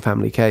the Bain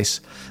family case,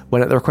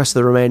 when at the request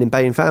of the remaining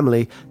Bain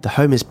family, the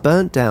home is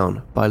burnt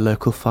down by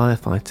local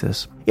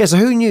firefighters. Yeah, so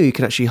who knew you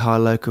could actually hire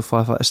local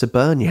firefighters to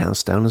burn your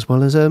house down as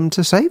well as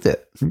to save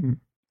it?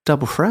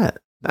 Double threat.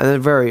 And a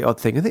very odd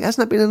thing, I think,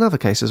 hasn't that been another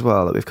case as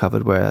well that we've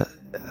covered where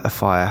a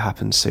fire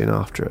happens soon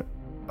after it?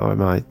 Or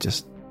am I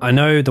just... I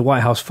know the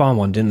White House farm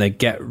one, didn't they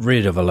get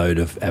rid of a load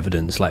of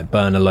evidence, like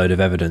burn a load of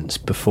evidence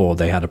before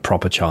they had a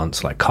proper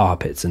chance, like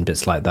carpets and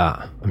bits like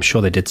that? I'm sure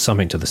they did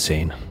something to the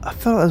scene. I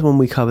felt like there's one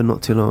we covered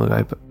not too long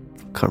ago, but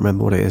can't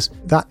remember what it is.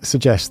 That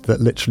suggests that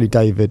literally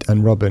David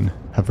and Robin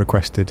have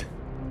requested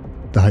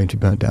the home to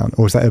be burnt down.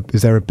 Or is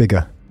there a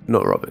bigger?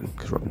 Not Robin,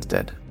 because Robin's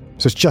dead.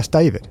 So it's just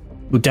David?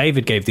 Well,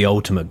 David gave the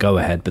ultimate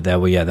go-ahead, but there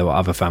were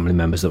other family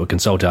members that were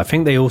consulted. I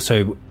think they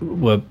also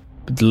were...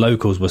 The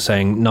locals were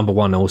saying, number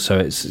one, also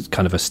it's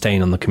kind of a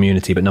stain on the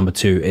community, but number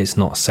two, it's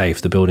not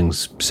safe. The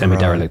building's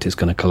semi-derelict, it's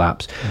going to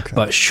collapse. Okay.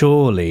 But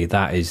surely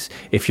that is,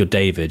 if you're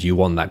David, you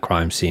want that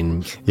crime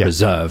scene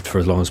preserved for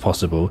as long as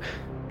possible.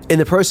 In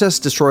the process,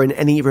 destroying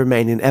any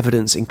remaining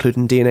evidence,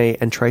 including DNA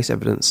and trace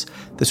evidence,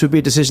 this would be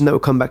a decision that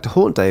would come back to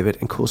haunt David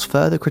and cause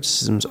further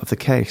criticisms of the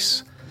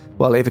case.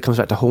 Well, either comes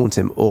back to haunt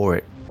him or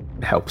it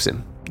helps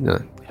him.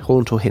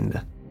 Haunt or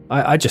hinder.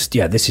 I just,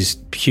 this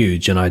is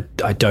huge, and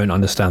I don't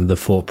understand the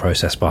thought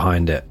process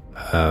behind it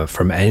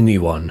from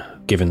anyone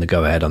given the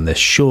go-ahead on this.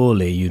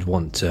 Surely you'd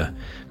want to,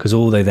 because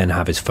all they then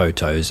have is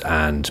photos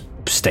and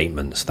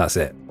statements. That's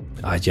it.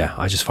 I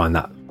just find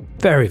that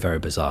very, very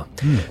bizarre.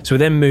 So we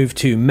then move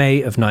to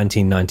May of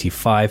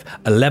 1995.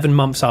 11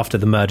 months after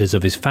the murders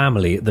of his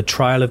family, the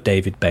trial of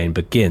David Bain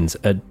begins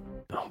at,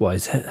 what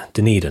is it?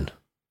 Dunedin.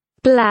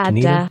 Bladder.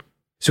 Dunedin?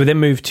 So we then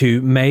move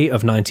to May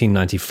of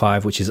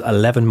 1995, which is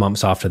 11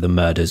 months after the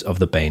murders of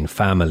the Bain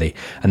family.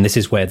 And this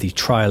is where the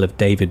trial of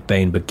David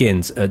Bain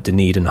begins at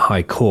Dunedin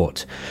High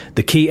Court.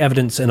 The key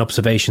evidence and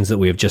observations that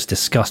we have just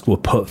discussed were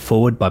put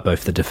forward by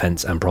both the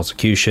defence and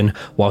prosecution,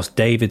 whilst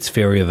David's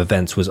theory of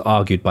events was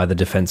argued by the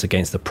defence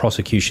against the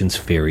prosecution's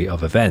theory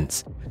of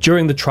events.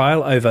 During the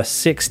trial, over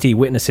 60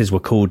 witnesses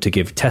were called to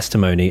give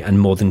testimony, and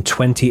more than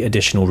 20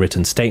 additional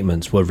written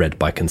statements were read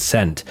by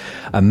consent.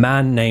 A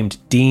man named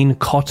Dean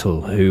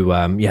Cottle, who,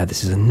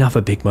 this is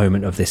another big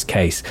moment of this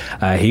case.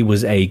 He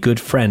was a good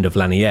friend of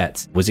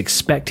Laniette, was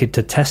expected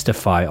to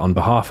testify on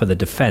behalf of the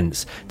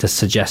defence to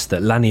suggest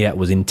that Laniette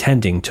was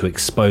intending to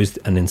expose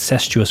an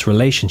incestuous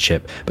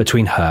relationship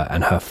between her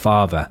and her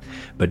father.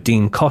 But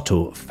Dean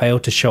Cottle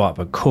failed to show up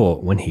at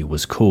court when he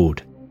was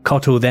called.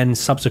 Cottle then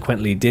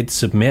subsequently did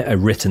submit a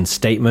written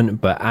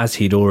statement, but as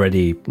he'd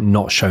already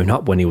not shown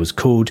up when he was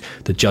called,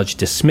 the judge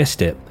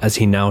dismissed it, as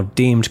he now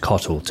deemed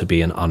Cottle to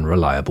be an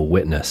unreliable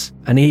witness.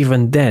 And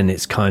even then,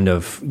 it's kind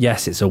of,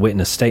 yes, it's a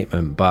witness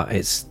statement, but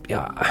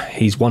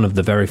he's one of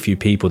the very few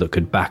people that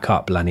could back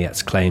up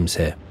Laniette's claims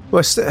here.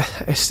 Well,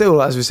 it's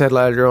still, as we said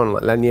earlier on,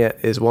 like Laniette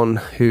is one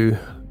who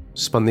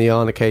spun the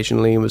yarn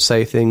occasionally and would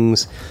say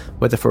things,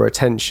 whether for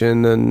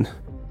attention, and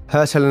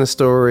her telling a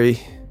story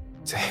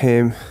to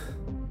him...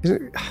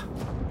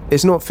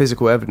 It's not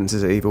physical evidence,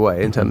 is it, either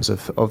way, in terms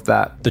of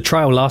that? The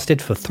trial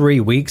lasted for 3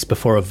 weeks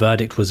before a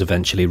verdict was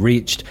eventually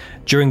reached.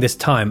 During this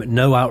time,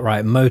 no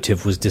outright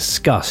motive was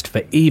discussed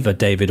for either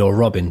David or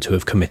Robin to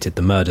have committed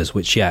the murders,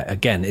 which,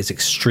 again, is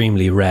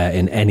extremely rare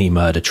in any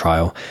murder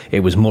trial.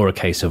 It was more a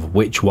case of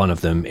which one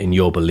of them, in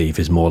your belief,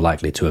 is more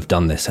likely to have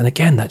done this. And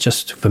again, that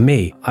just, for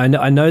me, I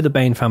know the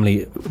Bain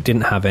family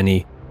didn't have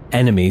any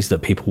enemies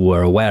that people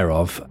were aware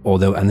of,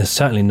 and there's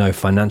certainly no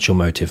financial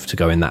motive to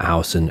go in that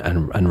house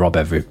and rob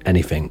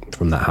anything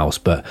from that house.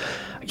 But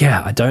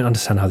I don't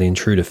understand how the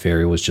intruder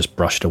theory was just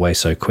brushed away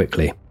so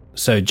quickly.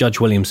 So Judge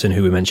Williamson,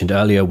 who we mentioned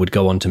earlier, would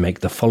go on to make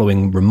the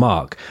following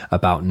remark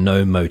about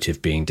no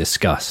motive being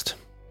discussed.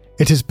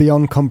 It is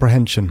beyond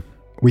comprehension.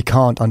 We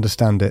can't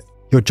understand it.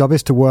 Your job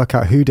is to work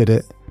out who did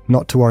it,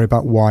 not to worry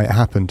about why it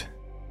happened.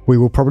 We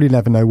will probably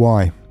never know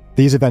why.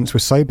 These events were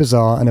so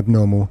bizarre and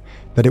abnormal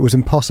that it was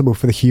impossible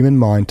for the human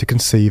mind to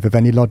conceive of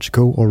any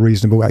logical or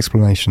reasonable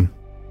explanation.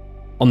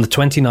 On the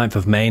 29th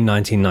of May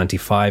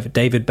 1995,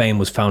 David Bain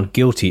was found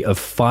guilty of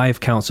 5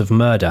 counts of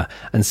murder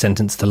and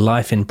sentenced to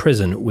life in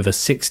prison with a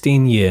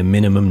 16-year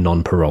minimum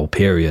non-parole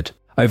period.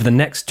 Over the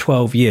next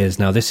 12 years,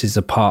 now this is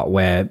a part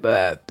where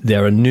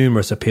there are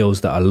numerous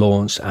appeals that are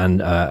launched,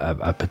 and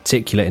a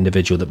particular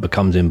individual that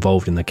becomes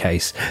involved in the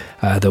case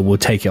that will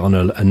take it on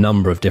a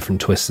number of different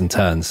twists and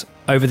turns.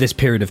 Over this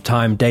period of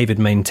time, David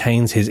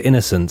maintains his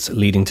innocence,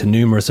 leading to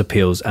numerous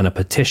appeals and a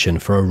petition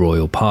for a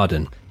royal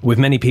pardon, with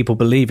many people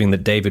believing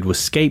that David was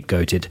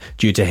scapegoated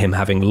due to him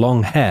having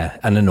long hair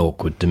and an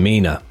awkward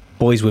demeanour.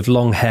 Boys with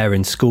long hair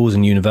in schools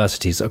and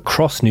universities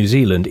across New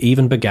Zealand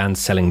even began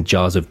selling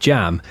jars of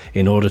jam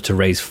in order to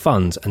raise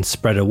funds and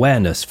spread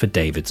awareness for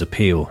David's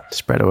appeal.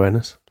 Spread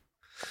awareness?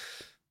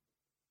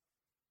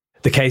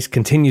 The case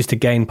continues to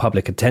gain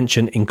public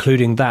attention,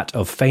 including that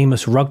of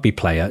famous rugby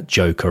player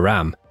Joe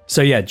Karam.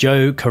 So yeah,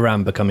 Joe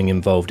Karam becoming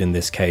involved in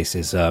this case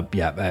is a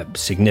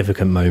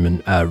significant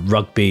moment.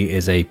 Rugby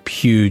is a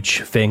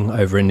huge thing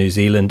over in New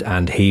Zealand,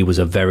 and he was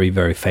a very,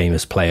 very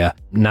famous player,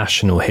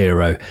 national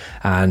hero.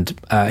 And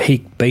he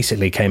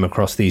basically came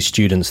across these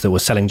students that were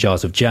selling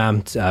jars of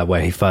jam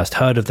where he first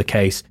heard of the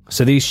case.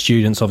 So these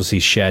students obviously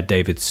shared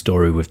David's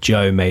story with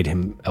Joe, made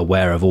him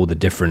aware of all the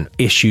different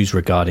issues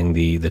regarding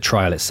the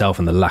trial itself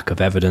and the lack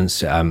of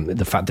evidence,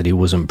 the fact that he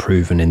wasn't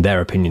proven, in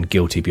their opinion,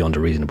 guilty beyond a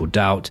reasonable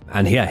doubt.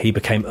 And yeah, he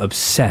became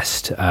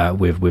obsessed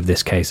with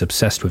this case,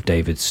 obsessed with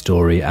David's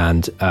story,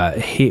 and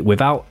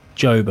without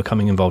Joe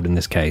becoming involved in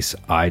this case,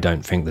 I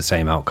don't think the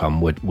same outcome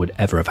would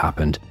ever have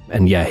happened.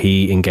 And yeah,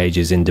 he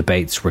engages in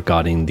debates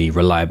regarding the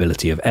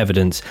reliability of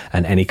evidence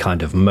and any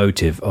kind of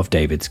motive of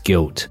David's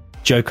guilt.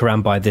 Joe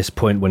Karam, by this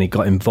point, when he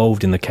got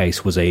involved in the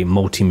case, was a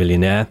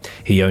multimillionaire.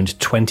 He owned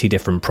 20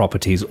 different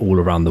properties all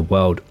around the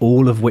world,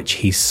 all of which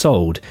he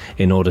sold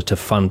in order to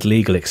fund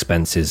legal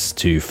expenses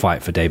to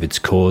fight for David's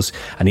cause.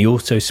 And he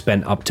also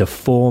spent up to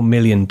 $4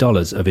 million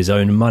of his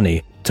own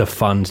money to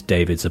fund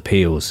David's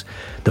appeals.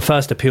 The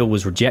first appeal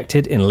was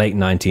rejected in late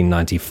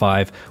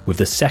 1995, with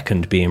the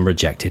second being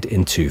rejected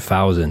in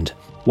 2000.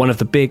 One of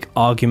the big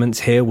arguments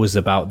here was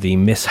about the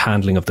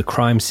mishandling of the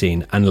crime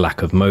scene and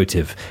lack of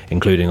motive,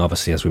 including,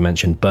 obviously, as we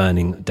mentioned,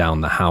 burning down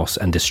the house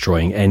and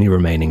destroying any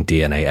remaining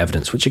DNA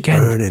evidence, which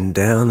again... Burning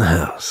down the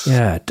house.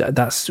 Yeah,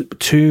 that's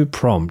too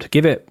prompt.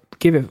 Give it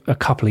a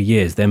couple of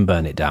years, then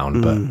burn it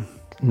down, but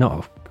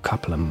not a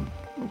couple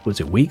of, was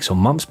it weeks or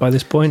months by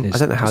this point? I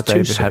don't know how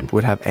David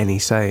would have any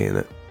say in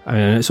it. I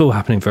mean, it's all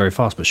happening very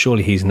fast, but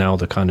surely he's now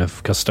the kind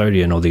of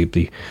custodian or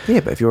the...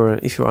 Yeah, but if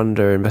you're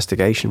under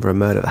investigation for a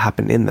murder that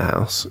happened in the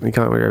house, you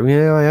can't go,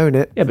 yeah, I own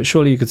it. Yeah, but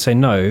surely you could say,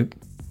 no,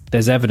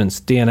 there's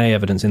evidence, DNA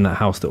evidence in that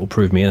house that will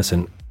prove me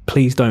innocent.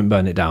 Please don't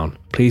burn it down.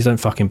 Please don't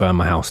fucking burn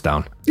my house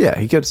down. Yeah,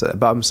 he could say that,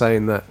 but I'm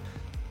saying that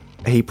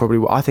I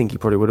think he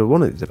probably would have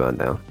wanted it to burn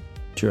down.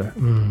 Sure.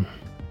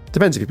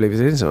 Depends if you believe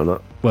he's innocent or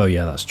not. Well,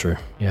 yeah, that's true.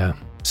 Yeah.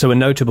 So a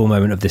notable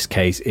moment of this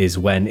case is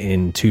when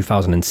in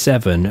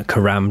 2007,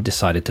 Karam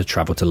decided to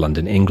travel to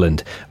London,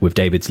 England with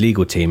David's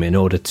legal team in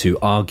order to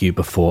argue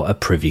before a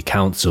Privy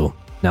Council.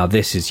 Now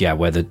this is,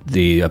 where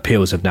the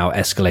appeals have now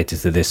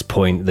escalated to this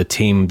point. The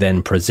team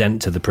then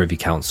present to the Privy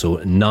Council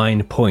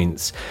 9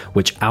 points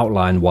which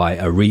outline why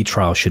a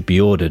retrial should be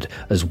ordered,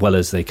 as well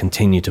as they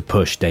continue to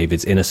push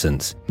David's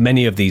innocence.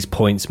 Many of these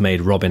points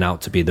made Robin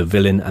out to be the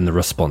villain and the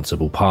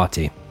responsible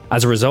party.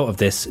 As a result of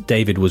this,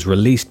 David was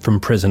released from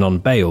prison on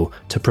bail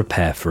to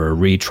prepare for a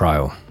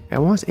retrial. Yeah,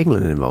 why is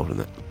England involved in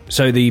it?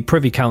 So the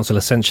Privy Council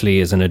essentially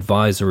is an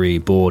advisory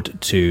board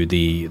to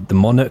the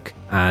monarch,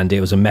 and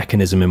it was a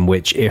mechanism in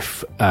which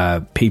if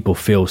people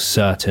feel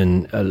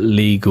certain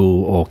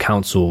legal or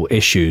council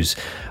issues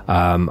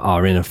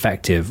are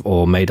ineffective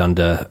or made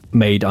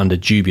under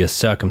dubious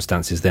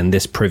circumstances, then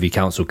this Privy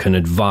Council can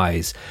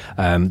advise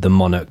the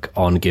monarch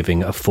on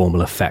giving a formal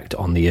effect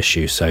on the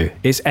issue. So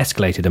it's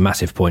escalated a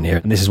massive point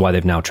here, and this is why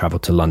they've now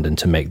travelled to London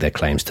to make their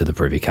claims to the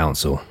Privy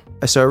Council.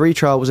 So a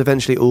retrial was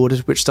eventually ordered,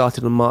 which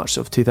started in March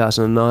of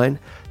 2009.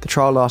 The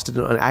trial lasted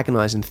an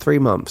agonising 3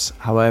 months.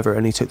 However, it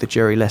only took the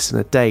jury less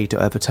than a day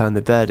to overturn the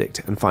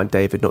verdict and find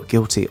David not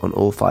guilty on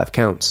all 5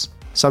 counts.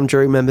 Some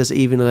jury members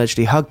even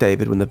allegedly hugged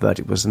David when the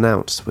verdict was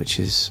announced, which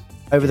is...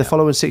 Over the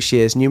following 6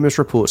 years, numerous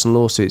reports and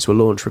lawsuits were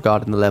launched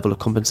regarding the level of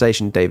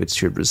compensation David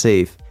should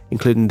receive,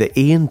 including the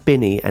Ian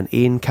Binney and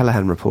Ian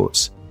Callaghan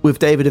reports, with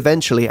David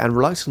eventually and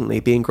reluctantly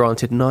being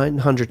granted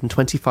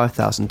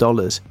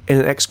 $925,000 in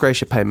an ex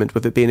gratia payment,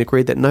 with it being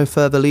agreed that no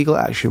further legal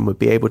action would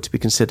be able to be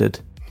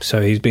considered.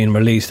 So he's been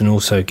released and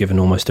also given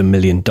almost $1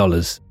 million.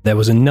 There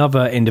was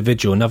another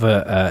individual,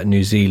 another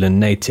New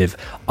Zealand native,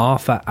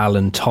 Arthur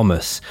Allen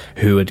Thomas,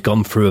 who had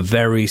gone through a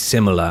very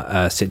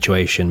similar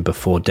situation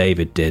before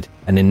David did.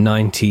 And in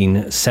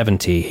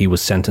 1970, he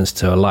was sentenced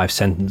to a life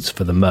sentence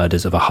for the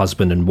murders of a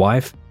husband and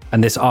wife.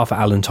 And this Arthur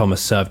Allen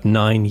Thomas served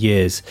 9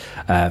 years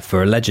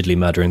for allegedly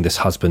murdering this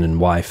husband and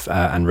wife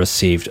and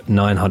received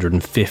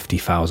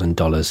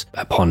 $950,000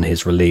 upon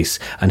his release.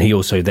 And he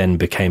also then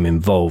became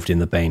involved in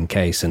the Bain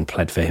case and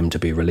pled for him to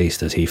be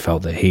released, as he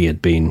felt that he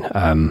had been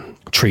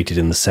treated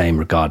in the same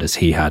regard as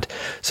he had.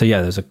 So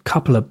yeah, there's a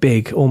couple of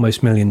big,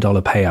 almost $1 million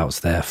payouts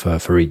there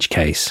for each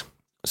case.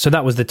 So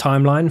that was the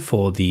timeline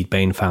for the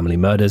Bain family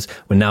murders.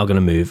 We're now going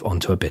to move on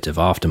to a bit of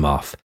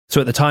aftermath. So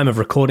at the time of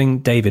recording,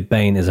 David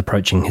Bain is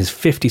approaching his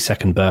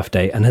 52nd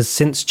birthday and has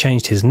since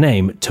changed his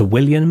name to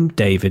William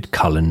David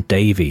Cullen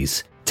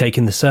Davies,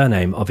 taking the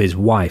surname of his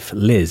wife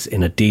Liz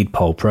in a deed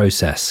poll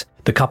process.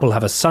 The couple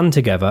have a son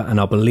together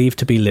and are believed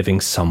to be living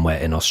somewhere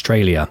in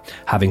Australia,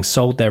 having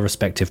sold their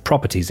respective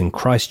properties in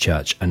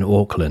Christchurch and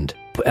Auckland.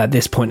 But at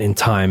this point in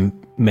time,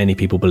 many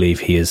people believe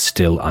he is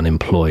still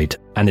unemployed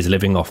and is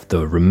living off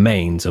the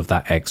remains of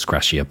that ex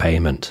gratia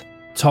payment.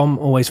 Tom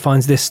always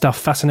finds this stuff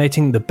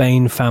fascinating. The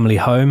Bain family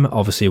home,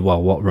 obviously,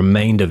 well, what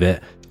remained of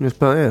it. It's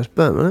burnt,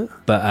 wasn't it?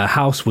 But a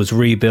house was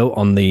rebuilt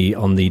on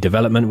the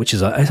development, which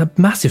is a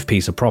massive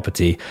piece of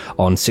property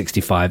on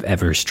 65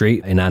 Everett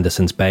Street in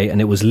Andersons Bay.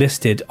 And it was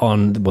listed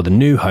on, well, the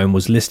new home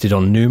was listed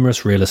on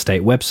numerous real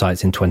estate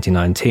websites in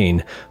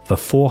 2019 for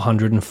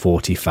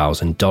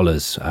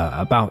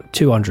 $440,000, about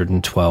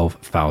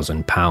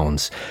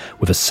 £212,000,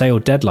 with a sale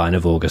deadline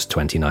of August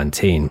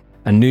 2019.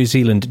 And New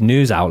Zealand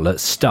news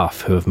outlet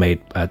Stuff, who have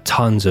made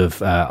tons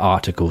of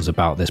articles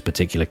about this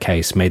particular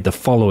case, made the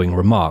following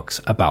remarks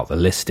about the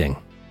listing.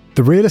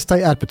 The real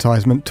estate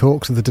advertisement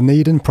talks of the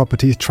Dunedin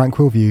property's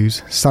tranquil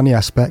views, sunny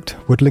aspect,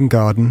 woodland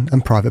garden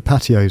and private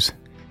patios.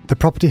 The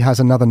property has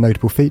another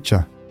notable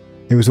feature.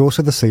 It was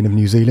also the scene of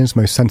New Zealand's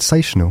most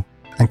sensational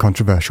and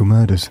controversial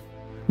murders.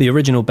 The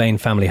original Bain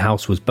family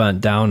house was burnt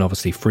down,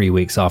 obviously 3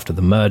 weeks after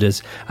the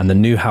murders, and the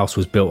new house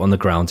was built on the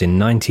grounds in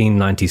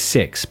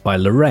 1996 by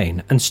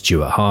Lorraine and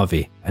Stuart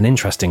Harvey. And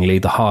interestingly,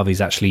 the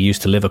Harveys actually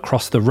used to live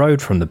across the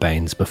road from the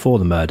Bains before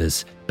the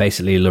murders.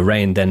 Basically,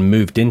 Lorraine then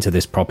moved into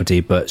this property,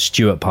 but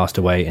Stuart passed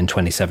away in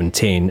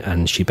 2017,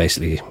 and she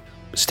basically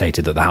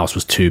stated that the house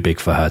was too big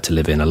for her to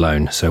live in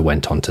alone, so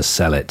went on to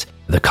sell it.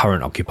 The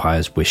current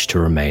occupiers wish to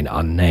remain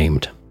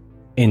unnamed.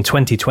 In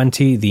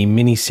 2020, the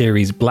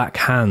miniseries Black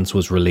Hands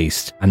was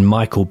released, and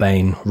Michael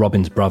Bain,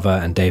 Robin's brother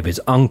and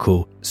David's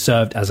uncle,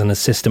 served as an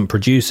assistant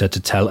producer to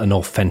tell an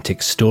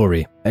authentic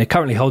story. It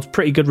currently holds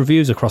pretty good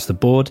reviews across the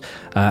board,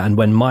 and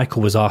when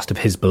Michael was asked of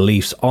his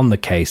beliefs on the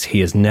case, he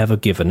has never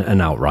given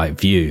an outright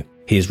view.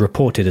 He is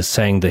reported as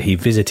saying that he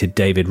visited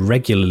David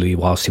regularly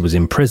whilst he was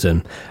in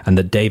prison, and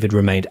that David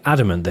remained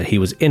adamant that he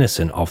was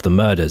innocent of the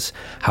murders.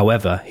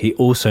 However, he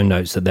also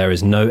notes that there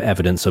is no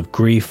evidence of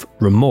grief,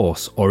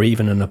 remorse, or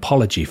even an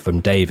apology from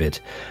David.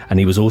 And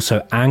he was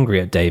also angry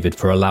at David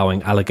for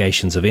allowing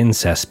allegations of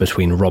incest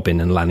between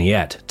Robin and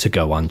Laniette to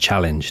go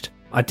unchallenged.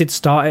 I did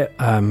start it,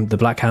 the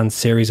Black Hands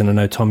series, and I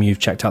know, Tom, you've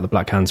checked out the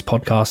Black Hands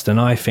podcast,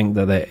 and I think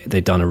that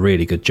they've done a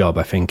really good job.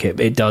 I think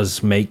it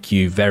does make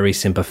you very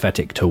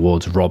sympathetic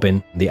towards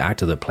Robin. The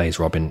actor that plays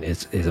Robin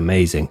is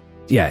amazing.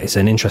 Yeah, it's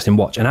an interesting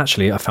watch, and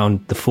actually I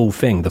found the full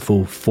thing, the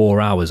full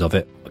 4 hours of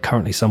it.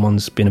 Currently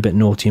someone's been a bit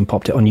naughty and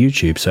popped it on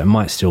YouTube, so it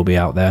might still be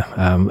out there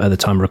at the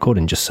time of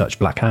recording. Just search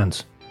Black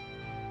Hands.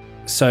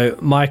 So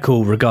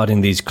Michael,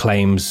 regarding these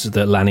claims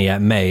that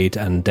Laniette made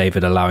and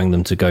David allowing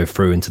them to go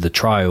through into the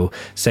trial,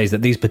 says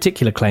that these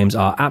particular claims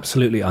are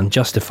absolutely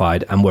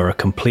unjustified and were a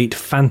complete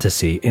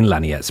fantasy in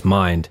Laniette's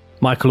mind.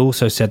 Michael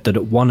also said that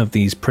at one of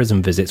these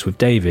prison visits with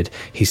David,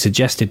 he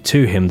suggested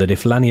to him that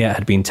if Laniette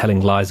had been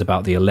telling lies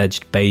about the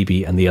alleged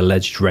baby and the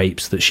alleged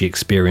rapes that she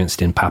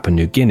experienced in Papua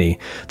New Guinea,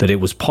 that it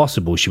was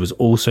possible she was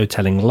also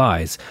telling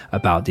lies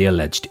about the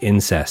alleged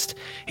incest.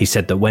 He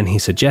said that when he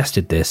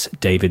suggested this,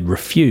 David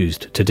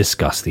refused to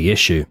discuss the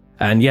issue.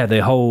 And yeah,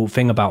 the whole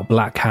thing about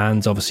Black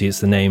Hands, obviously it's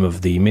the name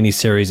of the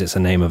miniseries, it's the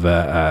name of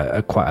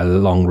a quite a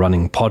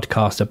long-running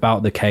podcast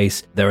about the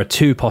case. There are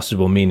two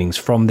possible meanings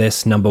from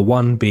this. Number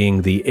one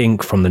being the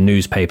ink from the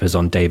newspapers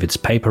on David's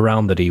paper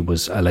round that he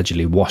was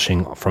allegedly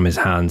washing from his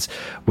hands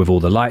with all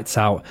the lights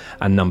out.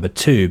 And number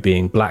two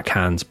being Black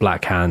Hands,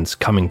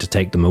 coming to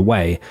take them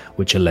away,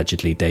 which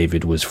allegedly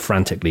David was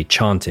frantically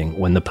chanting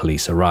when the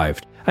police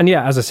arrived. And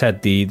yeah, as I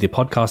said, the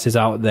podcast is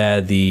out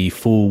there. The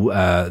full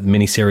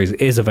miniseries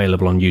is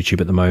available on YouTube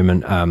at the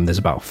moment. There's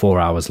about 4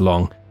 hours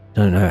long.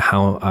 I don't know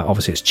how,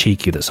 obviously it's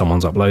cheeky that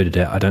someone's uploaded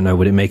it. I don't know,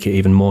 would it make it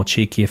even more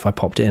cheeky if I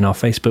popped it in our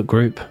Facebook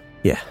group?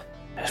 Yeah.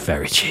 It's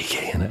very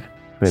cheeky, isn't it?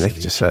 I mean, they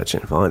can just search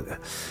it and find it.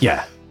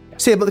 Yeah.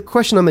 So yeah, but the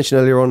question I mentioned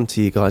earlier on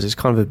to you guys is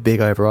kind of a big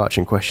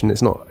overarching question.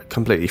 It's not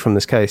completely from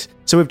this case.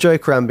 So with Joe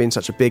Cram being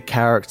such a big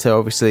character,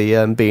 obviously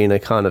being a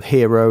kind of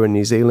hero in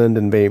New Zealand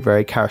and being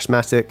very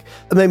charismatic,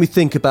 it made me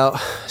think about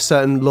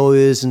certain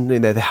lawyers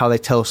and how they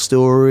tell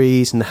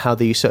stories and how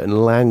they use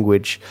certain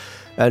language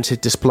and to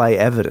display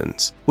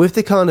evidence. With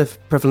the kind of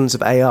prevalence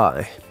of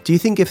AI, do you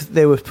think if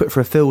they were put for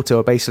a filter,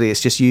 or basically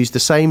it's just used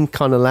the same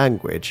kind of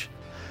language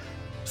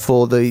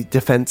for the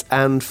defence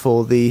and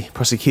for the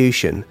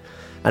prosecution,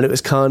 and it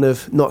was kind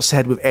of not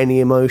said with any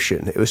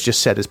emotion, it was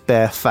just said as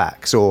bare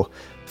facts or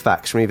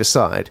facts from either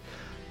side,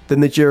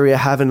 then the jury are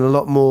having a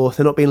lot more,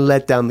 they're not being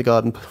led down the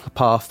garden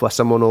path by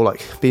someone or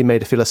like being made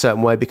to feel a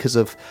certain way because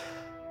of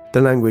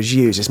the language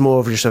used. It's more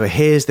of just over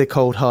here's the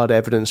cold hard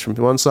evidence from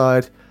one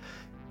side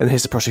and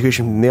here's the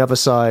prosecution from the other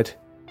side,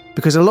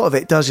 because a lot of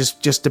it does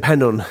just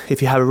depend on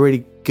if you have a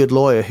really good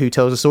lawyer who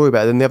tells a story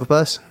better than the other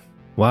person.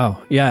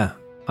 Wow, yeah.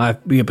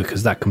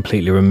 Because that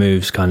completely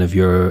removes kind of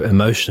your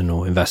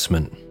emotional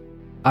investment.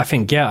 I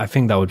think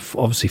that would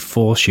obviously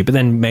force you, but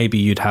then maybe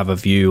you'd have a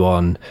view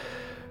on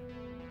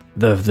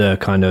the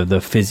kind of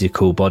the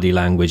physical body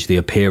language, the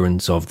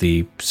appearance of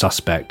the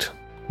suspect.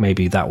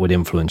 Maybe that would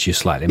influence you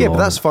slightly more. Yeah, but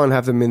that's fine to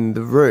have them in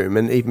the room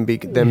and even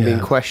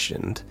being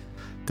questioned.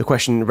 The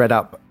question read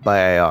out by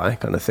AI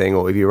kind of thing,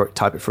 or if you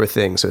type it for a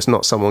thing, so it's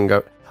not someone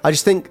go... I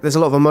just think there's a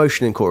lot of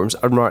emotion in courtrooms,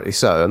 and rightly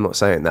so, I'm not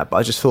saying that, but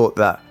I just thought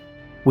that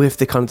with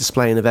the kind of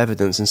displaying of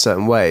evidence in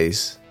certain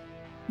ways,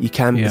 you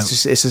can... Yeah.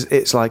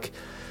 It's like...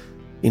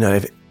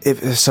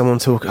 if there's someone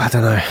talking, I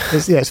don't know.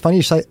 It's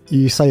funny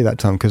you say that,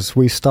 Tom, because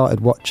we started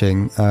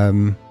watching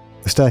The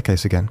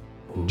Staircase again,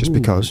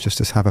 just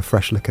to have a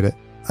fresh look at it.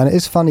 And it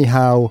is funny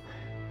how,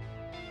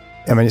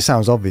 I mean, it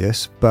sounds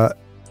obvious, but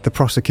the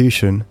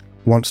prosecution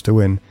wants to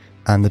win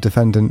and the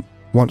defendant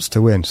wants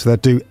to win, so they'll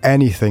do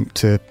anything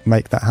to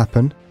make that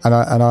happen. And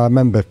I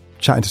remember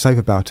chatting to Soap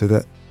about it,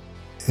 that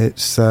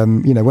it's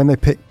when they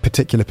pick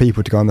particular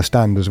people to go on the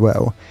stand as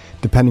well,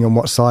 depending on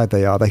what side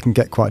they are, they can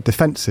get quite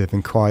defensive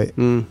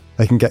and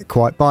they can get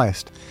quite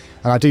biased.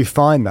 And I do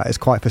find that it's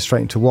quite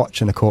frustrating to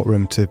watch in a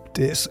courtroom.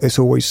 It's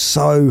always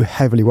so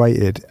heavily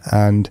weighted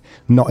and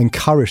not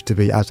encouraged to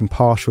be as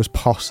impartial as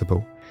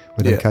possible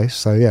within a case.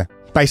 So yeah,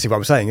 basically what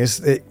I'm saying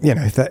is,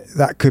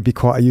 that could be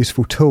quite a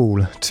useful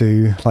tool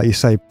to, like you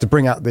say, to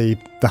bring out the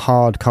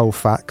hard, cold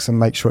facts and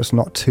make sure it's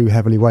not too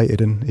heavily weighted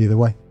in either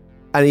way.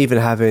 And even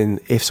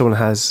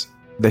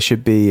there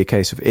should be a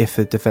case of, if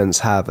the defence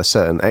have a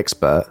certain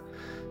expert,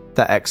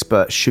 that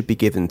expert should be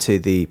given to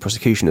the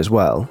prosecution as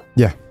well.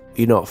 Yeah.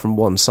 You're not from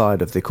one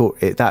side of the court.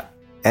 That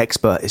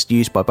expert is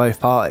used by both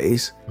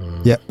parties,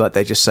 but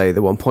they just say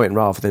the one point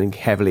rather than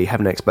heavily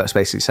having experts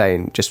basically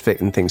saying, just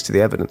fitting things to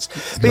the evidence.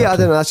 Exactly. But yeah, I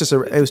don't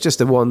know, it was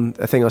just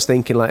a thing I was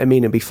thinking, like, I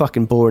mean, it'd be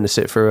fucking boring to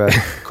sit through a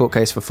court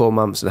case for 4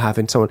 months and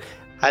having someone,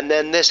 and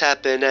then this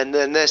happened, and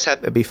then this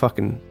happened. It'd be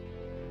fucking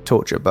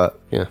torture. But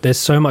yeah, there's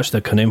so much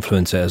that can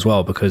influence it as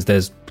well, because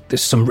there's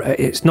some,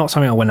 it's not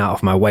something I went out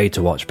of my way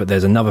to watch, but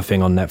there's another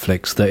thing on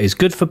Netflix that is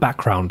good for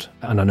background,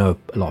 and I know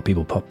a lot of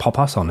people pop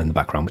us on in the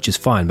background, which is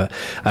fine, but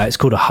it's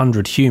called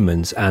 100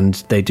 Humans, and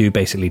they do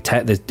basically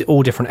there's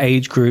all different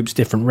age groups,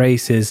 different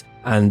races,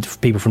 and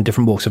people from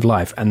different walks of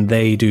life, and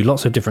they do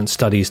lots of different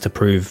studies to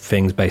prove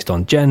things based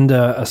on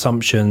gender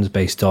assumptions,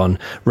 based on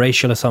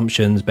racial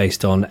assumptions,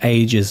 based on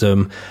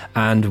ageism.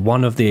 And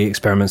one of the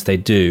experiments they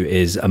do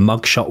is a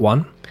mugshot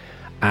one,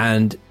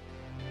 and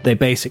they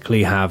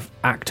basically have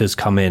actors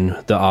come in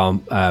that are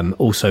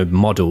also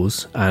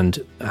models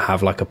and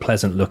have like a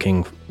pleasant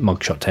looking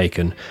mugshot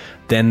taken.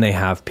 Then they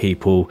have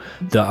people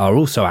that are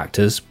also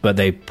actors, but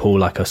they pull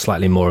like a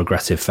slightly more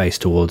aggressive face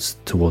towards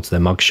their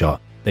mugshot.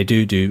 They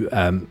do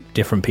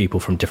different people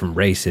from different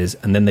races,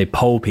 and then they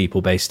poll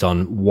people based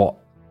on what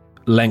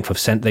length of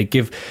scent they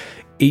give.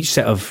 Each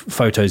set of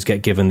photos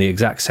get given the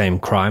exact same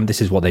crime. This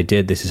is what they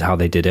did. This is how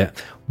they did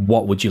it.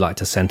 What would you like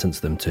to sentence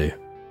them to?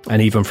 And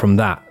even from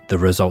that, the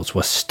results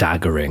were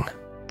staggering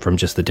from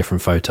just the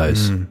different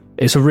photos.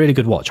 It's a really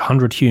good watch.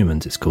 100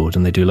 Humans, it's called,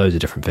 and they do loads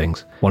of different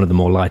things. One of the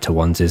more lighter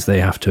ones is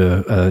they have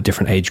to,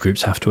 different age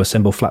groups have to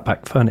assemble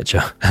flat-pack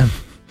furniture.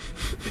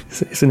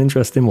 It's an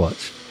interesting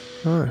watch.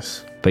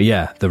 Nice. But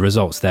yeah, the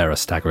results there are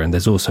staggering.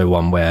 There's also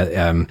one where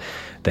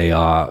they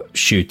are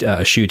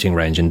a shooting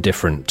range and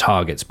different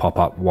targets pop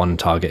up. One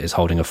target is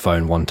holding a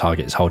phone, one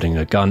target is holding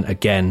a gun.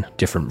 Again,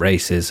 different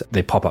races.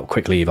 They pop up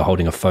quickly, either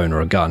holding a phone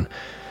or a gun.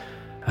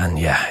 And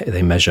yeah,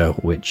 they measure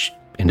which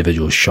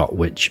individuals shot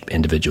which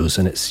individuals.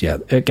 And it's,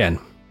 again,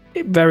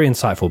 very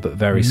insightful, but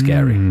very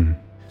scary.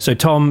 So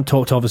Tom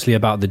talked obviously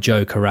about the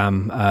Joe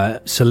Karam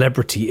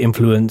celebrity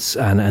influence,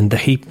 and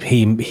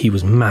he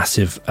was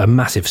a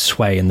massive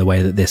sway in the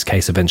way that this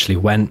case eventually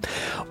went.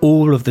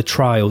 All of the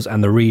trials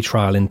and the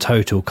retrial in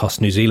total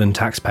cost New Zealand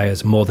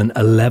taxpayers more than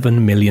 $11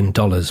 million,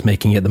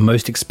 making it the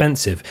most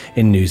expensive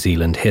in New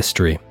Zealand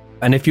history.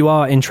 And if you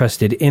are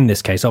interested in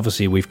this case,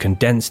 obviously we've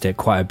condensed it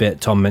quite a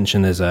bit. Tom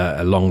mentioned there's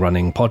a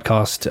long-running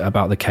podcast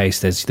about the case.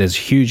 There's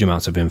huge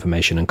amounts of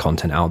information and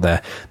content out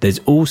there. There's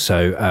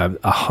also a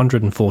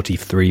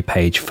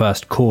 143-page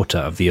first quarter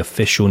of the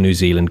official New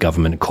Zealand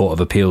Government Court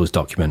of Appeals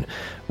document,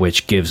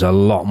 which gives a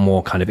lot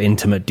more kind of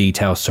intimate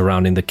details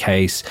surrounding the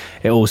case.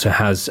 It also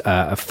has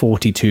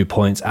 42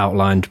 points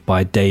outlined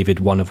by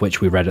David, one of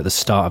which we read at the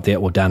start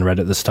of Dan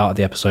read at the start of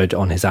the episode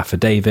on his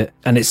affidavit.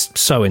 And it's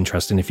so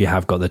interesting if you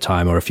have got the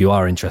time, or if you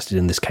are interested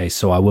in this case.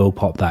 So I will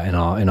pop that in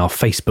our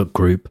Facebook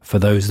group for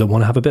those that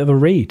want to have a bit of a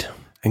read.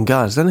 And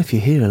guys, I don't know if you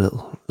hear a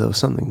little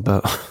something,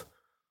 but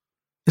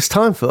it's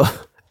time for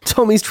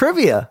Tommy's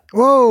Trivia.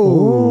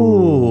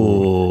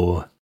 Whoa!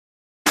 Ooh.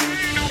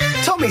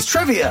 Tommy's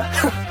Trivia.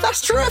 That's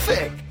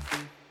terrific.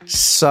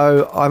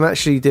 So I'm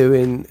actually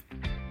doing,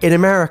 in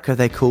America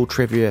they call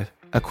trivia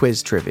a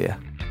quiz trivia.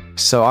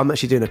 So I'm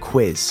actually doing a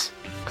quiz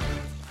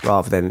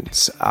rather than,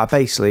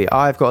 basically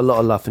I've got a lot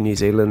of love for New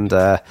Zealand.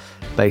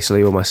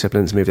 Basically all my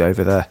siblings moved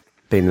over there,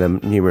 been there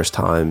numerous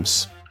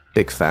times,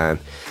 big fan.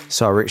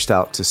 So I reached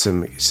out to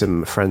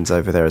some friends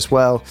over there as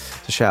well.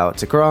 So shout out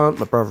to Grant,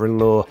 my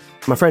brother-in-law,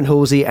 my friend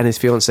Halsey and his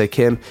fiancée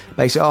Kim.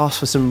 Basically asked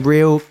for some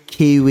real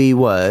Kiwi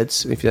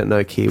words. If you don't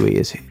know, Kiwi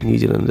is New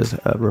Zealanders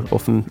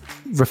often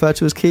referred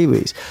to as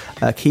Kiwis.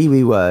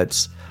 Kiwi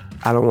words.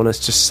 And I want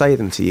to just say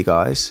them to you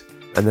guys,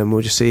 and then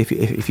we'll just see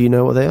if you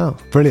know what they are.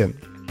 Brilliant.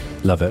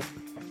 Love it.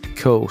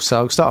 Cool. So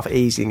I'll start off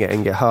easy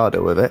and get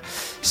harder with it.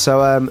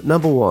 So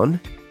number one,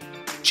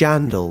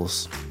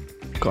 jandals.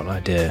 Got an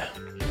idea.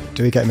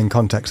 Do we get them in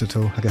context at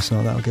all? I guess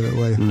not. That'll give it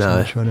away.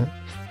 No.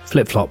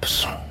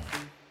 Flip-flops.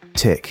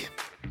 Tick.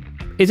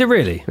 Is it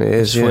really? It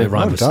is, yeah.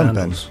 Rhyme with Well done,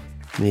 sandals.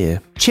 Yeah.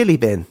 Chili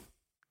bin.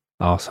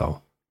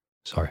 Arsehole.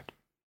 Sorry.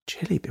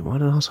 Chili bin? Why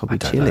an arsehole be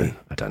chili?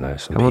 I don't know.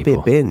 Some I want to be a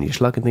people. bin. You're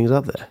slugging things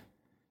up there.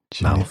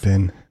 Chili Mouth.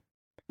 bin.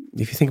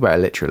 If you think about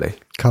it literally.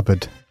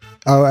 Cupboard.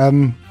 Oh,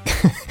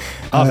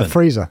 Oven.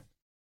 Freezer.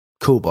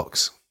 Cool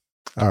box.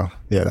 Oh,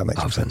 yeah, that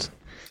makes sense.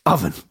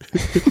 Oven.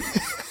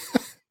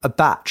 A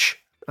batch.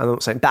 I'm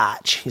not saying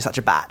batch. You're such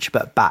a batch,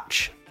 but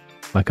batch.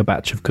 Like a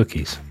batch of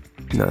cookies.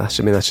 No, that's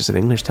just an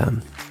English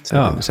term. It's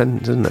Oh. a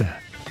sentence, isn't it?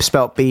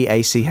 Spelt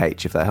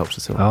BACH, if that helps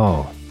at all.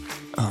 Oh,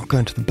 Oh, I'm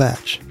going to the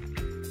batch.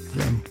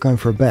 Yeah, I'm going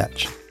for a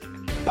batch.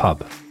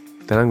 pub.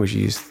 The language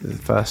you used, the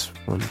first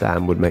one,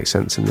 Dan, would make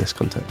sense in this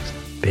context.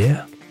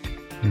 Beer?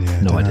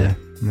 Yeah, No dunno. idea.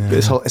 Yeah.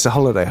 But it's a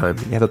holiday home.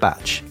 You have a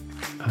batch.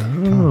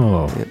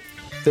 Oh. Yeah.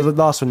 The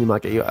last one you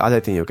might get, I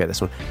don't think you'll get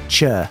this one.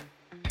 Chur.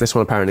 This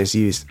one apparently is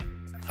used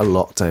a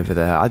lot over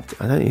there. I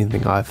don't even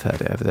think I've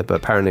heard it over there, but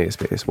apparently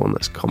it's one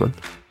that's common.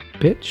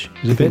 Bitch?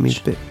 Is it It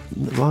bitch?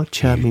 means why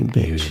chur mean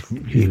bitch?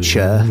 You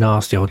chur.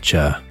 Nasty old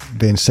chur.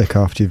 Being sick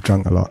after you've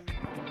drunk a lot.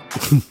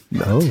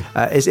 No.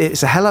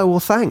 It's a hello or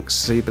thanks.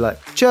 So you'd be like,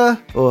 chur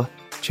or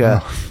chur.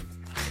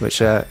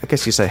 Which I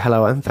guess you say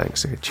hello and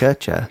thanks. So chur,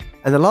 chur.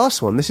 And the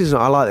last one,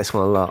 I like this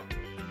one a lot.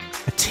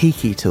 A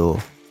tiki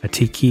tour. A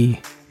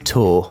tiki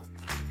Tour.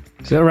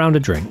 Is it a round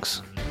of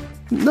drinks?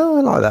 No,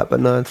 I like that, but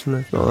no, it's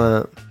not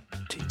that.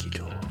 Tiki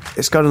tour.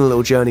 It's going on a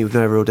little journey with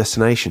no real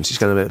destination. So she's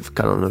going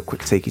on a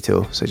quick tiki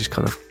tour. So just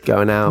kind of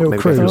going out, Little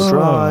maybe going for a cruise. little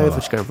drive, Oh. or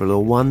just going for a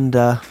little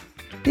wander.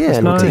 Yeah, That's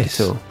a little nice.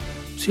 tiki tour.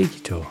 Tiki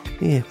tour.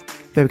 Yeah.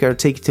 Maybe go to a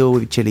tiki tour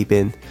with your chili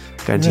bin,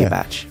 go into your Yeah.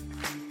 batch.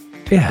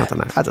 Yeah.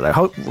 I don't know.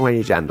 Hold where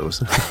your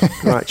jandals.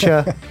 Right,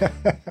 sure.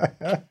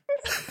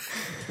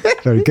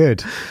 Very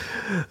good.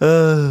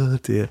 Oh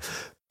dear.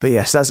 But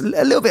yes, that's a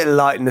little bit of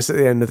lightness at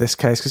the end of this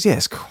case because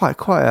it's quite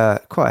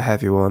a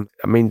heavy one.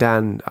 I mean,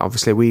 Dan,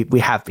 obviously we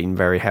have been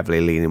very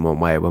heavily leaning one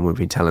way when we've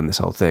been telling this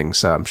whole thing,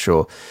 so I'm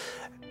sure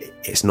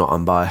it's not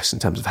unbiased in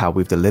terms of how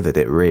we've delivered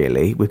it.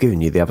 Really, we've given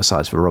you the other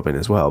sides for Robin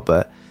as well.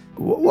 But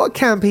what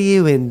camp are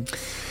you in,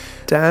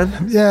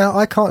 Dan? Yeah,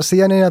 I can't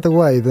see any other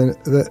way than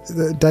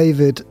that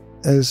David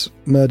has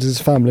murdered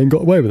his family and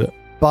got away with it.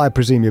 But I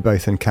presume you're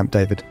both in Camp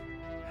David.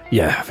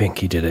 Yeah, I think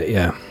he did it,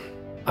 yeah.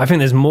 I think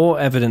there's more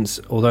evidence,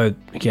 although,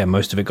 yeah,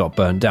 most of it got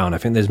burnt down. I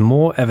think there's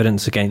more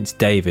evidence against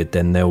David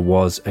than there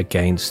was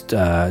against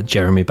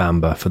Jeremy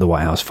Bamber for the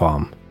White House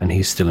farm. And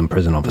he's still in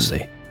prison,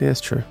 obviously. Yeah,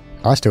 it's true.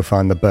 I still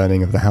find the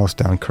burning of the house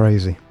down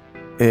crazy.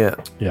 Yeah,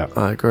 Yeah.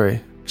 I agree.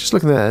 Just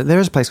looking there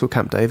is a place called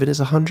Camp David. It's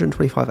a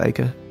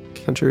 125-acre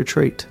country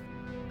retreat.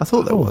 I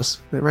thought there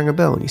was. It rang a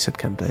bell when you said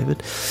Camp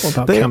David. What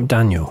about But- Camp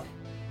Daniel?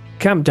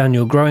 Camp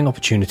Daniel, growing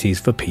opportunities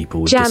for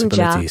people with Jam jar.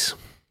 disabilities.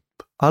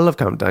 I love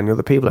Camp Daniel.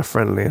 The people are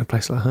friendly in a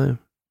place like home.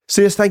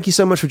 So yes, thank you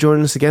so much for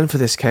joining us again for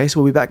this case.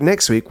 We'll be back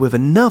next week with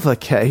another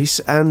case,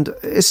 and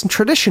it's a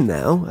tradition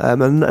now.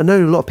 And I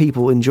know a lot of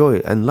people enjoy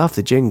it and love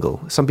the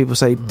jingle. Some people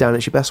say, Dan,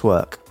 it's your best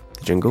work.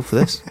 The jingle for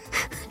this.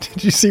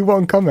 Did you see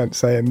one comment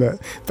saying that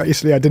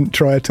basically I didn't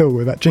try at all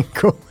with that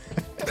jingle?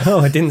 Oh,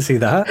 I didn't see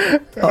that.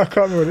 I can't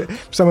remember what it.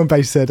 Someone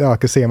basically said, I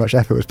could see how much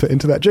effort was put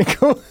into that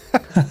jingle.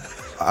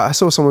 I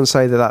saw someone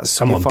say that's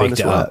Someone your picked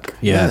finest it up. work.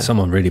 Yeah,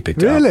 someone really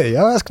picked it up. Really?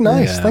 Oh, that's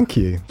nice. Yeah. Thank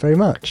you very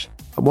much.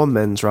 One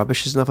man's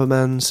rubbish is another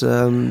man's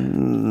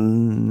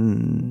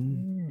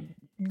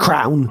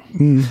crown.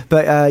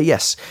 But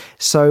yes,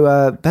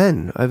 so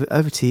Ben,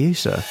 over to you,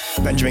 sir.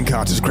 Benjamin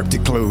Carter's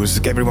cryptic clues.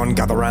 Everyone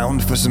gather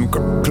round for some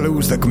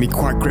clues that can be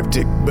quite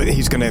cryptic, but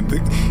he's going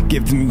to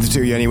give them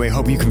to you anyway.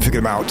 Hope you can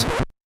figure them out.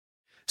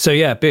 So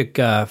yeah, big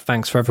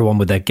thanks for everyone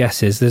with their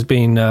guesses. There's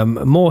been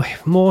more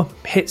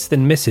hits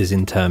than misses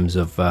in terms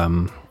of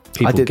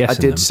people I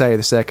guessing did them. say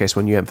the staircase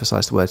when you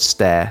emphasised the word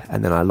stair,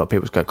 and then a lot of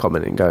people go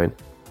commenting going,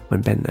 when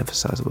Ben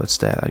emphasised the word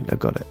stair, I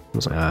got it. I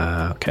was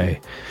like,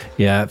 Okay.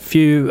 Yeah,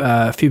 few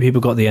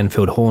people got the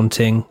Enfield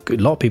haunting. A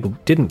lot of people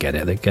didn't get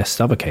it. They guessed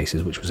other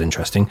cases, which was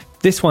interesting.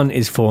 This one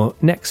is for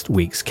next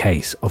week's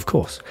case, of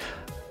course.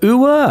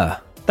 Ooh,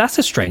 that's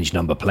a strange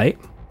number plate.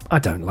 I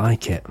don't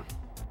like it.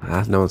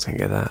 no one's going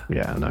to get that.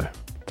 Yeah, I know.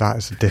 That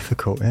is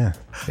difficult, yeah.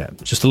 Yeah,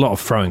 just a lot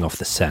of throwing off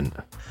the scent.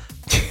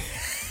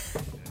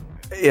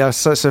 Yeah,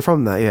 so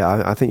from that,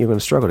 yeah, I think you're going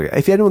to struggle to get.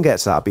 If anyone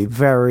gets that, I'd be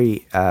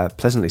very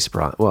pleasantly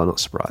surprised. Well, not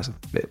surprised.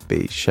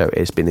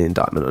 It's been an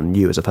indictment on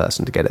you as a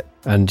person to get it.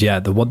 And yeah,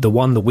 the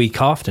one the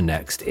week after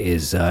next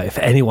is if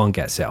anyone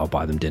gets it, I'll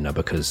buy them dinner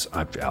because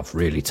I've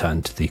really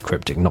turned the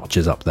cryptic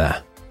notches up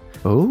there.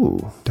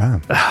 Oh,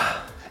 Damn.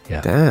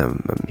 Yeah,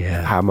 damn.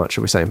 Yeah. How much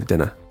are we saying for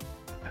dinner?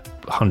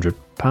 £100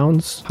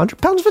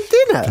 £100 for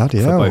dinner? Bloody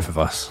for hell. both of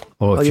us.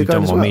 Or if you're you don't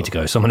going as want me well? to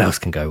go, someone else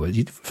can go with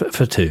you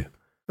for two.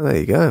 There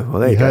you go. Well,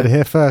 there You you heard go. it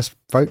here first,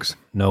 folks.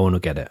 No one will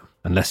get it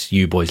unless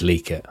you boys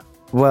leak it.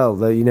 Well,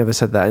 though, you never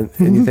said that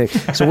in your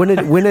thing. So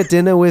win a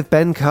dinner with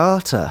Ben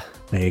Carter,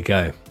 There you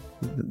go.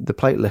 the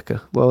plate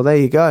licker. Well, there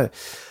you go.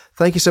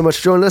 Thank you so much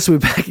for joining us. We'll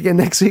be back again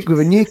next week with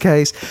a new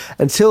case.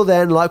 Until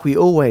then, like we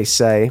always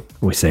say,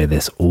 We say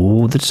this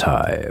all the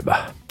time.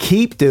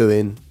 keep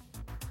doing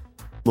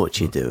what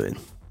you're doing.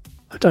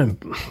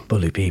 Don't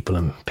bully people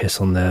and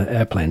piss on their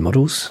airplane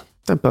models.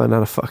 Don't burn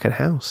down a fucking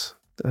house.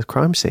 A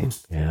crime scene.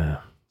 Yeah.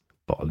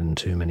 bottling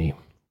too many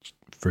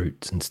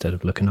fruits instead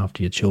of looking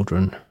after your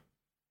children.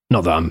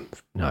 Not that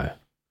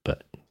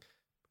but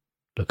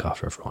look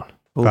after everyone.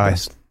 All Bye.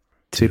 best.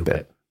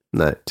 2-bit.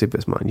 No,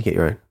 2-bit's mine. You get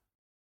your own.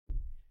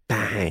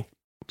 Bang.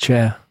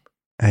 Chair.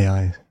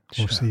 AI.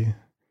 We'll Sure. see you.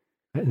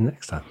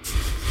 Next time.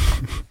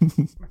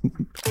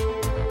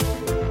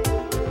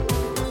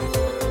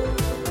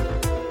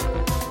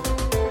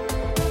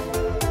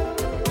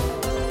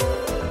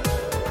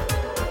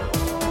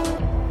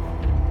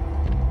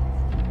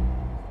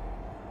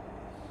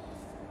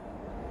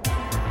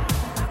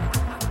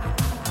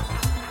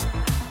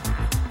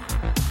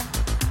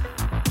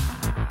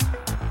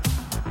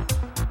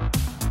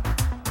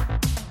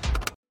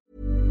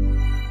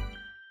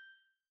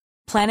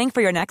 Planning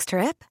for your next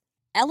trip?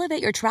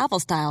 Elevate your travel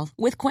style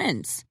with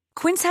Quince.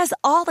 Quince has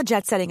all the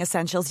jet-setting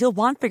essentials you'll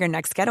want for your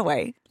next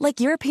getaway, like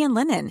European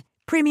linen,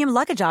 premium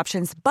luggage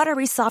options,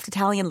 buttery soft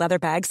Italian leather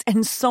bags,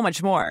 and so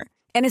much more.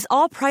 And is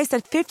all priced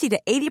at 50 to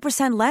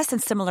 80% less than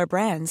similar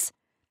brands.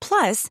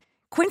 Plus,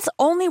 Quince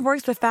only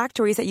works with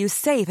factories that use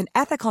safe and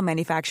ethical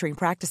manufacturing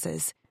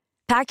practices.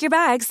 Pack your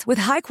bags with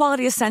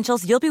high-quality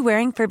essentials you'll be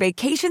wearing for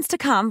vacations to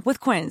come with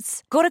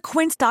Quince. Go to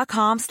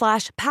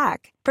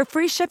quince.com/pack for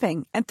free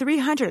shipping and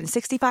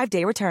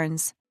 365-day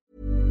returns.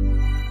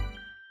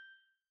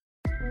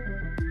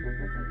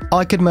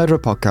 I Could Murder a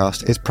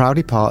Podcast is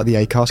proudly part of the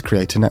Acast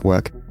Creator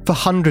Network. For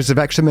hundreds of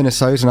extra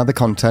minisodes and other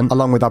content,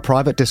 along with our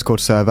private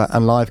Discord server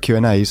and live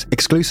Q&As,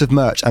 exclusive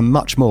merch and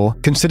much more,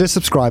 consider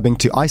subscribing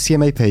to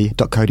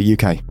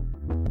icmap.co.uk.